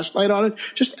puts a flashlight on it.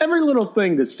 Just every little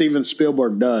thing that Steven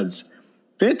Spielberg does.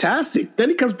 Fantastic. Then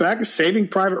he comes back as Saving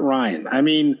Private Ryan. I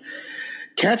mean,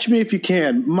 Catch Me If You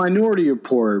Can, Minority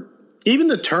Report, even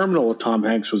The Terminal with Tom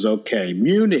Hanks was okay.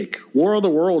 Munich, War of the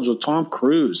Worlds with Tom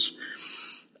Cruise.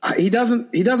 He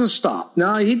doesn't stop.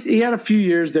 Now, he had a few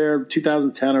years there,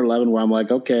 2010 or 11, where I'm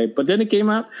like, okay. But then it came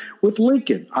out with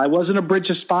Lincoln. I wasn't a Bridge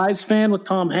of Spies fan with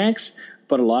Tom Hanks,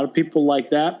 but a lot of people like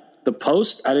that. The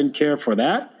Post, I didn't care for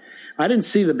that. I didn't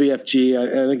see the BFG.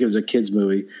 I think it was a kid's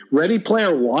movie. Ready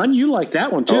Player One, you like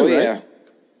that one too, right? Yeah.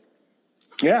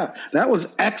 Yeah, that was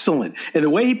excellent. And the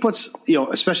way he puts,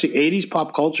 especially 80s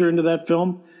pop culture into that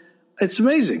film, it's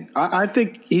amazing. I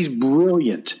think he's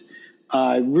brilliant.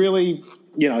 Really...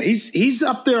 he's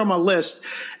up there on my list,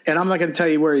 and I'm not going to tell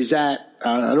you where he's at.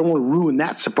 I don't want to ruin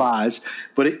that surprise,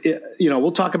 but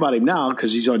we'll talk about him now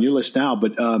because he's on your list now.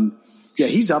 But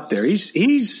he's up there. He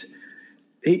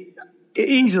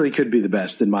easily could be the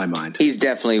best in my mind. He's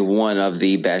definitely one of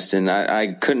the best, and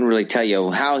I couldn't really tell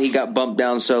you how he got bumped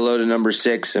down so low to number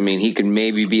 6. I mean, he could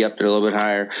maybe be up there a little bit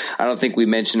higher. I don't think we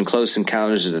mentioned Close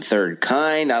Encounters of the Third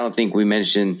Kind. I don't think we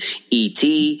mentioned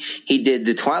E.T. He did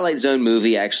the Twilight Zone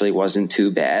movie. Actually wasn't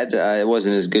too bad. It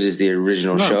wasn't as good as the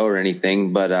original show or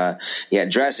anything, but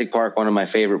Jurassic Park, one of my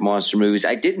favorite monster movies.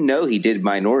 I didn't know he did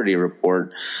Minority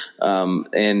Report,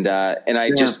 and I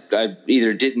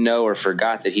either didn't know or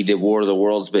forgot that he did War of the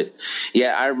Worlds. But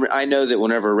I know that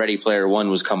whenever Ready Player One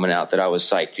was coming out, that I was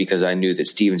psyched because I knew that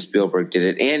Steven Spielberg did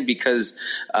it, and because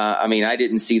I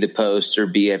didn't see The Post or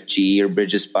BFG or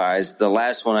Bridge of Spies. The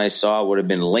last one I saw would have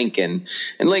been Lincoln,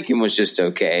 and Lincoln was just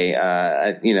okay.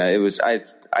 It was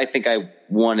I think I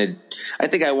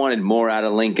wanted more out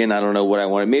of Lincoln. I don't know what I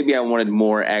wanted. Maybe I wanted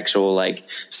more actual like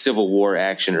Civil War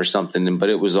action or something, but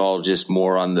it was all just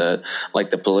more on the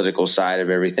political side of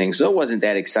everything. So it wasn't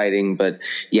that exciting. But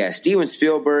yeah, Steven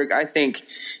Spielberg, I think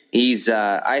he's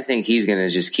going to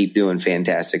just keep doing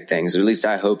fantastic things. Or at least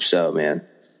I hope so, man.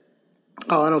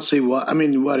 Oh, I don't see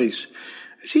what is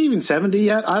he even 70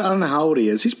 yet? I don't know how old he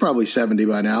is. He's probably 70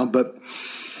 by now, but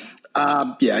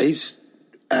he's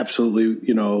absolutely,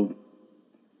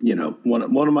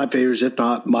 one of my favorites, if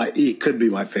not he could be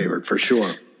my favorite for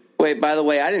sure. Wait, by the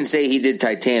way, I didn't say he did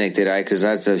Titanic, did I? Because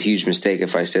that's a huge mistake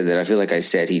if I said that. I feel like I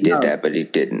said he did that, but he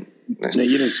didn't. No,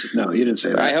 you didn't say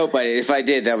that. I hope if I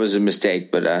did, that was a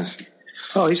mistake. But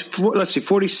let's see,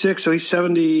 46. So he's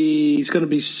 70. He's going to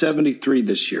be 73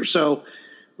 this year. So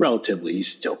relatively,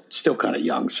 he's still kind of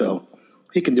young. So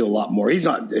he can do a lot more.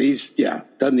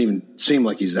 Doesn't even seem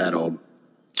like he's that old.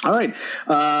 All right,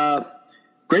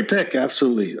 great pick,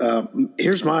 absolutely.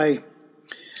 Here's my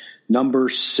number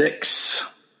 6.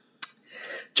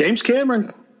 James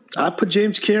Cameron. I put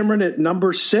James Cameron at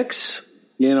number 6.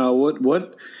 You know,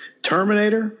 what?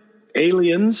 Terminator,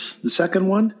 Aliens, the second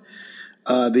one,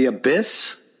 The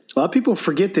Abyss. A lot of people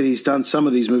forget that he's done some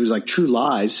of these movies like True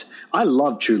Lies. I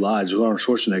love True Lies with Arnold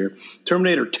Schwarzenegger.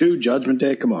 Terminator 2, Judgment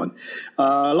Day, come on.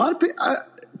 A lot of people,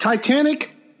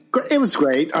 Titanic, it was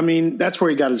great. I mean, that's where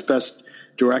he got his Best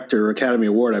Director Academy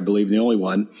Award, I believe, the only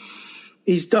one.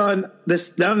 He's done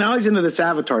this. Now he's into this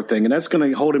Avatar thing, and that's going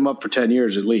to hold him up for 10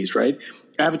 years at least, right?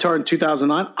 Avatar in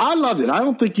 2009. I loved it. I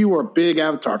don't think you were a big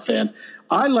Avatar fan.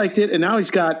 I liked it, and now he's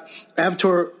got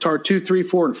Avatar 2, 3,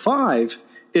 4, and 5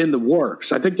 in the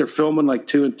works. I think they're filming like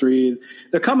 2 and 3.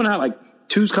 They're coming out like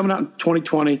 2's coming out in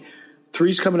 2020,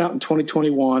 3's coming out in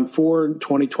 2021, 4 in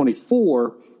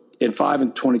 2024, and 5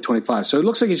 in 2025. So it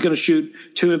looks like he's going to shoot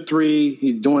 2 and 3.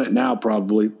 He's doing it now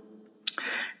probably.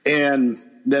 And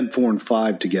then 4 and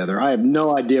 5 together. I have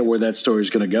no idea where that story is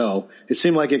going to go. It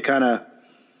seemed like it kind of,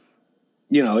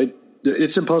 you know,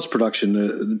 it's in post-production,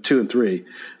 the 2 and 3.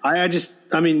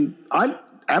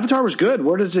 Avatar was good.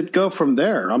 Where does it go from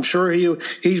there? I'm sure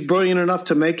he's brilliant enough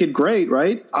to make it great,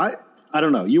 right? I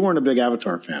don't know. You weren't a big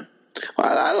Avatar fan. Well,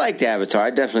 I liked Avatar.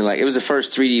 I definitely liked it. It was the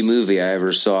first 3D movie I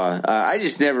ever saw. I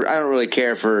don't really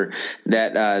care for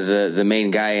that, the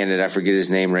main guy in it. I forget his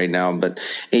name right now, but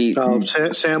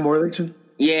Sam Worthington?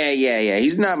 Yeah.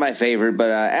 He's not my favorite,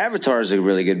 but Avatar is a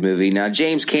really good movie. Now,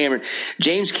 James Cameron,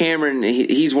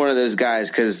 he's one of those guys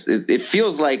because it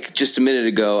feels like just a minute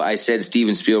ago I said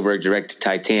Steven Spielberg directed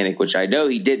Titanic, which I know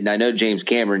he didn't. I know James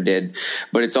Cameron did,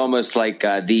 but it's almost like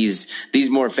these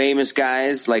more famous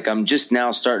guys, like I'm just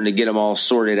now starting to get them all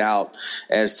sorted out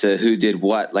as to who did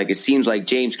what. Like it seems like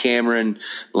James Cameron,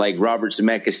 like Robert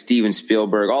Zemeckis, Steven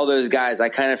Spielberg, all those guys, I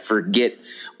kind of forget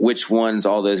which ones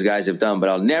all those guys have done, but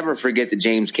I'll never forget that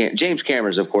James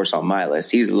Cameron's, of course, on my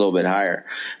list. He's a little bit higher,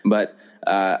 but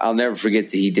I'll never forget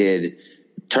that he did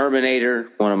Terminator,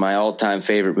 one of my all-time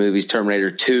favorite movies, Terminator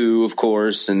 2, of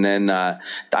course, and then I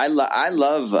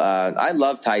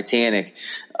love Titanic.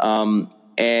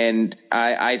 And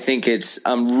I think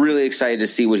I'm really excited to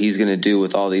see what he's going to do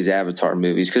with all these Avatar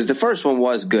movies, because the first one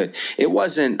was good. It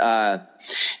wasn't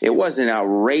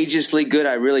outrageously good.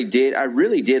 I really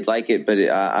did like it,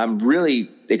 but I'm really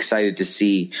excited to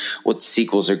see what the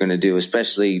sequels are going to do,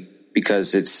 especially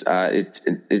because it's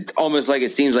almost like it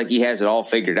seems like he has it all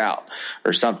figured out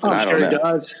or something. I'm sure he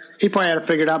does. He probably had it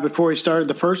figured out before he started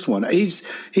the first one. He's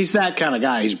that kind of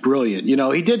guy. He's brilliant. You know,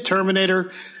 he did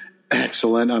Terminator.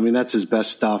 Excellent. I mean, that's his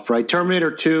best stuff, right?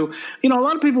 Terminator 2. You know, a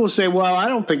lot of people will say, well, I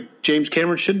don't think James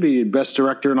Cameron should be the best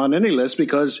director on any list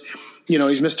because, you know,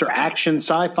 he's Mr. Action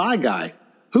Sci-Fi guy.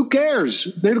 Who cares?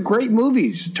 They're great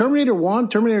movies. Terminator 1,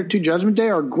 Terminator 2, Judgment Day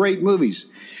are great movies.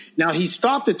 Now, he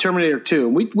stopped at Terminator 2.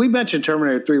 We mentioned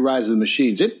Terminator 3, Rise of the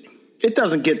Machines. It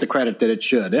doesn't get the credit that it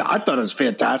should. I thought it was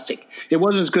fantastic. It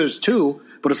wasn't as good as 2,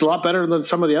 but it's a lot better than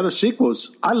some of the other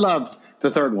sequels. I love the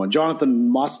third one.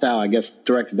 Jonathan Mostow, I guess,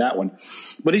 directed that one.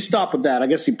 But he stopped with that. I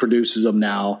guess he produces them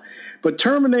now. But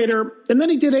Terminator, and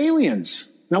then he did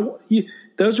Aliens. Now,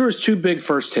 those were his 2 big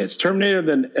first hits. Terminator,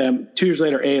 then 2 years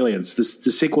later, Aliens, the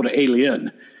sequel to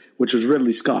Alien, which was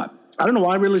Ridley Scott. I don't know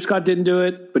why Ridley Scott didn't do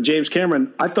it, but James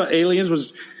Cameron, I thought Aliens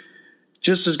was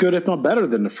just as good, if not better,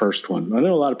 than the first one. I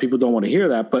know a lot of people don't want to hear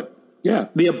that, but yeah.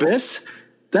 The Abyss,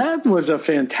 that was a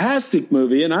fantastic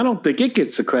movie, and I don't think it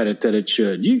gets the credit that it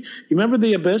should. You remember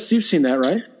The Abyss? You've seen that,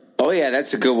 right? Oh yeah,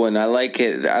 that's a good one. I like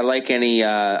it. I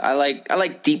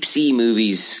like deep sea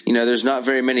movies. You know, there's not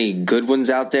very many good ones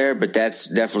out there, but that's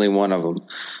definitely one of them.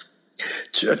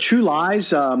 True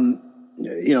Lies,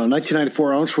 1994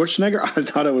 Arnold Schwarzenegger. I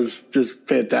thought it was just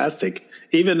fantastic.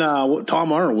 Even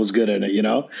Tom Arnold was good in it, you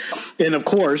know. And of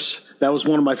course, that was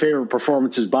one of my favorite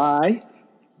performances by.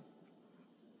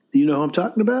 You know who I'm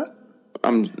talking about?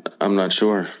 I'm not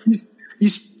sure.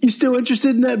 You still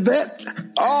interested in that vet?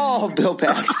 Oh, Bill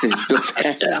Paxton.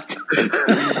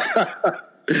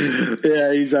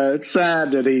 Yeah, he's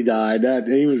sad that he died.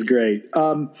 He was great.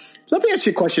 Let me ask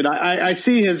you a question. I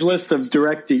see his list of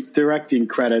directing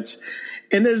credits,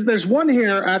 and there's one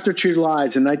here after True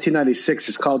Lies in 1996.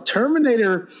 It's called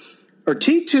Terminator or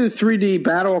T2 3D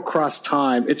Battle Across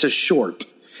Time. It's a short.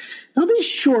 Now, these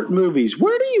short movies,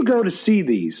 where do you go to see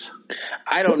these?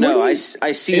 I don't know. I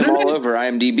see them all over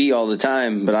IMDb all the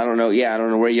time, but I don't know. Yeah, I don't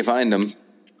know where you find them.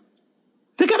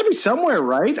 They got to be somewhere,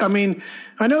 right? I mean,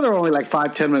 I know they're only like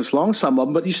 5-10 minutes long, some of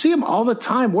them, but you see them all the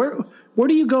time. Where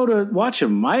do you go to watch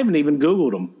them? I haven't even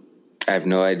Googled them. I have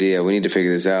no idea. We need to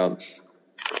figure this out.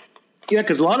 Yeah,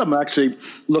 because a lot of them actually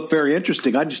look very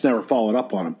interesting. I just never followed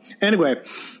up on them. Anyway,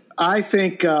 I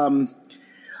think, I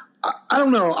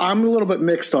don't know. I'm a little bit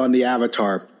mixed on the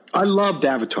Avatar. I loved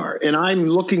Avatar, and I'm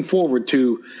looking forward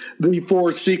to the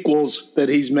 4 sequels that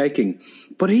he's making.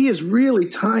 But he is really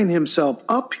tying himself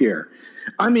up here.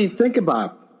 I mean, think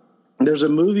about it. There's a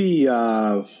movie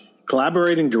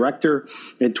collaborating director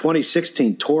in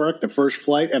 2016, Torek, The First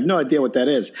Flight. I have no idea what that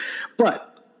is.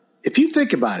 But if you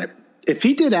think about it, if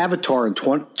he did Avatar in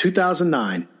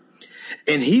 2009,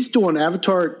 and he's doing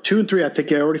Avatar 2 and 3, I think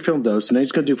he already filmed those, and then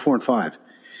he's going to do 4 and 5.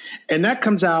 And that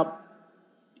comes out,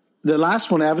 the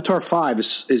last one, Avatar 5,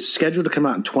 is scheduled to come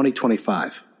out in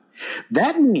 2025.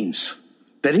 That means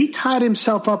that he tied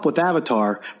himself up with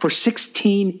Avatar for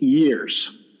 16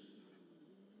 years.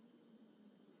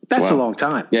 That's a long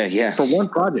time. Yeah. For one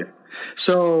project.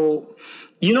 So,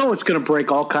 it's going to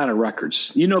break all kind of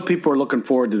records. People are looking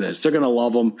forward to this. They're going to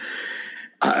love them.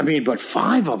 I mean, but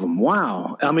 5 of them,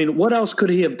 wow. I mean, what else could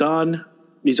he have done?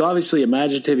 He's obviously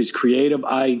imaginative. He's creative.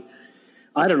 I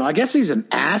don't know. I guess he's an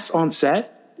ass on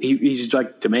set. He's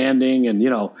like demanding, and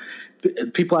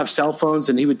people have cell phones,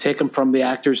 and he would take them from the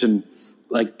actors and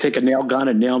like take a nail gun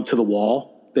and nail them to the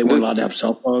wall. They weren't allowed to have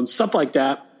cell phones, stuff like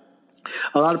that.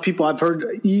 A lot of people I've heard,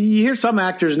 you hear some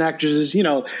actors and actresses,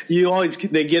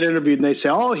 they get interviewed and they say,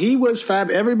 oh, he was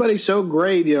fab. Everybody's so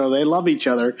great. They love each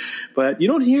other. But you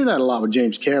don't hear that a lot with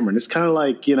James Cameron. It's kind of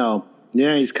like,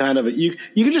 he's kind of you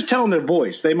can just tell in their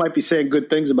voice. They might be saying good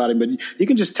things about him, but you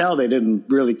can just tell they didn't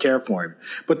really care for him.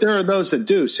 But there are those that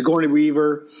do. Sigourney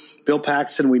Weaver, Bill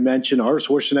Paxton, we mentioned, Arnold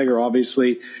Schwarzenegger,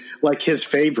 obviously, like his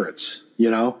favorites.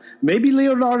 Maybe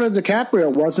Leonardo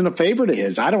DiCaprio wasn't a favorite of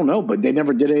his. I don't know, but they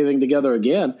never did anything together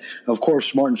again. Of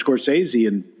course, Martin Scorsese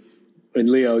and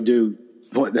Leo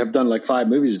have done like 5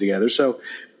 movies together. So,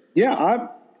 yeah,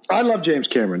 I love James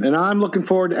Cameron, and I'm looking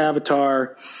forward to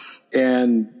Avatar.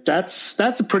 And that's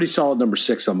a pretty solid number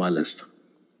 6 on my list.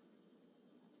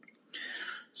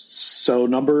 So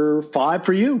number 5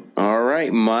 for you. All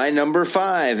right, my number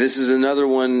 5. This is another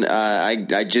one.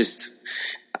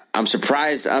 I'm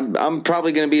surprised. I'm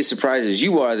probably going to be as surprised as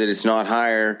you are that it's not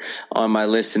higher on my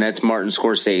list, and that's Martin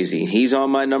Scorsese. He's on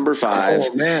my number 5.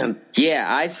 Oh man. Yeah,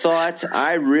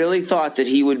 I really thought that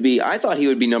he would be. I thought he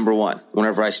would be number 1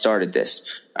 whenever I started this.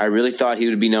 I really thought he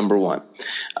would be number 1,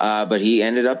 but he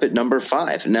ended up at number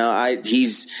 5. Now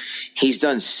he's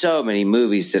done so many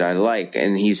movies that I like,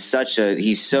 and he's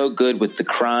so good with the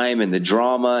crime and the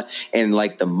drama and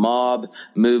like the mob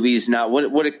movies. Now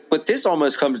what this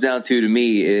almost comes down to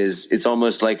me is it's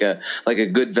almost like a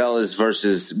Goodfellas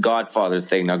versus Godfather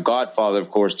thing. Now Godfather,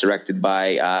 of course, directed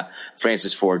by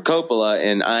Francis Ford Coppola,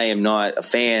 and I am not a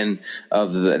fan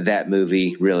of that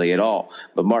movie really at all.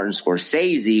 But Martin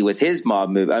Scorsese with his mob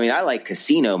movie. I mean, I like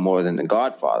Casino more than The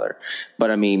Godfather, but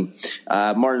I mean,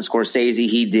 Martin Scorsese,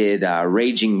 he did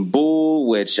Raging Bull,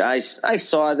 which I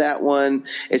saw that one.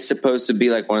 It's supposed to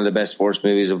be like one of the best sports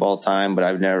movies of all time, but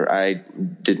I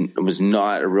was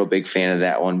not a real big fan of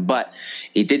that one. But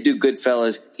he did do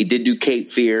Goodfellas. He did do Cape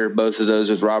Fear, both of those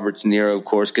with Robert De Niro, of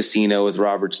course, Casino with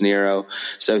Robert De Niro.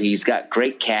 So he's got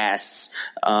great casts.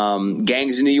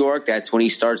 Gangs of New York, that's when he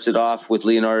starts it off with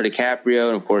Leonardo DiCaprio.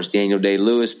 And of course, Daniel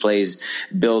Day-Lewis plays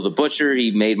Bill the Butcher. He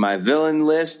made my villain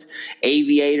list.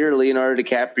 Aviator, Leonardo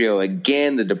DiCaprio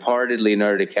again. The Departed,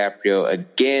 Leonardo DiCaprio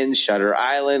again. Shutter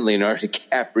Island, Leonardo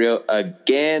DiCaprio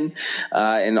again.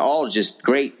 And all just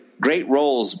great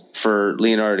roles for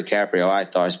Leonardo DiCaprio, I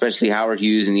thought, especially Howard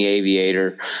Hughes in The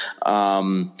Aviator.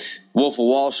 Wolf of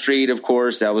Wall Street, of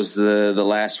course, that was the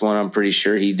last one I'm pretty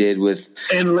sure he did with.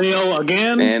 And Leo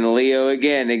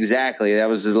again, exactly. That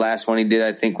was the last one he did,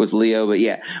 I think, with Leo. But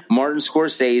yeah, Martin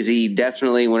Scorsese,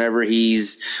 definitely whenever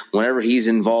he's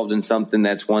involved in something,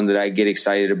 that's one that I get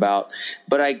excited about.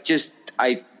 But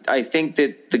I think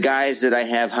that the guys that I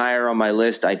have higher on my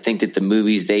list, I think that the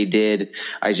movies they did,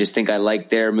 I just think I like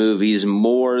their movies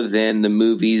more than the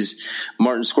movies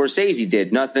Martin Scorsese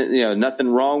did. Nothing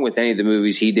wrong with any of the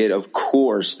movies he did. Of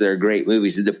course, they're great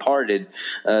movies. The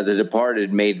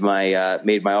Departed made my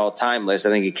all-time list. I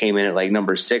think it came in at like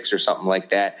number 6 or something like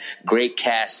that. Great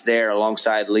cast there.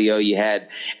 Alongside Leo, you had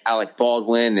Alec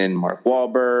Baldwin and Mark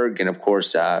Wahlberg, and of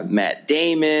course Matt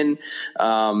Damon.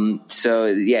 So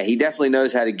yeah, he definitely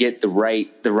knows how to to get the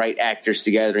right actors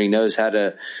together. He knows how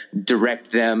to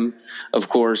direct them, of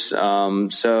course.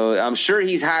 So I'm sure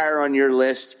he's higher on your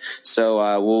list. So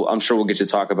I'm sure we'll get to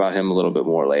talk about him a little bit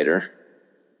more later.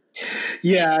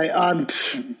 Yeah,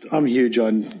 I'm huge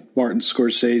on Martin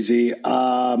Scorsese.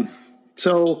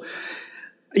 So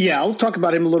yeah, I'll talk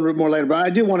about him a little bit more later. But I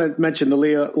do want to mention the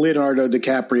Leonardo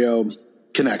DiCaprio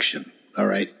connection. All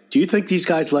right. Do you think these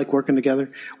guys like working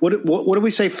together? What do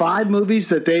we say? 5 movies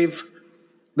that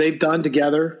they've done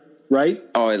together, right?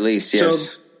 Oh, at least,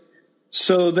 yes.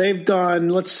 So they've done.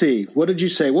 Let's see. What did you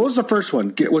say? What was the first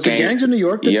one? Was it Gangs in New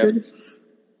York? Yep.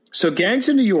 So Gangs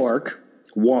in New York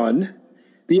 1,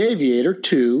 The Aviator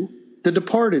 2, The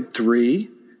Departed 3,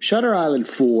 Shutter Island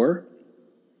 4,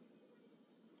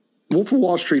 Wolf of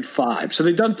Wall Street 5. So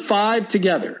they've done 5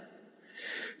 together.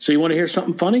 So you want to hear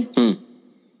something funny?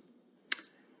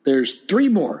 There's 3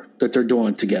 more that they're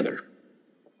doing together.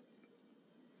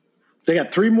 They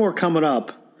got 3 more coming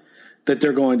up that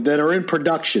are in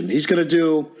production. He's going to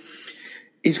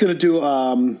do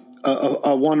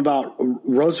a one about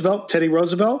Roosevelt, Teddy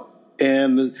Roosevelt,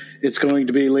 and it's going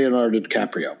to be Leonardo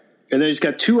DiCaprio. And then he's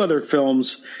got 2 other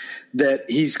films that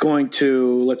he's going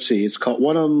to, let's see, it's called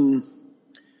one of them.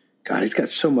 God, he's got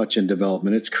so much in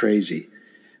development. It's crazy.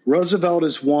 Roosevelt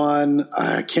is one.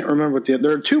 I can't remember what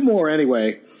there are 2 more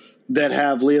anyway that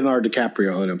have Leonardo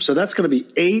DiCaprio in them. So that's going to be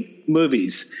 8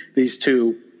 movies these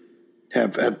 2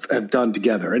 have done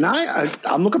together. And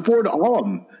I'm looking forward to all of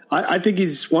them. I think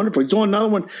he's wonderful. He's doing another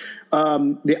one,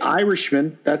 The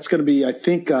Irishman. That's going to be, I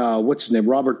think, what's his name?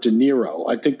 Robert De Niro.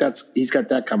 I think he's got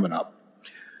that coming up.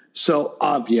 So,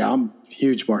 yeah, I'm a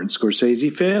huge Martin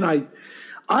Scorsese fan. I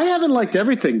haven't liked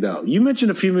everything, though. You mentioned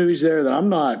a few movies there that I'm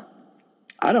not.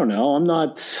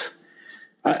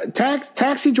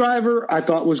 Taxi Driver, I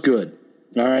thought was good.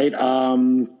 All right.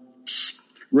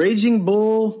 Raging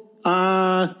Bull.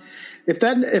 If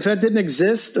that didn't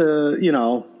exist, I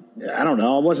don't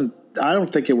know. I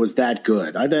don't think it was that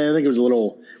good. I think it was a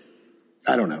little.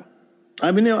 I don't know.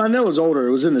 I mean, I know it was older.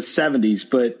 It was in the 70s,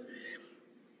 but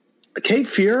Cape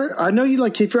Fear. I know you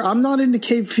like Cape Fear. I'm not into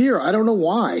Cape Fear. I don't know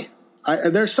why.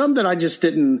 There's some that I just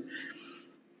didn't.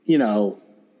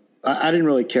 I didn't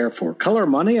really care for. Color of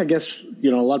Money, I guess, a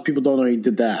lot of people don't know he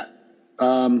did that.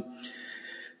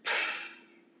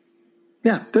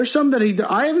 Yeah, there's some that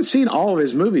I haven't seen all of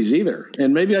his movies either.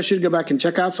 And maybe I should go back and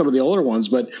check out some of the older ones.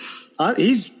 But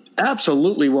he's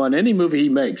absolutely one. Any movie he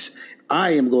makes,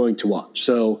 I am going to watch.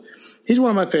 So he's one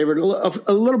of my favorite.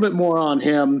 A little bit more on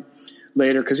him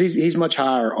later because he's much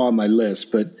higher on my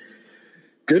list. But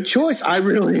good choice. I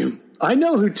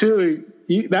know who too.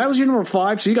 That was your number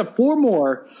 5. So you got 4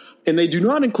 more. And they do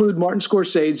not include Martin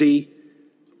Scorsese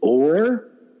or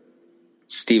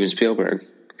Steven Spielberg.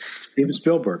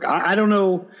 I don't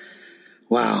know.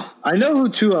 Wow. I know who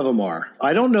 2 of them are.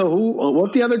 I don't know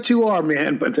what the other 2 are,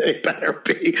 man, but they better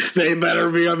be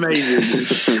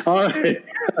amazing. All right.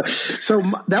 So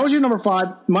that was your number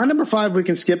 5. My number 5 we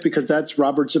can skip because that's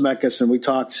Robert Zemeckis, and we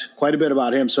talked quite a bit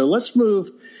about him. So let's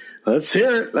move. Let's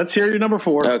hear it. Let's hear your number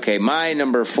 4. Okay, my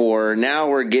number 4.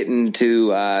 Now we're getting to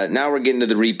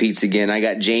the repeats again. I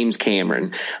got James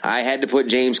Cameron. I had to put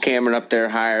James Cameron up there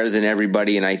higher than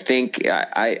everybody, and I think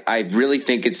I really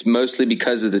think it's mostly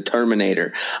because of the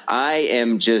Terminator.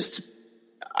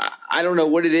 I don't know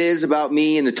what it is about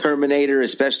me and the Terminator,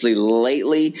 especially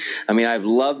lately. I mean, I've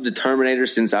loved the Terminator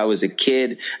since I was a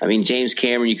kid. I mean, James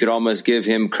Cameron, you could almost give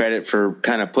him credit for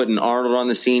kind of putting Arnold on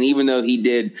the scene, even though he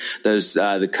did those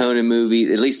the Conan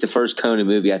movie, at least the first Conan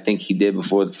movie I think he did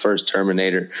before the first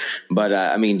Terminator. But,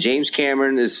 I mean, James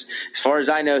Cameron, as far as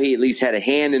I know, he at least had a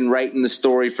hand in writing the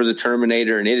story for the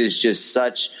Terminator, and it is just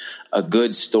such a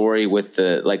good story with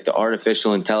the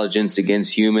artificial intelligence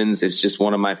against humans. It's just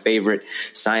one of my favorite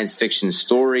science fiction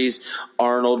stories.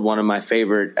 Arnold, one of my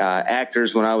favorite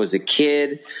actors when I was a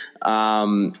kid.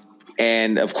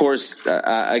 And of course,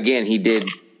 again, he did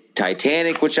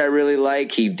Titanic, which I really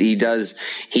like.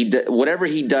 Whatever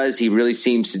he does, he really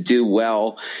seems to do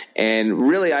well. And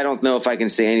really, I don't know if I can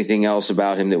say anything else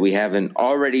about him that we haven't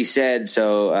already said.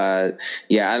 So,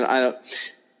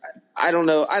 I don't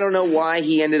know why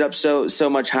he ended up so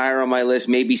much higher on my list.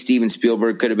 Maybe Steven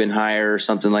Spielberg could have been higher or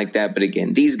something like that. But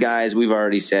again, these guys, we've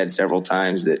already said several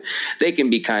times that they can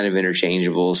be kind of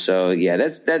interchangeable. So yeah,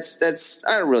 that's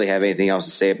I don't really have anything else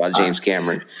to say about James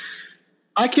Cameron.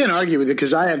 I can't argue with it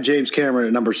because I have James Cameron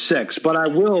at number 6, but I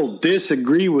will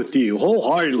disagree with you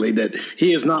wholeheartedly that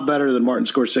he is not better than Martin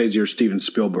Scorsese or Steven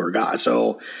Spielberg.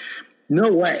 So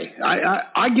no way.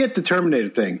 I get the Terminator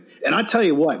thing. And I tell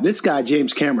you what, this guy,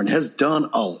 James Cameron, has done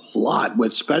a lot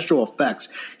with special effects.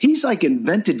 He's like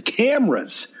invented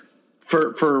cameras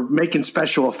for making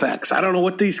special effects. I don't know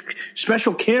what these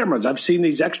special cameras. I've seen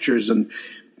these extras and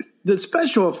the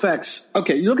special effects.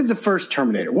 Okay, you look at the first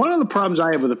Terminator. One of the problems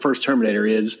I have with the first Terminator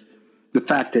is the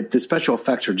fact that the special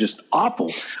effects are just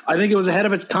awful. I think it was ahead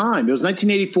of its time. It was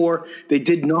 1984. They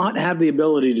did not have the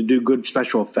ability to do good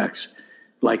special effects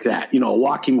like that. A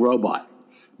walking robot.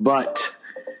 But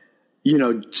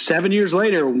 7 years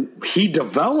later, he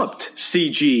developed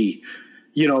CG.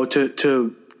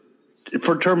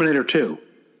 For Terminator 2.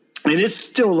 And it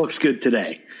still looks good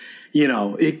today.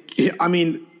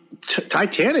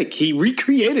 Titanic, he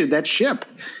recreated that ship.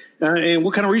 And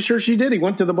what kind of research he did? He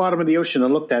went to the bottom of the ocean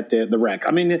and looked at the wreck.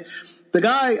 I mean, the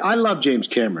guy, I love James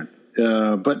Cameron.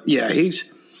 But yeah, he's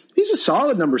a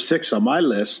solid number 6 on my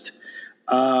list.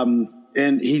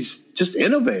 And he's just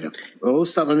innovative. All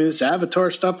this stuff. I mean, this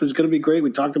Avatar stuff is going to be great.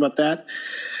 We talked about that.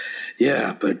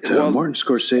 Yeah, but Martin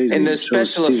Scorsese and the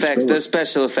special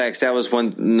effects. That was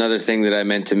another thing that I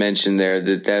meant to mention there.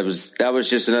 That was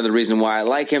just another reason why I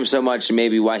like him so much, and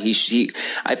maybe why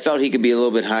I felt he could be a little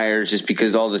bit higher, just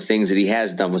because all the things that he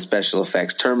has done with special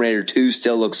effects. Terminator 2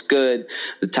 still looks good.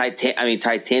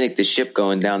 Titanic, the ship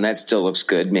going down, that still looks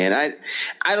good, man.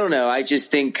 I don't know. I just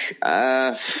think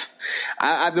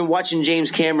I've been watching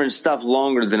James Cameron stuff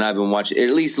longer than I've been watching,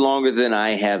 at least longer than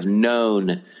I have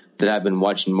known that I've been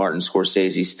watching Martin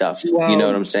Scorsese stuff. Well, you know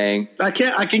what I'm saying? I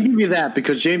can give you that,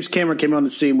 because James Cameron came on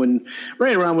the scene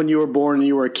right around when you were born and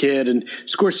you were a kid, and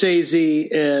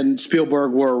Scorsese and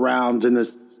Spielberg were around in the,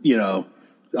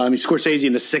 Scorsese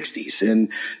in the 60s,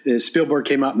 and Spielberg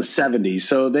came out in the 70s.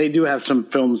 So they do have some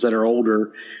films that are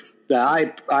older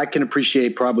that I can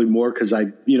appreciate probably more, because I,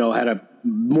 had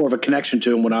more of a connection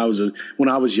to him when I was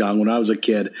young, when I was a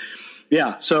kid.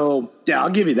 Yeah. So yeah,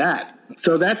 I'll give you that.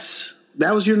 So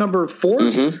that was your number 4?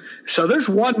 Mm-hmm. So there's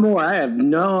one more. I have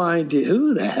no idea.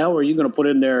 Who the hell are you going to put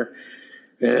in there?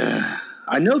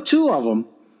 I know 2 of them,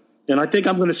 and I think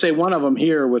I'm going to say one of them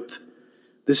here with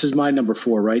 – this is my number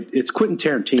 4, right? It's Quentin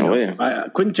Tarantino. Oh, yeah.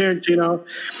 Quentin Tarantino,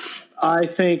 I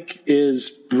think, is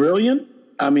brilliant.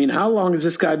 I mean, how long has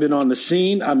this guy been on the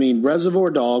scene? I mean, Reservoir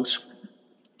Dogs,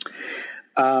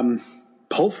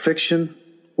 Pulp Fiction.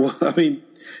 Well, I mean,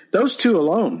 those 2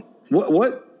 alone.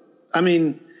 What – I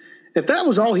mean – if that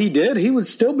was all he did, he would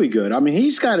still be good. I mean,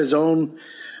 he's got his own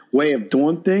way of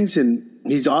doing things, and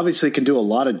he's obviously can do a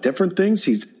lot of different things.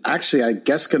 He's actually, I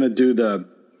guess, going to do the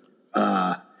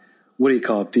what do you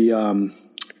call it? The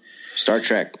Star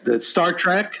Trek. The Star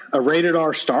Trek, a rated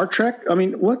R Star Trek. I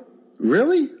mean, what?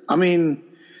 Really? I mean,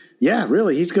 yeah,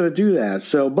 really, he's going to do that.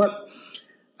 So, but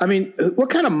I mean, what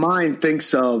kind of mind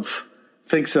thinks of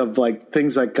like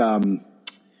things like the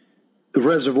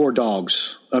Reservoir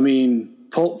Dogs? I mean,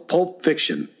 Pulp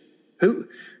Fiction.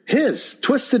 His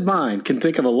twisted mind can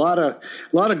think of a lot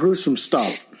of gruesome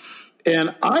stuff.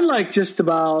 And I like just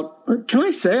about, can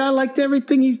I say I liked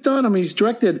everything he's done? I mean, he's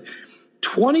directed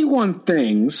 21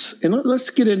 things. And let's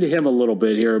get into him a little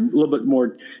bit here, a little bit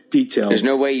more detail. There's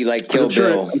no way you like Kill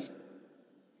Bill.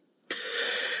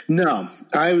 No,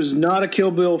 I was not a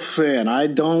Kill Bill fan. I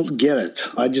don't get it.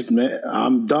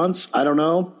 I'm dunce. I don't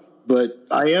know. But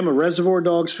I am a Reservoir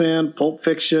Dogs fan, Pulp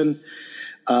Fiction,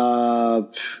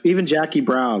 even Jackie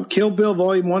Brown. Kill Bill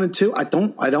Volume 1 and 2, I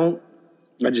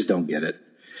just don't get it.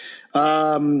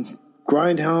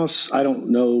 Grindhouse, I don't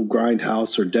know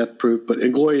Grindhouse or Death Proof, but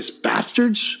Inglourious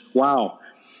Bastards, wow.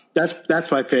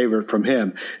 That's my favorite from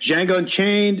him. Django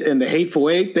Unchained and The Hateful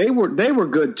Eight, they were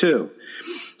good too.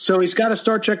 So he's got a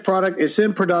Star Trek product. It's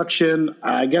in production.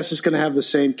 I guess it's going to have the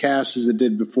same cast as it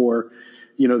did before.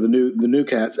 The new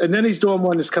cast. And then he's doing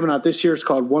one that's coming out this year. It's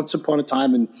called Once Upon a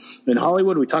Time in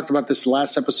Hollywood. We talked about this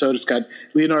last episode. It's got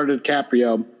Leonardo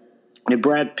DiCaprio and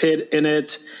Brad Pitt in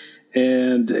it.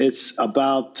 And it's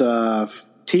about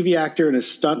TV actor and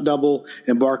his stunt double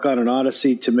embark on an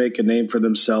odyssey to make a name for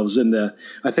themselves in the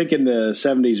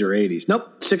 70s or 80s.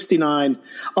 Nope, 69.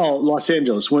 Oh, Los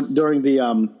Angeles. During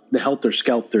the Helter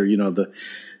Skelter, the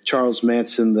Charles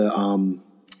Manson, the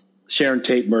Sharon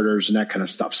Tate murders and that kind of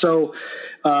stuff. So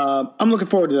I'm looking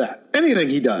forward to that. Anything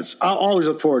he does, I'll always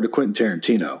look forward to Quentin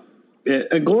Tarantino.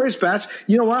 Inglourious Bastards,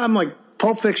 you know what? I'm like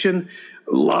Pulp Fiction,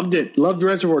 loved it. Loved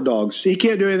Reservoir Dogs. He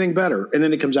can't do anything better. And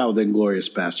then he comes out with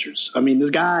Inglourious Bastards. I mean, this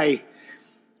guy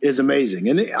is amazing.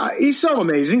 And he's so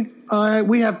amazing.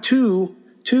 We have two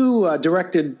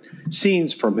directed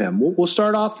scenes from him. We'll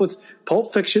start off with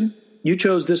Pulp Fiction. You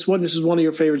chose this one. This is one of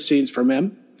your favorite scenes from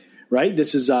him, right?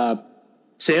 This is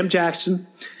Sam Jackson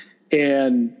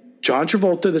and John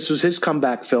Travolta. This was his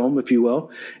comeback film, if you will.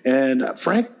 And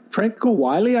Franco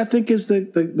Wiley, I think, is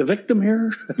the victim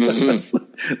here.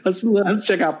 Mm-hmm. let's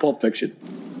check out Pulp Fiction.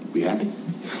 We happy?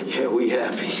 Yeah, we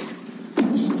happy.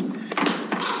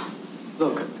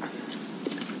 Look,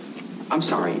 I'm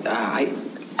sorry. I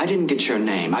didn't get your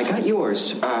name. I got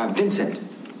yours, Vincent,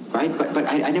 right? But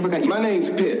I never got your... My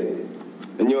name's Pitt,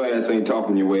 and your ass ain't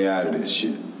talking your way out of this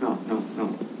shit. No.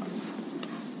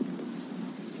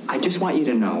 I just want you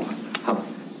to know how...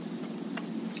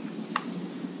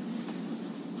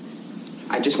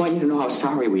 I just want you to know how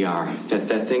sorry we are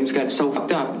that things got so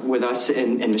fucked up with us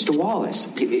and Mr. Wallace.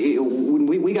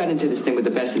 We got into this thing with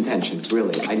the best intentions,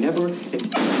 really. I never...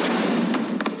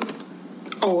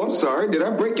 Oh, I'm sorry. Did I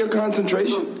break your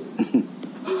concentration?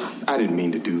 I didn't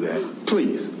mean to do that.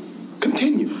 Please,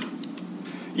 continue.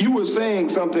 You were saying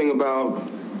something about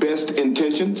best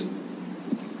intentions?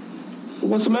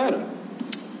 What's the matter?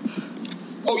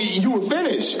 Oh, you were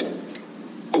finished.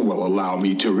 Oh, well, allow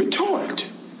me to retort.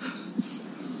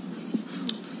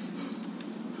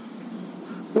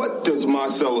 What does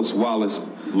Marcellus Wallace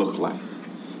look like?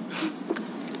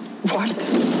 What?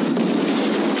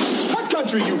 What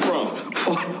country you from?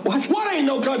 What? What ain't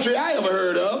no country I ever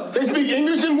heard of? They speak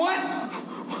English and what?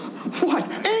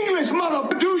 What? English,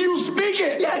 mother. Do you speak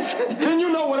it? Yes. Then you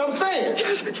know what I'm saying.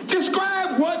 Yes.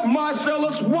 Describe what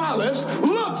Marcellus Wallace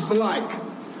looks like.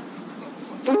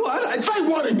 What? Say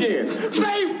what again?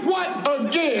 Say what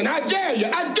again? I dare you.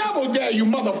 I double dare you,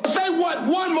 mother. Say what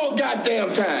one more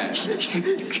goddamn time.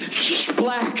 He's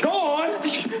black. Go on.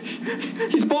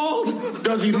 He's bald.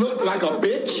 Does he look like a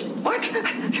bitch? What?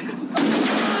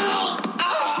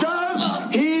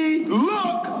 Does he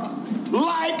look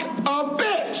like a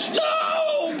bitch?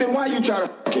 No! Then why you try to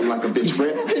fuck him like a bitch,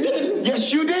 Brett?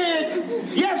 Yes, you did.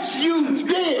 Yes, you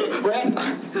did, Brett.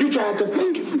 You tried to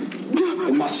fuck him.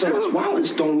 And Marcellus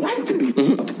Wallace don't like to be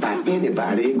fucked by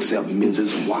anybody except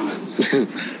Mrs. Wallace.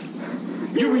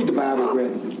 You read the Bible,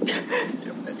 Brett?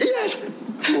 Yes.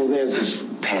 Well, there's this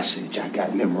passage I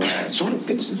got memorized. Sort of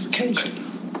fits this occasion.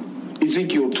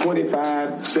 Ezekiel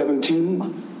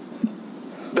 25:17.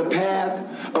 The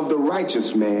path of the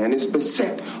righteous man is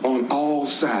beset on all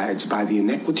sides by the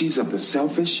iniquities of the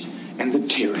selfish and the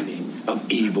tyranny of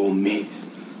evil men.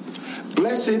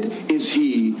 Blessed is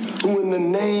he who in the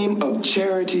name of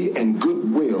charity and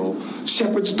goodwill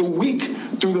shepherds the weak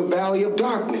through the valley of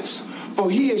darkness, for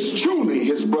he is truly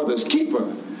his brother's keeper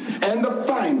and the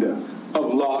finder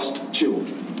of lost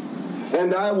children.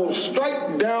 And I will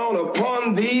strike down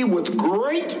upon thee with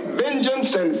great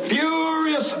vengeance and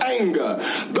furious anger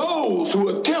those who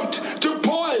attempt to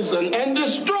poison and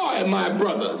destroy my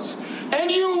brothers.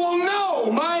 And you will know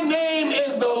my name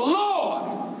is the Lord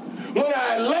when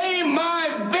I lay my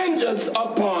vengeance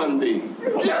upon thee.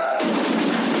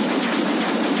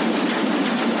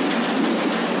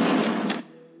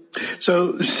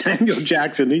 So Samuel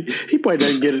Jackson, he probably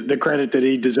doesn't get the credit that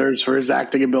he deserves for his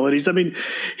acting abilities. I mean,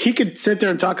 he could sit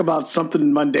there and talk about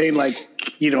something mundane like,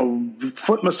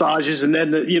 foot massages, and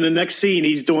then, next scene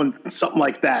he's doing something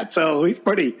like that. So he's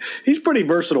pretty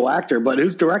versatile actor. But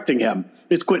who's directing him?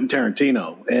 It's Quentin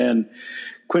Tarantino. And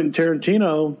Quentin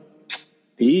Tarantino,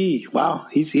 he's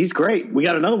great. We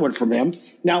got another one from him.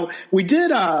 Now, we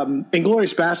did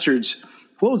Inglourious Bastards.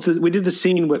 We did the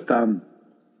scene with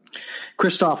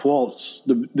Christoph Waltz,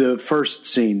 the first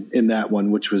scene in that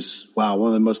one, which was, one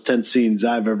of the most tense scenes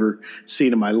I've ever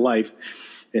seen in my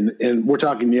life. And we're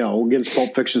talking, against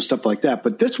Pulp Fiction, stuff like that.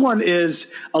 But this one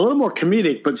is a little more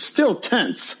comedic, but still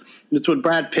tense. It's when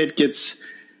Brad Pitt gets,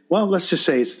 let's just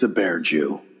say it's the Bear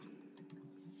Jew.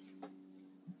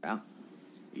 Well,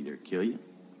 either kill you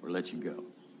or let you go.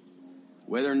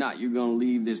 Whether or not you're going to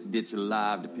leave this ditch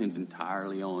alive depends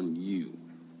entirely on you.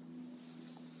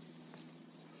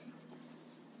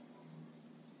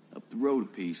 Up the road a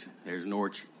piece, there's an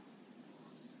orchard.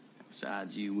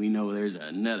 Besides you, we know there's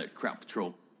another crop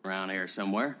patrol around here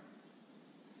somewhere.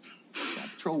 If that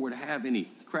patrol were to have any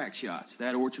crack shots,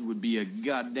 that orchard would be a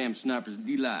goddamn sniper's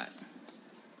delight.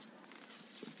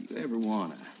 So if you ever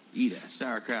want to eat a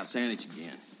sauerkraut sandwich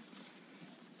again,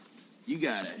 you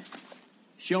gotta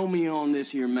show me on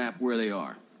this here map where they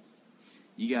are.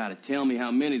 You gotta tell me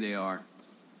how many they are,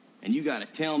 and you gotta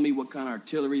tell me what kind of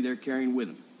artillery they're carrying with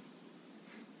them.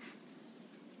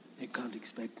 They can't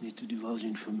expect me to divulge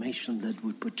information that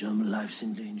would put German lives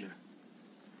in danger.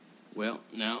 Well,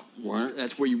 now, Warner,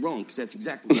 that's where you're wrong, because that's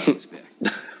exactly what I expect.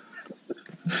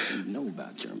 You know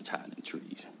about Germans hiding in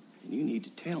trees, and you need to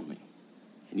tell me.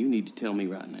 And you need to tell me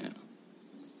right now.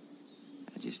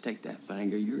 Now just take that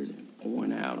finger of yours and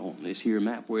point out on this here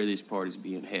map where this party's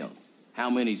being held.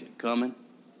 How many's it coming,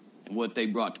 and what they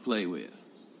brought to play with.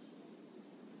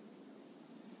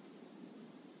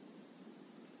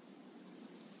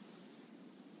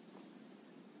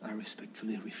 I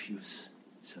respectfully refuse,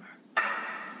 sir.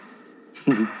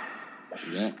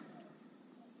 Yeah.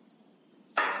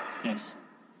 Yes.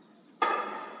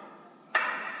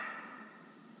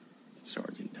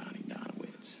 Sergeant Donnie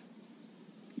Donowitz.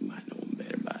 You might know him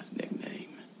better by his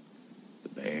nickname, the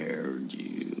Bear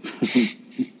Jew.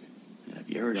 Now, if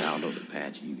you heard Aldo the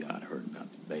Apache, you got heard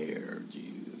about the Bear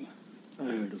Jew. I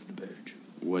heard of the Bear Jew.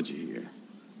 What'd you hear?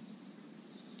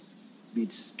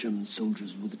 Beats German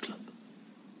soldiers with a club.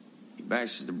 He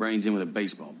bashes the brains in with a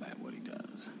baseball bat, what he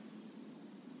does.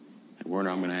 And Werner,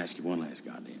 I'm going to ask you one last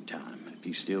goddamn time. If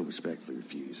you still respectfully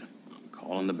refuse, I'm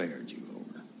calling the Bear Jew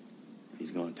over. He's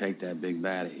going to take that big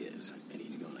bat of his, and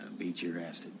he's going to beat your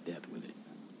ass to death with it.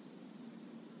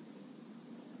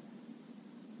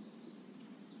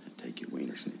 And take your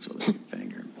wiener schnitzel with your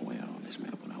finger and point out on this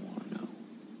map what I want to know.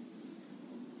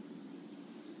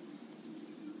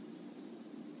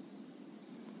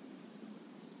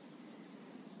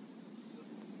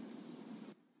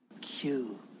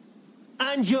 Q.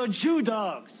 And your Jew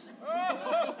dogs.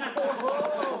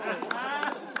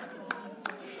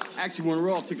 Actually, we're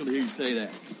all tickled to hear you say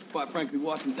that. Quite frankly,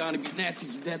 watching Donnie beat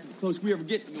Nazis to death is the closest we ever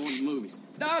get to going to the movies.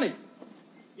 Donnie!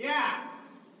 Yeah?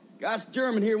 Guy's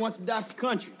German here wants to die for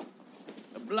country.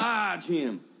 Oblige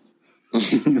him.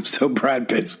 So Brad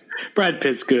Pitt's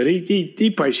good.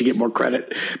 He probably should get more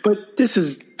credit. But this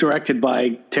is directed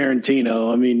by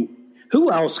Tarantino. I mean,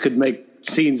 who else could make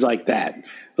scenes like that?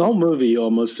 The whole movie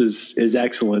almost is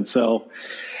excellent. So,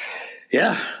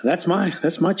 yeah, that's my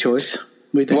choice.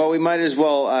 Well, we might as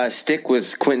well stick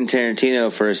with Quentin Tarantino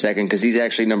for a second because he's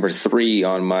actually number 3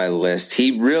 on my list.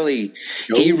 He really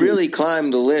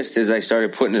climbed the list as I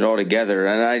started putting it all together,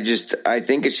 and I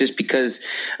think it's just because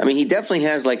he definitely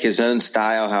has like his own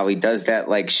style, how he does that,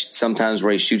 like sometimes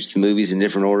where he shoots the movies in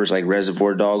different orders, like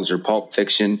Reservoir Dogs or Pulp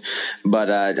Fiction.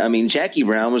 But Jackie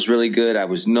Brown was really good. I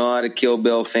was not a Kill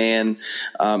Bill fan.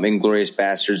 Inglourious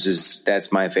Bastards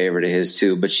that's my favorite of his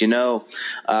too. But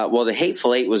The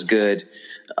Hateful Eight was good.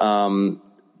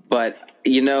 But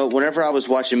whenever I was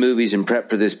watching movies in prep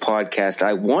for this podcast,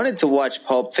 I wanted to watch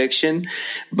Pulp Fiction,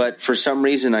 but for some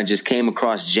reason I just came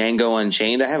across Django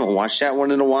Unchained. I haven't watched that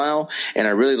one in a while, and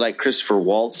I really like Christopher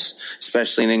Waltz,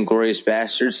 especially in Inglourious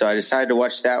Basterds, so I decided to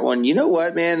watch that one. You know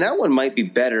what, man? That one might be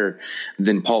better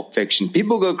than Pulp Fiction.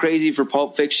 People go crazy for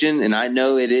Pulp Fiction, and I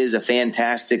know it is a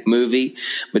fantastic movie,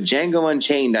 but Django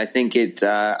Unchained, I think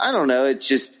I don't know, it's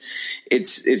just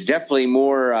it's definitely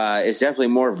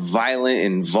more violent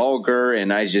and vulgar,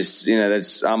 and I just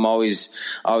I'm always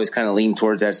kind of lean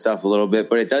towards that stuff a little bit.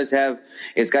 But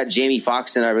it's got Jamie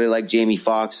Foxx in it. I really like Jamie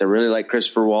Foxx. I really like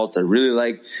Christopher Waltz. I really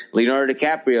like Leonardo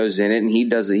DiCaprio's in it, and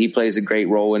he plays a great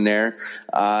role in there.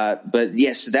 But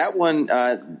yes, that one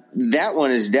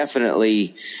is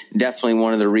definitely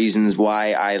one of the reasons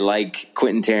why I like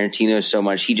Quentin Tarantino so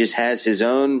much. He just has his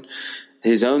own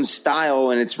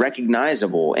style, and it's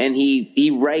recognizable. And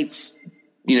he writes,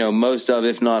 most of,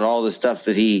 if not all, the stuff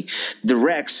that he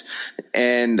directs,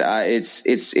 and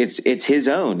it's his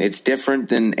own. It's different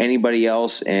than anybody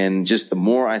else. And just the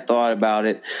more I thought about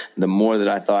it, the more that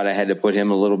I thought I had to put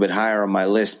him a little bit higher on my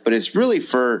list. But it's really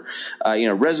for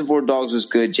Reservoir Dogs was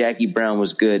good, Jackie Brown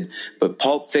was good, but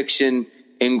Pulp Fiction,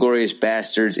 Inglourious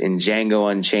Basterds, and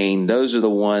Django Unchained, those are the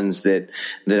ones that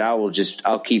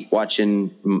I'll keep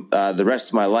watching the rest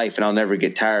of my life, and I'll never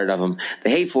get tired of them. The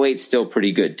Hateful Eight's still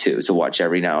pretty good too to watch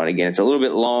every now and again. It's a little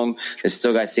bit long. It's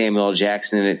still got Samuel L.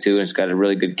 Jackson in it too, and it's got a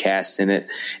really good cast in it.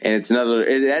 And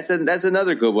that's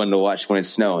another good one to watch when it's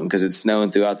snowing, because it's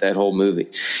snowing throughout that whole movie.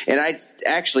 And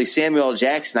Samuel L.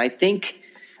 Jackson, I think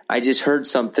I just heard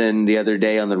something the other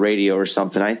day on the radio or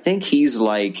something. I think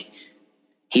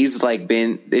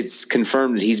it's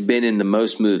confirmed that he's been in the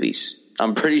most movies.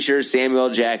 I'm pretty sure Samuel L.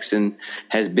 Jackson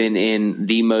has been in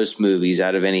the most movies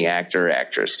out of any actor or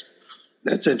actress.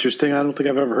 That's interesting. I don't think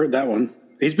I've ever heard that one.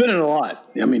 He's been in a lot.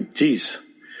 I mean, geez,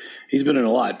 he's been in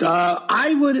a lot.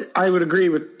 I would agree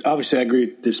with, obviously I agree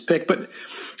with this pick, but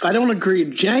I don't agree.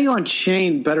 Django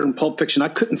Unchained better than Pulp Fiction. I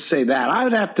couldn't say that. I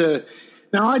would have to,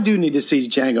 now I do need to see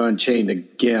Django Unchained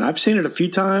again. I've seen it a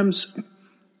few times,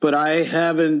 but I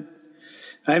haven't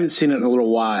seen it in a little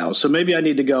while, so maybe I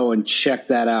need to go and check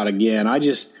that out again.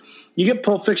 You get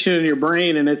Pulp Fiction in your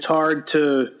brain, and it's hard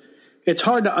to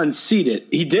unseat it.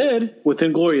 He did with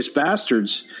Inglourious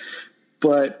Basterds,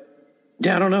 but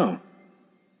I don't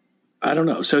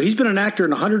know. So he's been an actor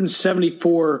in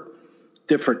 174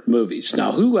 different movies.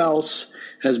 Now, who else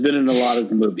has been in a lot of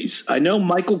the movies? I know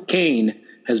Michael Caine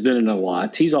has been in a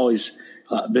lot. He's always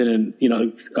been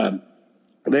in,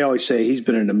 they always say he's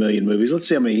been in a million movies. Let's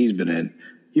see how many he's been in.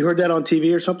 You heard that on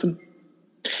TV or something?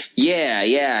 Yeah,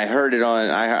 I heard it on.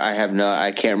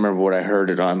 I can't remember what I heard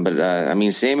it on, but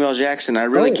Samuel L. Jackson. I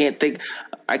really can't think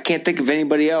of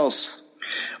anybody else.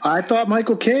 I thought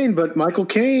Michael Caine, but Michael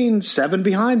Caine, 7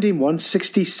 behind him,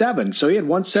 167. So he had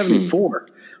 174.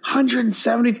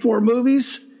 174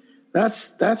 movies?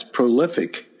 That's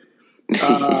prolific.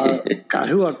 God,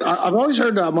 who else? I've always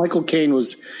heard Michael Caine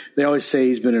they always say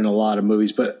he's been in a lot of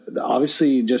movies, but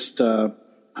obviously just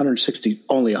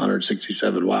only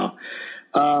 167. Wow.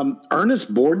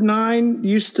 Ernest Borgnine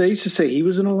they used to say he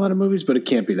was in a lot of movies, but it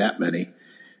can't be that many.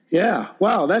 Yeah.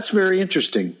 Wow. That's very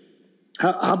interesting.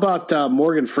 How about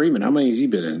Morgan Freeman? How many has he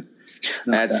been in?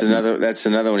 That's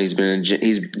another one he's been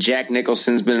in. Jack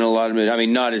Nicholson's been in a lot of movies. I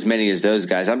mean, not as many as those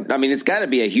guys. I mean, it's got to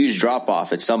be a huge drop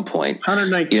off at some point.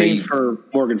 119 for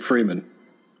Morgan Freeman.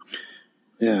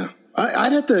 Yeah.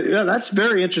 I'd have to. Yeah, that's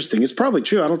very interesting. It's probably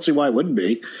true. I don't see why it wouldn't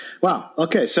be. Wow.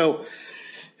 Okay. So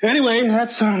anyway,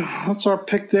 that's our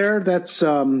pick there. That's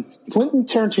Quentin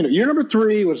Tarantino. Your number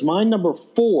 3 was my number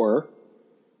 4.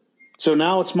 So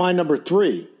now it's my number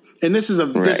 3. And this is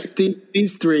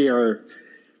these three are,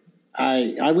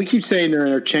 we keep saying they're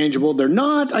interchangeable. They're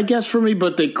not, I guess, for me,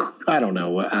 but I don't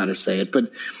know how to say it.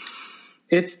 But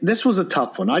this was a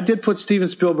tough one. I did put Steven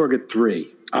Spielberg at 3.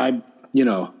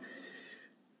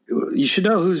 You should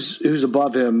know who's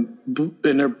above him,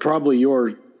 and they're probably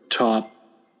your top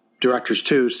directors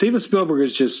too. Steven Spielberg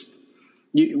is just,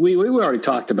 we already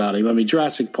talked about him. I mean,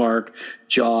 Jurassic Park,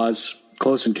 Jaws,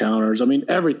 Close Encounters. I mean,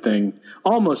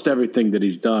 almost everything that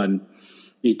he's done,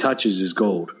 he touches is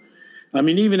gold. I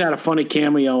mean, even had a funny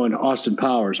cameo in Austin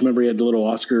Powers. Remember he had the little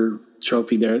Oscar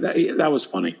trophy there? That was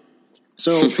funny.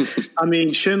 So, I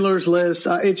mean, Schindler's List,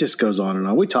 it just goes on and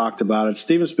on. We talked about it.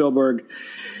 Steven Spielberg,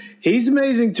 he's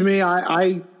amazing to me.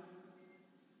 I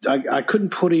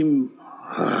couldn't put him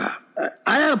I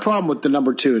had a problem with the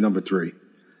number 2 and number 3.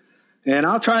 And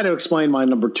I'll try to explain my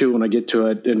number 2 when I get to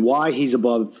it and why he's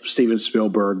above Steven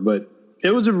Spielberg. But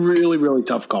it was a really, really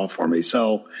tough call for me.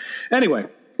 So anyway,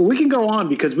 we can go on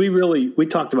because we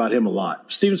talked about him a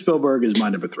lot. Steven Spielberg is my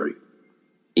number 3.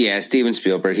 Yeah, Steven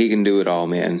Spielberg. He can do it all,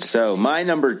 man. So my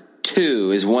number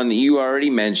 2 is one that you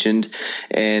already mentioned,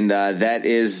 and that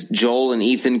is Joel and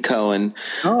Ethan Coen.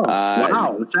 Oh,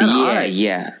 wow. Is that high?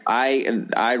 Yeah.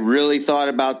 I really thought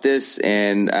about this,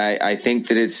 and I think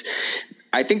that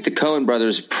I think the Coen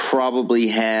brothers probably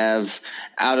have,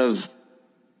 out of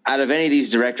any of these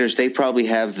directors, they probably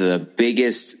have the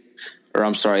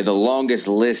longest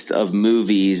list of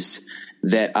movies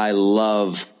that I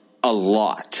love a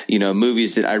lot.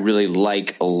 Movies that I really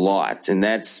like a lot. And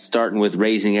that's starting with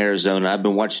Raising Arizona. I've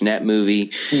been watching that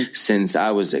movie since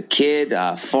I was a kid.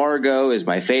 Fargo is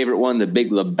my favorite one. The Big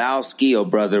Lebowski, Oh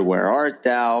Brother, Where Art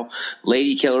Thou?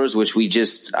 Lady Killers, which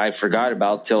I forgot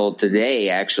about till today,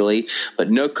 actually.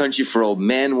 But No Country for Old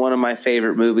Men, one of my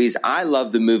favorite movies. I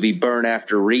love the movie Burn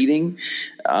After Reading.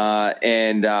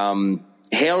 Hail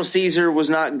Caesar was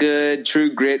not good.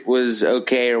 True Grit was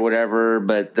okay or whatever.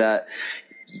 But,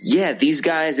 yeah, these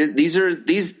guys,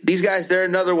 they're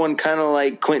another one kind of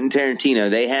like Quentin Tarantino.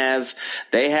 They have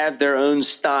their own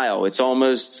style. It's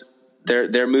almost,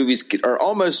 their movies are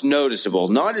almost noticeable.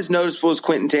 Not as noticeable as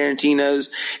Quentin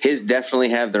Tarantino's. His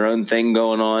definitely have their own thing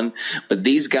going on. But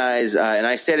these guys, and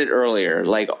I said it earlier,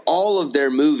 like all of their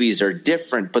movies are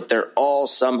different, but they're all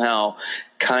somehow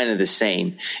kind of the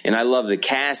same. And I love the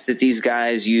cast that these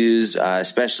guys use.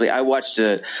 Especially I watched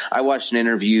an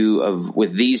interview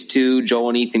with these two, Joel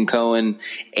and Ethan Coen,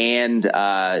 and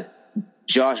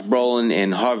Josh Brolin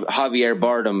and Javier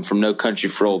Bardem from No Country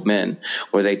for Old Men,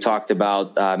 where they talked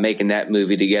about making that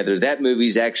movie together. That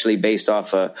movie's actually based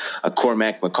off a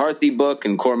Cormac McCarthy book,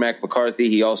 and Cormac McCarthy,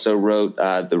 he also wrote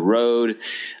The Road,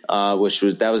 which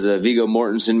was a Viggo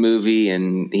Mortensen movie,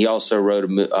 and he also wrote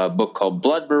a book called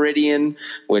Blood Meridian,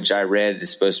 which I read.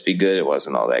 It's supposed to be good. It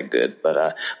wasn't all that good,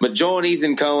 but Joel and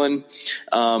Ethan Coen,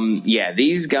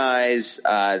 these guys,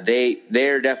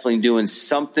 they're definitely doing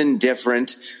something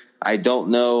different. I don't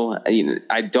know.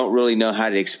 I don't really know how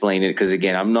to explain it because,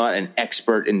 again, I'm not an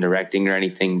expert in directing or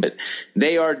anything, but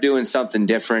they are doing something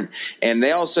different. And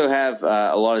they also have,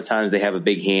 a lot of times they have a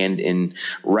big hand in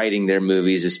writing their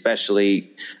movies,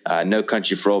 especially No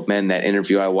Country for Old Men. That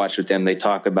interview I watched with them, they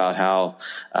talk about how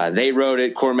they wrote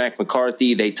it. Cormac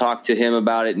McCarthy, they talked to him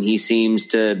about it, and he seems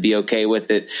to be okay with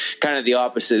it. Kind of the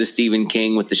opposite of Stephen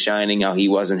King with The Shining, how he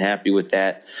wasn't happy with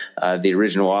that. The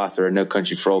original author of No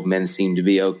Country for Old Men seemed to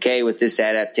be okay with this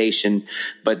adaptation,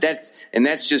 but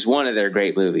that's just one of their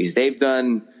great movies. They've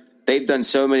done they've done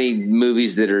so many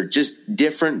movies that are just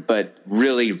different, but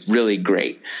really, really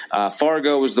great.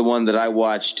 Fargo was the one that I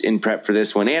watched in prep for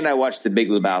this one, and I watched The Big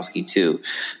Lebowski too.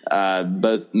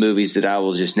 Both movies that I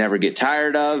will just never get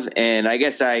tired of. And I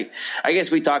guess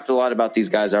we talked a lot about these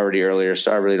guys already earlier,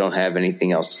 so I really don't have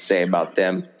anything else to say about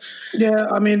them. Yeah,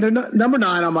 I mean, they're number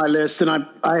 9 on my list, and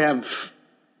I have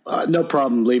no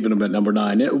problem leaving them at number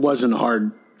 9. It wasn't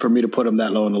hard for me to put them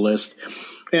that low on the list.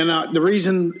 And the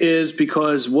reason is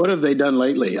because what have they done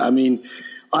lately? I mean,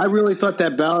 I really thought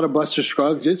that Ballad of Buster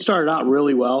Scruggs, it started out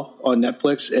really well on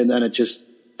Netflix, and then it just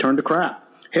turned to crap.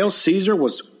 Hail Caesar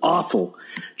was awful.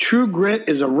 True Grit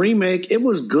is a remake. It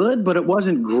was good, but it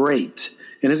wasn't great.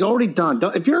 And it's already done.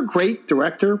 If you're a great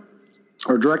director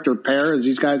or director pair, as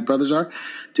these guys, brothers are,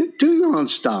 do your own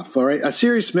stuff, all right? A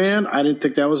Serious Man, I didn't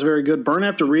think that was very good. Burn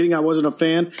After Reading, I wasn't a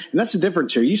fan. And that's the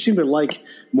difference here. You seem to like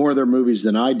more of their movies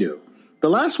than I do. The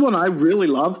last one I really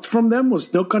loved from them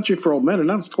was No Country for Old Men, and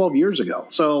that was 12 years ago.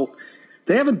 So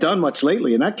they haven't done much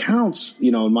lately, and that counts,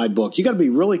 in my book. You got to be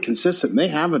really consistent, and they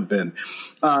haven't been.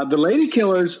 The Lady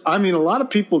Killers, I mean, a lot of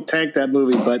people tanked that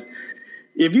movie, but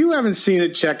if you haven't seen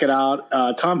it, check it out.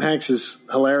 Tom Hanks is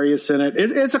hilarious in it.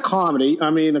 It's a comedy.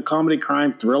 I mean, a comedy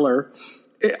crime thriller.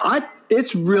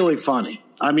 It's really funny.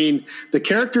 I mean, the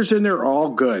characters in there are all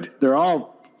good. They're all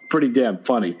pretty damn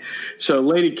funny. So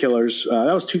Lady Killers,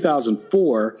 that was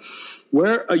 2004.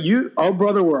 Where Oh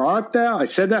Brother, Where Art Thou? I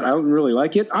said that. I don't really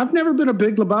like it. I've never been a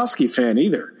big Lebowski fan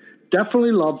either.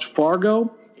 Definitely loved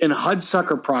Fargo and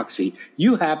Hudsucker Proxy.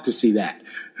 You have to see that.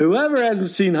 Whoever hasn't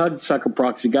seen Hudsucker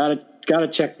Proxy, gotta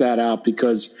check that out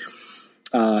because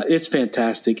it's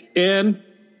fantastic and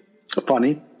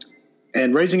funny.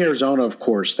 And Raising Arizona, of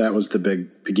course, that was the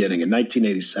big beginning in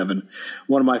 1987.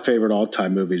 One of my favorite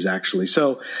all-time movies, actually.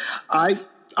 So I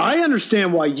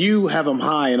understand why you have them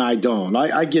high and I don't.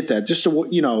 I get that. Just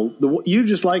you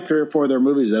just like 3 or 4 of their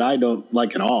movies that I don't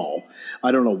like at all.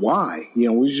 I don't know why. We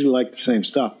usually like the same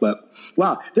stuff. But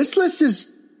wow, this list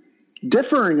is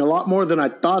differing a lot more than I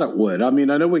thought it would. I mean,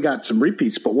 I know we got some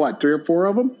repeats, but what, 3 or 4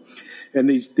 of them? And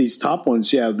these top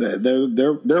ones, yeah,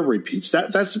 they're repeats.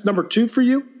 That's number 2 for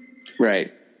you.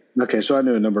 Right. Okay, so I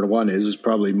know number 1 is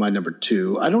probably my number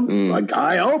 2. I don't.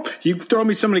 I hope you throw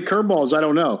me so many curveballs. I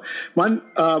don't know. Mine.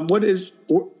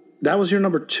 That was your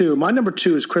number 2? My number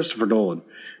 2 is Christopher Nolan.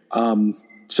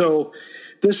 So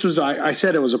this was. I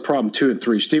said it was a problem 2 and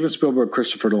 3. Steven Spielberg,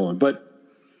 Christopher Nolan. But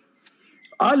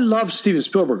I love Steven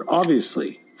Spielberg,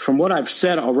 obviously, from what I've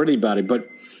said already about it. But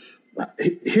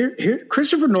here,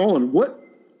 Christopher Nolan.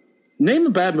 Name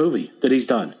a bad movie that he's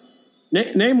done.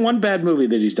 Name one bad movie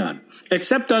that he's done,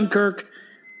 except Dunkirk.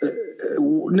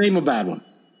 Name a bad one.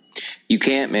 You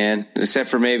can't, man. Except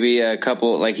for maybe a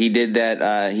couple. Like he did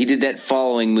that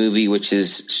Following movie, which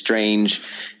is strange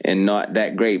and not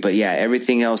that great. But yeah,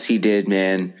 everything else he did,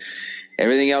 man.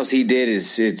 Everything else he did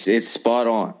it's spot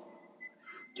on.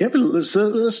 You ever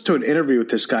listen to an interview with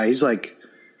this guy? He's like,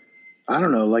 I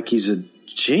don't know, like he's a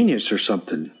genius or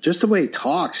something. Just the way he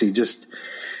talks, he just.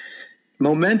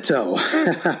 Memento.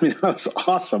 I mean, that was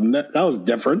awesome. That was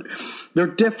different. They're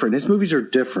different. His movies are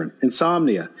different.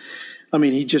 Insomnia. I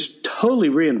mean, he just totally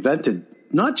reinvented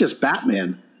not just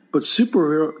Batman, but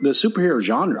the superhero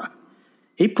genre.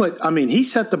 He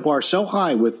set the bar so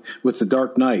high with The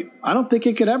Dark Knight. I don't think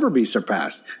it could ever be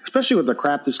surpassed, especially with the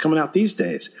crap that's coming out these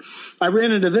days. I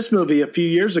ran into this movie a few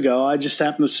years ago. I just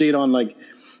happened to see it on like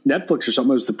Netflix or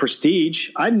something. It was The Prestige.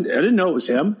 I didn't know it was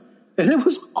him. And it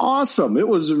was awesome. It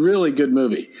was a really good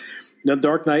movie. The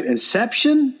Dark Knight,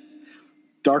 Inception,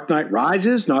 Dark Knight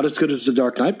Rises, not as good as The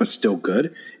Dark Knight, but still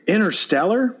good.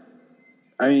 Interstellar.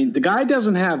 I mean, the guy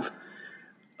doesn't have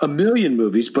a million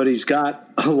movies, but he's got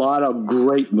a lot of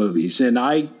great movies. And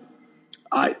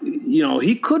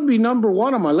he could be number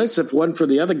 1 on my list if it wasn't for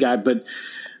the other guy, but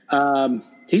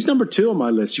he's number 2 on my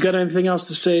list. You got anything else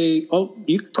to say? Oh,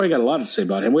 you probably got a lot to say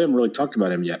about him. We haven't really talked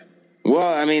about him yet.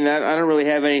 Well, I mean, I don't really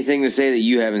have anything to say that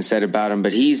you haven't said about him,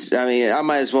 but I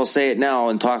might as well say it now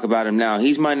and talk about him now.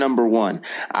 He's my number 1.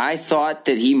 I thought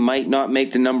that he might not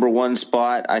make the number 1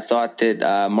 spot. I thought that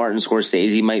Martin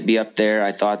Scorsese might be up there.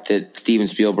 I thought that Steven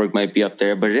Spielberg might be up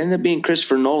there, but it ended up being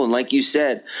Christopher Nolan. Like you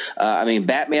said,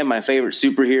 Batman, my favorite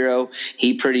superhero.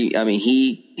 He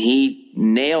he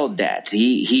nailed that.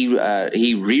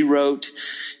 He rewrote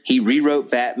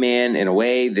Batman in a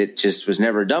way that just was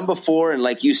never done before. And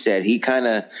like you said, he kind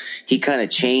of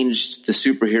changed the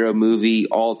superhero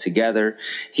movie altogether.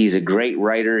 He's a great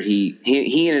writer. He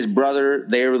and his brother,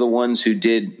 they were the ones who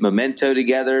did Memento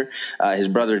together. His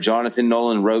brother Jonathan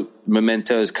Nolan wrote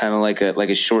Memento as kind of like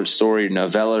a short story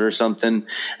novella or something.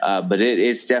 But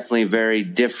it's definitely very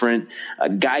different.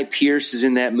 Guy Pearce is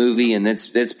in that movie, and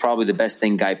that's probably the best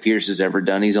thing Guy Pearce has ever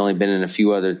done. He's only been in a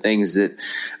few other things that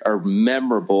are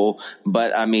memorable,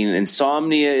 but I mean,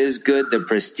 Insomnia is good. The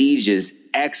Prestige is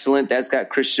excellent. That's got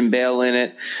Christian Bale in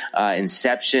it.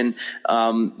 Inception.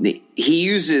 He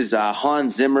uses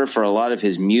Hans Zimmer for a lot of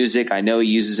his music. I know he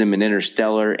uses him in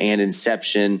Interstellar and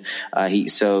Inception.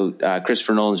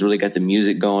 Christopher Nolan's really got the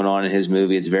music going on in his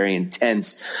movie. It's very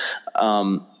intense.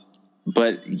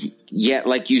 But yet,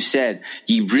 like you said,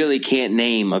 you really can't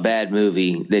name a bad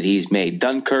movie that he's made.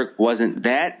 Dunkirk wasn't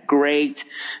that great.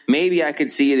 Maybe I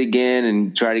could see it again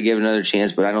and try to give it another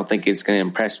chance, but I don't think it's going to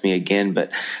impress me again.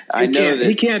 But I know that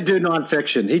he can't do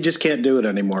nonfiction. He just can't do it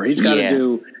anymore. He's got to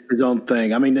do his own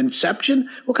thing. I mean, Inception,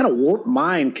 what kind of warped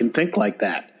mind can think like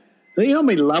that? You know how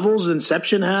many levels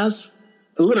Inception has?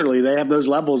 Literally, they have those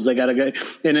levels. They got to go,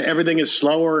 and everything is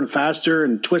slower and faster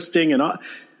and twisting and all.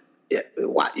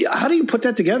 How do you put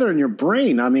that together in your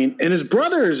brain? I mean, and his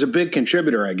brother is a big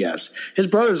contributor, I guess. His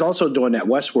brother's also doing that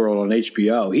Westworld on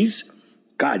HBO.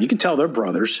 You can tell they're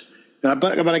brothers.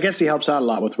 But I guess he helps out a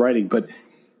lot with writing. But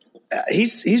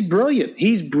he's brilliant.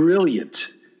 He's brilliant.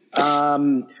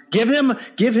 Give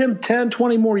him 10,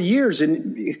 20 more years,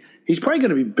 and he's probably going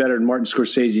to be better than Martin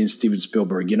Scorsese and Steven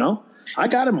Spielberg. You know, I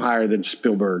got him higher than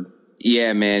Spielberg.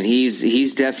 Yeah, man,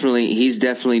 he's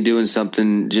definitely doing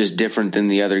something just different than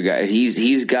the other guy.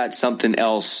 He's got something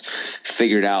else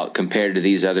figured out compared to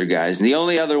these other guys. And the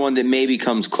only other one that maybe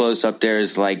comes close up there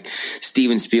is like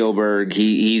Steven Spielberg.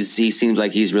 He seems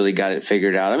like he's really got it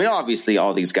figured out. I mean, obviously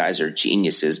all these guys are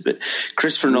geniuses, but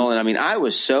Christopher Nolan, I mean, I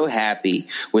was so happy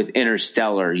with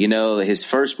Interstellar. You know, his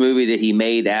first movie that he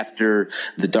made after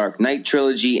the Dark Knight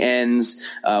trilogy ends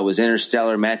was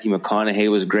Interstellar. Matthew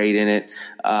McConaughey was great in it.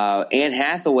 Anne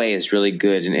Hathaway is really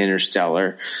good in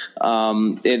Interstellar.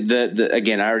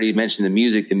 Again, I already mentioned the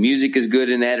music. The music is good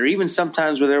in that, or even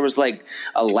sometimes where there was like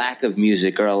a lack of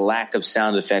music or a lack of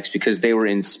sound effects because they were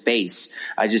in space.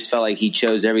 I just felt like he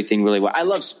chose everything really well. I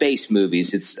love space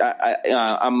movies.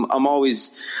 I'm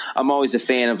always a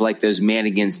fan of like those man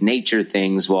against nature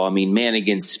things. Well, I mean, man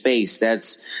against space.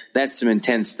 That's some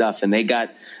intense stuff, and they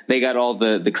got all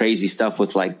the crazy stuff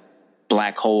with like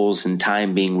black holes and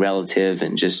time being relative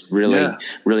and just really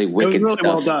wicked stuff.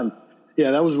 Well done.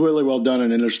 Yeah, that was really well done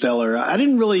in Interstellar.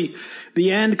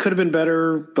 The end could have been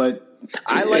better, but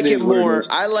I like it more.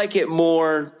 I like it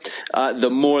more the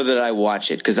more that I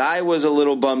watch it, because I was a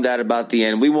little bummed out about the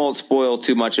end. We won't spoil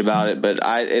too much about it, but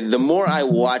the more I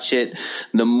watch it,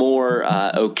 the more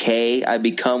okay I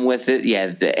become with it. Yeah,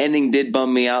 the ending did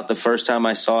bum me out the first time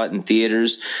I saw it in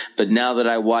theaters, but now that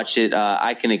I watch it,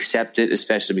 I can accept it,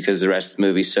 especially because the rest of the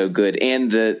movie is so good, and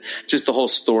the whole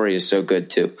story is so good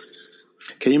too.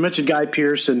 Can you mention Guy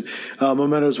Pearce, and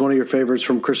Memento is one of your favorites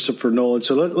from Christopher Nolan.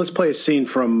 So let's play a scene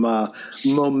from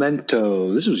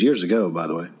Memento. This was years ago, by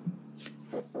the way.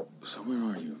 So where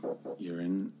are you? You're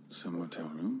in some motel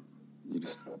room? You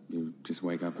just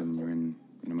wake up and you're in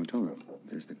a motel room.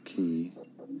 There's the key.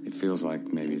 It feels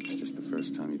like maybe it's just the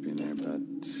first time you've been there, but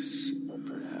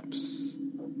perhaps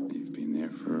you've been there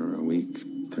for a week,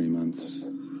 3 months.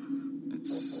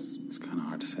 It's kind of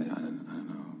hard to say. I don't know.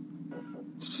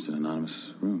 It's just an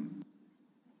anonymous room.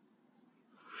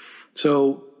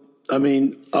 So, I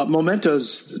mean,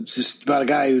 Memento's just about a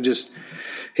guy who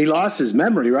he lost his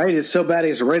memory, right? It's so bad he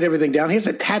has to write everything down. He has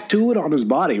to tattoo it on his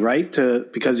body, right? To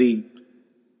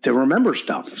remember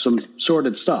stuff, some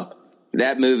sordid stuff.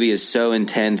 That movie is so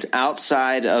intense.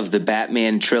 Outside of the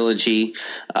Batman trilogy,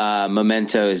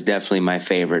 Memento is definitely my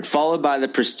favorite, followed by The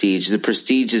Prestige. The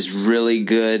Prestige is really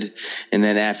good, and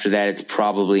then after that, it's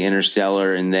probably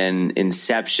Interstellar, and then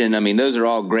Inception. I mean, those are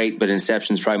all great, but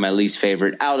Inception's probably my least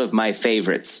favorite out of my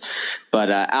favorites. But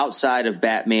outside of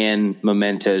Batman,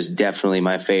 Memento is definitely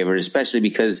my favorite, especially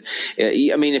because,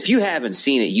 I mean, if you haven't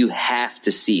seen it, you have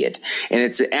to see it. And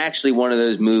it's actually one of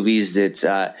those movies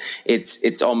that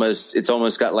it's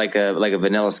almost got like a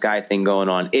Vanilla Sky thing going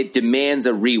on. It demands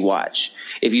a rewatch.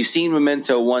 If you've seen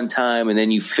Memento one time and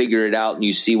then you figure it out and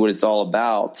you see what it's all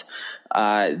about,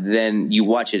 then you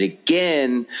watch it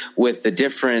again with a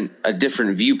different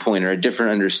viewpoint or a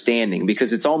different understanding,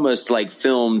 because it's almost like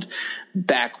filmed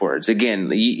backwards. Again,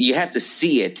 you have to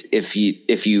see it if you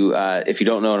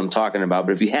don't know what I'm talking about.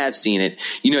 But if you have seen it,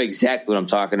 you know exactly what I'm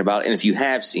talking about. And if you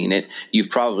have seen it, you've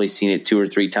probably seen it 2 or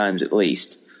 3 times at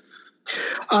least.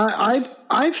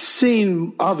 I've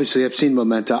seen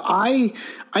Memento. I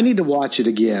need to watch it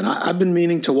again. I've been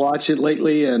meaning to watch it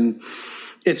lately, and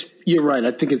you're right.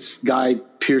 I think it's Guy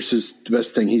Pearce's the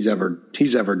best thing he's ever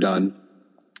done.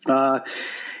 I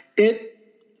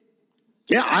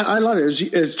love it.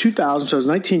 It was 2000, so it was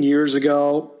 19 years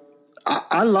ago.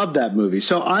 I love that movie.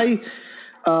 So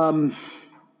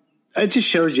it just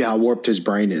shows you how warped his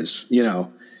brain is, you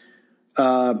know.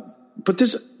 But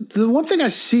there's the one thing I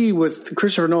see with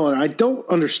Christopher Nolan. I don't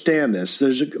understand this.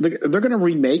 They're going to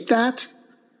remake that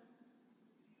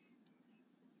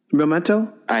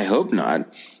Memento. I hope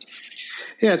not.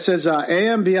 Yeah, it says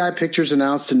AMVI Pictures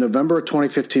announced in November of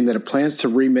 2015 that it plans to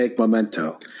remake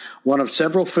Memento, one of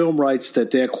several film rights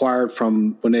that they acquired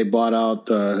from when they bought out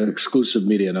Exclusive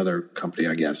Media, another company,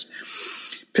 I guess.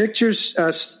 Pictures,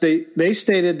 they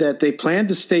stated that they plan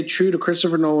to stay true to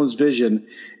Christopher Nolan's vision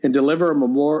and deliver a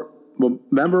more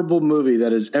memorable movie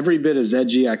that is every bit as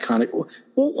edgy, iconic. Well,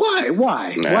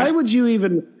 why? Nah. Why would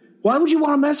you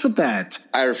want to mess with that?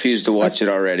 I refuse to watch it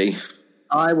already.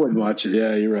 I wouldn't watch it.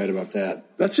 Yeah, you're right about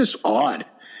that. That's just odd.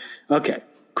 Okay.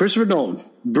 Christopher Nolan,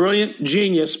 brilliant,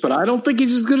 genius, but I don't think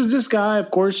he's as good as this guy. Of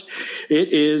course,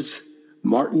 it is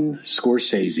Martin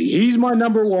Scorsese. He's my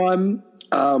number one.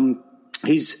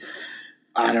 He's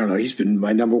been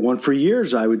my number one for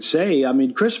years, I would say. I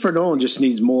mean, Christopher Nolan just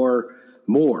needs more.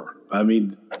 I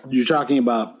mean, you're talking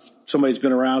about somebody who's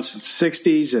been around since the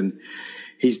 60s, and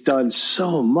he's done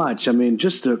so much. I mean,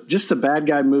 just the bad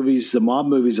guy movies, the mob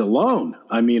movies alone,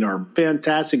 I mean, are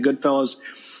fantastic. Goodfellas,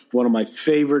 one of my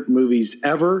favorite movies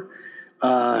ever.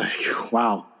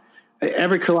 Wow.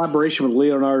 Every collaboration with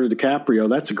Leonardo DiCaprio,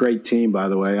 that's a great team, by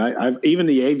the way. I've even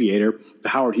The Aviator, the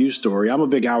Howard Hughes story. I'm a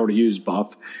big Howard Hughes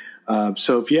buff.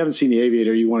 So if you haven't seen The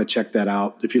Aviator, you want to check that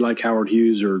out. If you like Howard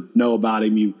Hughes or know about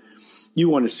him, you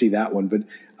want to see that one. But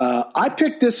I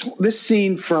picked this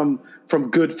scene from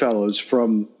Goodfellas.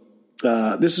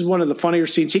 This is one of the funnier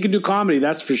scenes. He can do comedy,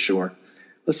 that's for sure.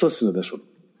 Let's listen to this one.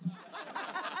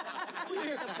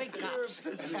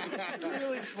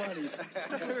 Really funny.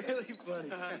 Really funny.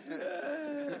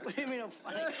 What do you mean I'm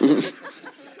funny?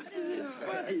 It's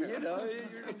funny, you know.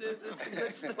 It's a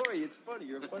good story. It's funny.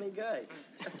 You're a funny guy.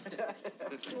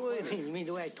 What do you mean? You mean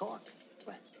the way I talk?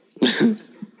 What?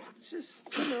 It's just,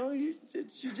 you know,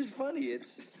 you're just funny.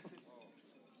 It's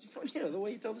funny, you know, the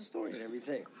way you tell the story and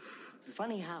everything.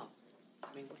 Funny how?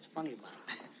 I mean, what's funny about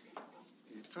it?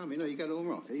 Yeah, Tommy, no, you got it all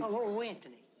wrong. Oh,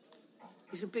 Anthony.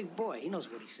 He's a big boy. He knows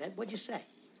what he said. What'd you say?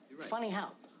 You're right. Funny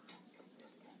how?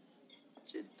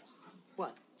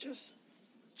 What? Just,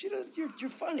 you know, you're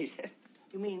funny.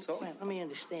 You mean, well, let me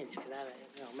understand this, because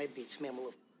maybe it's me, I'm a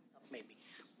little up, maybe.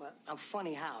 But I'm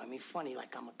funny how? I mean, funny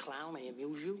like I'm a clown, I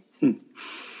amuse you.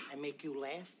 I make you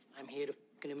laugh. I'm here to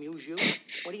fucking amuse you.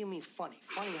 What do you mean funny?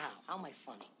 Funny how? How am I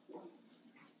funny?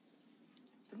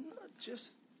 Not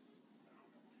just,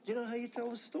 you know how you tell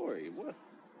the story. What?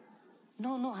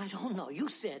 No, I don't know. You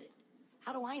said it.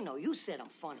 How do I know? You said I'm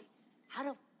funny. How the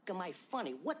fuck am I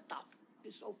funny? What the fuck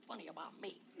is so funny about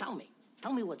me? Tell me.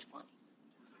 Tell me what's funny.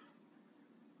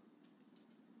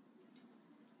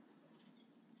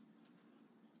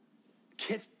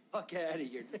 Get the fuck out of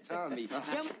here, Tommy.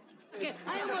 Yeah,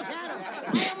 I almost had him.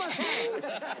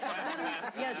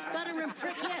 Yeah, stuttering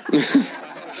prick, yeah.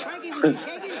 Frankie, was he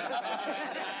shaking?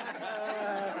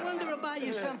 I wonder about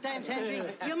you sometimes, Henry.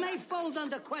 You may fold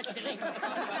under questioning.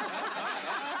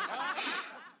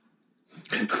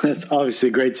 That's obviously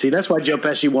a great scene. That's why Joe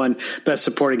Pesci won Best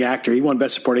Supporting Actor. He won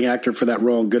Best Supporting Actor for that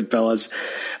role in Goodfellas.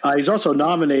 He's also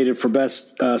nominated for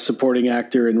Best Supporting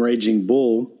Actor in Raging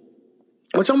Bull,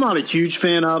 which I'm not a huge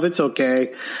fan of. It's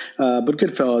okay. But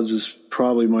Goodfellas is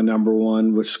probably my number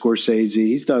one with Scorsese.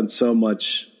 He's done so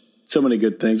many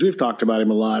good things. We've talked about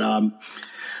him a lot.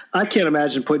 I can't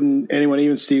imagine putting anyone,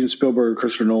 even Steven Spielberg or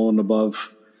Christopher Nolan, above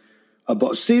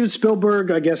Steven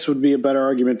Spielberg. I guess would be a better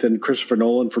argument than Christopher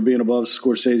Nolan for being above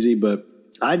Scorsese. But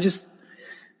I just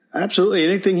absolutely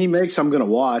anything he makes, I'm going to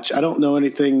watch. I don't know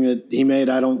anything that he made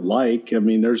I don't like. I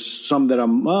mean, there's some that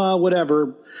I'm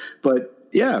whatever. But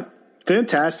yeah,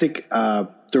 fantastic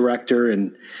director,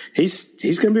 and he's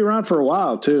going to be around for a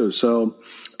while too. So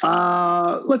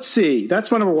let's see. That's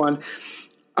my number one.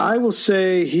 I will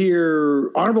say here,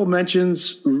 honorable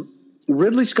mentions,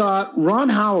 Ridley Scott, Ron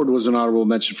Howard was an honorable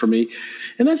mention for me.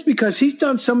 And that's because he's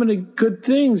done so many good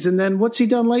things. And then what's he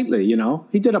done lately? You know,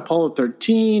 he did Apollo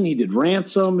 13. He did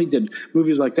Ransom. He did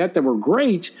movies like that were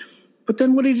great. But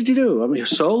then what did he do? I mean,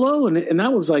 Solo. And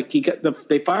that was like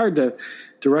they fired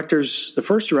the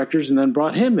first directors, and then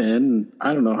brought him in.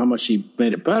 I don't know how much he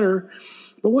made it better.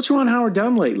 But what's Ron Howard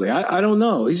done lately? I don't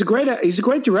know. He's a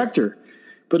great director.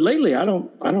 But lately, I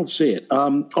don't see it.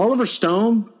 Oliver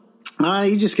Stone,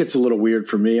 he just gets a little weird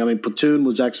for me. I mean, Platoon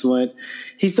was excellent.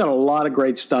 He's done a lot of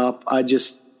great stuff. I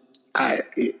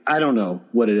don't know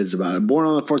what it is about it. Born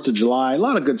on the 4th of July, a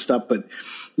lot of good stuff, but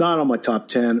not on my top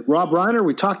 10. Rob Reiner,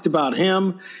 we talked about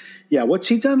him. Yeah, what's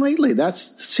he done lately? That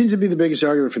seems to be the biggest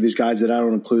argument for these guys that I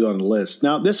don't include on the list.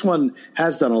 Now, this one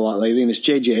has done a lot lately, and it's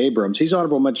J.J. Abrams. He's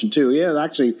honorable mention, too. Yeah,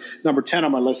 actually number 10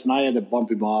 on my list, and I had to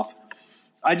bump him off.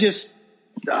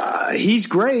 He's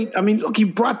great. I mean, look, he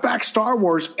brought back Star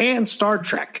Wars and Star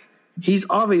Trek. He's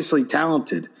obviously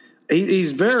talented.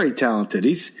 He's very talented.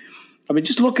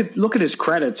 Just look at his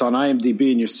credits on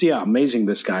IMDb, and you see how amazing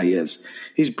this guy is.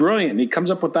 He's brilliant. He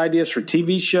comes up with ideas for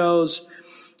TV shows.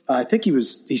 I think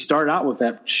he started out with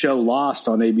that show Lost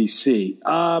on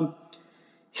ABC.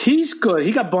 He's good.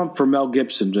 He got bumped for Mel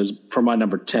Gibson for my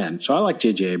number 10. So I like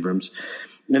J.J. Abrams.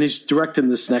 And he's directing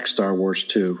this next Star Wars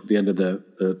too, the end of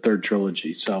the third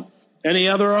trilogy. So any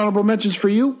other honorable mentions for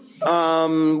you?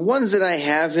 Ones that I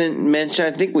haven't mentioned,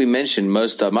 I think we mentioned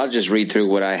most of them. I'll just read through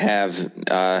what I have.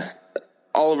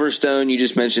 Oliver Stone, you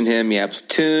just mentioned him. Yeah,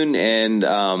 Platoon and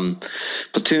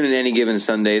Any Given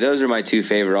Sunday. Those are my two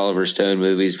favorite Oliver Stone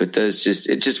movies, but it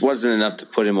just wasn't enough to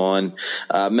put him on.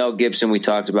 Mel Gibson, we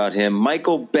talked about him.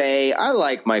 Michael Bay, I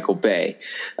like Michael Bay.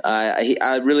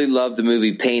 I really love the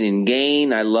movie Pain and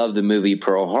Gain. I love the movie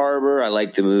Pearl Harbor. I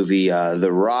like the movie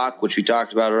The Rock, which we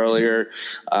talked about earlier.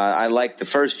 I like the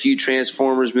first few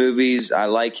Transformers movies. I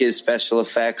like his special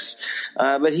effects.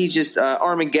 But he just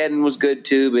Armageddon was good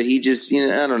too, but he just,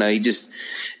 I don't know. His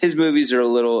movies are a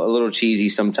little cheesy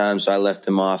sometimes, so I left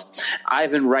him off.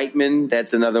 Ivan Reitman,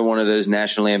 that's another one of those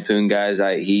National Lampoon guys.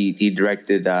 He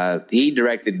directed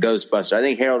Ghostbusters. I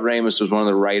think Harold Ramis was one of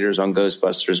the writers on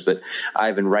Ghostbusters, but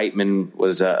Ivan Reitman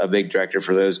was a big director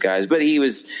for those guys. But he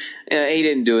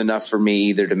didn't do enough for me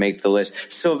either to make the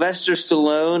list. Sylvester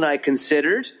Stallone, I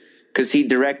considered, because he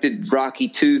directed Rocky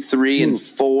 2, 3, and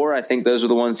 4. I think those are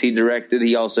the ones he directed.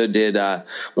 He also did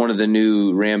one of the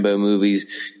new Rambo movies.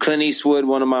 Clint Eastwood,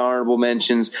 one of my honorable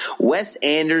mentions. Wes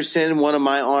Anderson, one of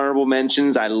my honorable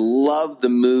mentions. I love the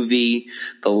movie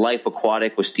The Life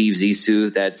Aquatic with Steve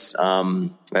Zissou. That's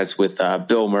with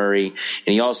Bill Murray.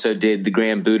 And he also did The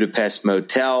Grand Budapest Grand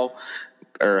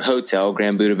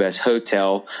Budapest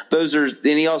Hotel. And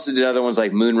he also did other ones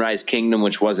like Moonrise Kingdom,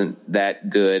 which wasn't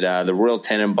that good. The Royal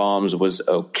Tenenbaums was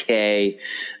okay.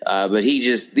 But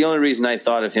the only reason I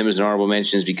thought of him as an honorable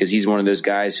mention is because he's one of those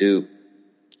guys who's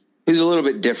a little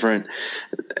bit different,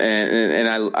 and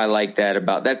I like that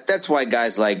about that. That's why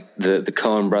guys like the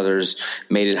Coen brothers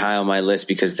made it high on my list,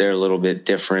 because they're a little bit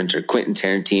different. Or Quentin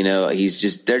Tarantino,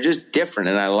 they're just different,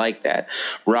 and I like that.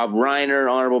 Rob Reiner,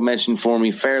 honorable mention for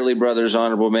me. Farrelly Brothers,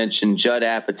 honorable mention. Judd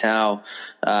Apatow,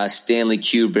 Stanley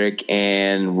Kubrick,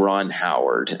 and Ron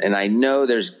Howard. And I know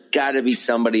there's got to be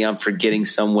somebody I'm forgetting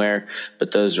somewhere,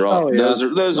 but those are all those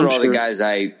are all the guys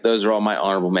those are all my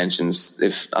honorable mentions.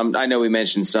 I know we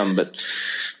mentioned some, but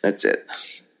that's it.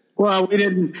 Well, we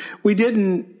didn't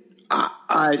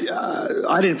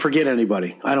I didn't forget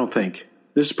anybody. I don't think.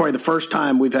 This is probably the first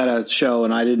time we've had a show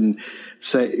and I didn't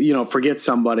say, forget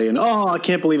somebody and I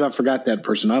can't believe I forgot that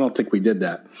person. I don't think we did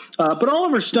that. But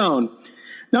Oliver Stone,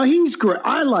 now, he's great.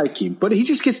 I like him, but he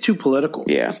just gets too political.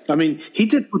 Yeah. I mean, he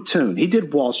did Platoon. He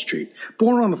did Wall Street.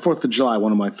 Born on the 4th of July,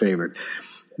 one of my favorite.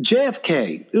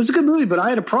 JFK. It was a good movie, but I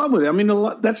had a problem with it. I mean,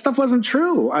 that stuff wasn't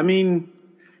true. I mean,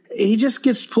 he just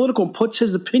gets political and puts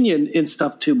his opinion in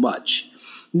stuff too much.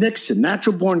 Nixon,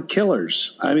 Natural Born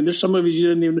Killers. I mean, there's some movies you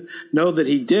didn't even know that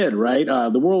he did, right?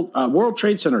 The World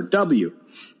Trade Center, W,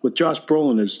 with Josh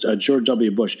Brolin as George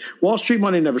W. Bush. Wall Street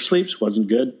Money Never Sleeps wasn't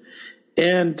good.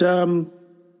 And,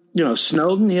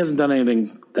 Snowden, he hasn't done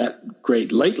anything that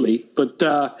great lately, but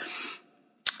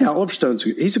Oliver Stone's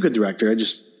he's a good director.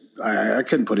 I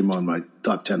couldn't put him on my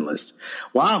top 10 list.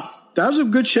 Wow, that was a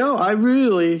good show. I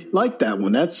really like that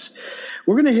one.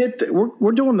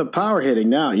 We're doing the power hitting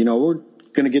now.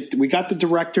 We got the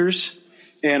directors,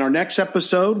 and our next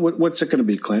episode, what's it going to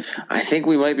be, Clint? I think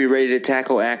we might be ready to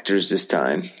tackle actors this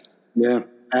time. Yeah.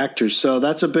 Actors, so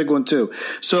that's a big one too.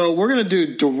 So we're going to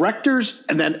do directors,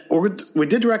 and then we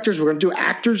did directors. We're going to do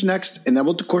actors next, and then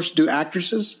we'll of course do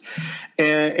actresses,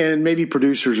 and maybe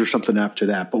producers or something after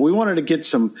that. But we wanted to get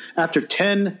some after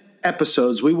 10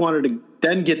 episodes, we wanted to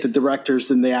then get the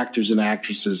directors and the actors and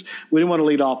actresses. We didn't want to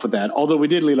lead off with that, although we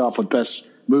did lead off with best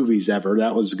movies ever.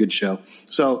 That was a good show.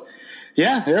 So,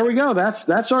 yeah, there we go.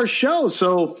 That's our show.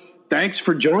 So thanks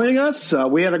for joining us.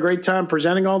 We had a great time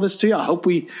presenting all this to you. I hope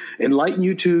we enlighten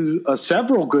you to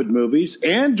several good movies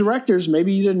and directors.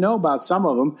 Maybe you didn't know about some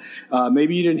of them.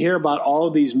 Maybe you didn't hear about all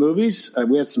of these movies.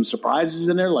 We had some surprises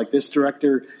in there, like this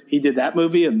director, he did that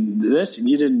movie and this, and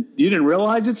you didn't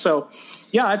realize it. So,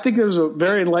 yeah, I think it was a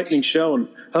very enlightening show, and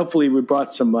hopefully we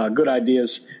brought some good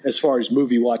ideas as far as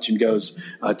movie watching goes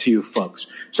to you folks.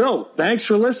 So thanks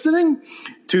for listening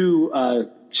to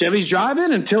Chevy's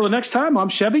Drive-In. Until the next time, I'm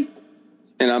Chevy.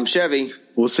 And I'm Chevy.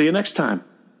 We'll see you next time.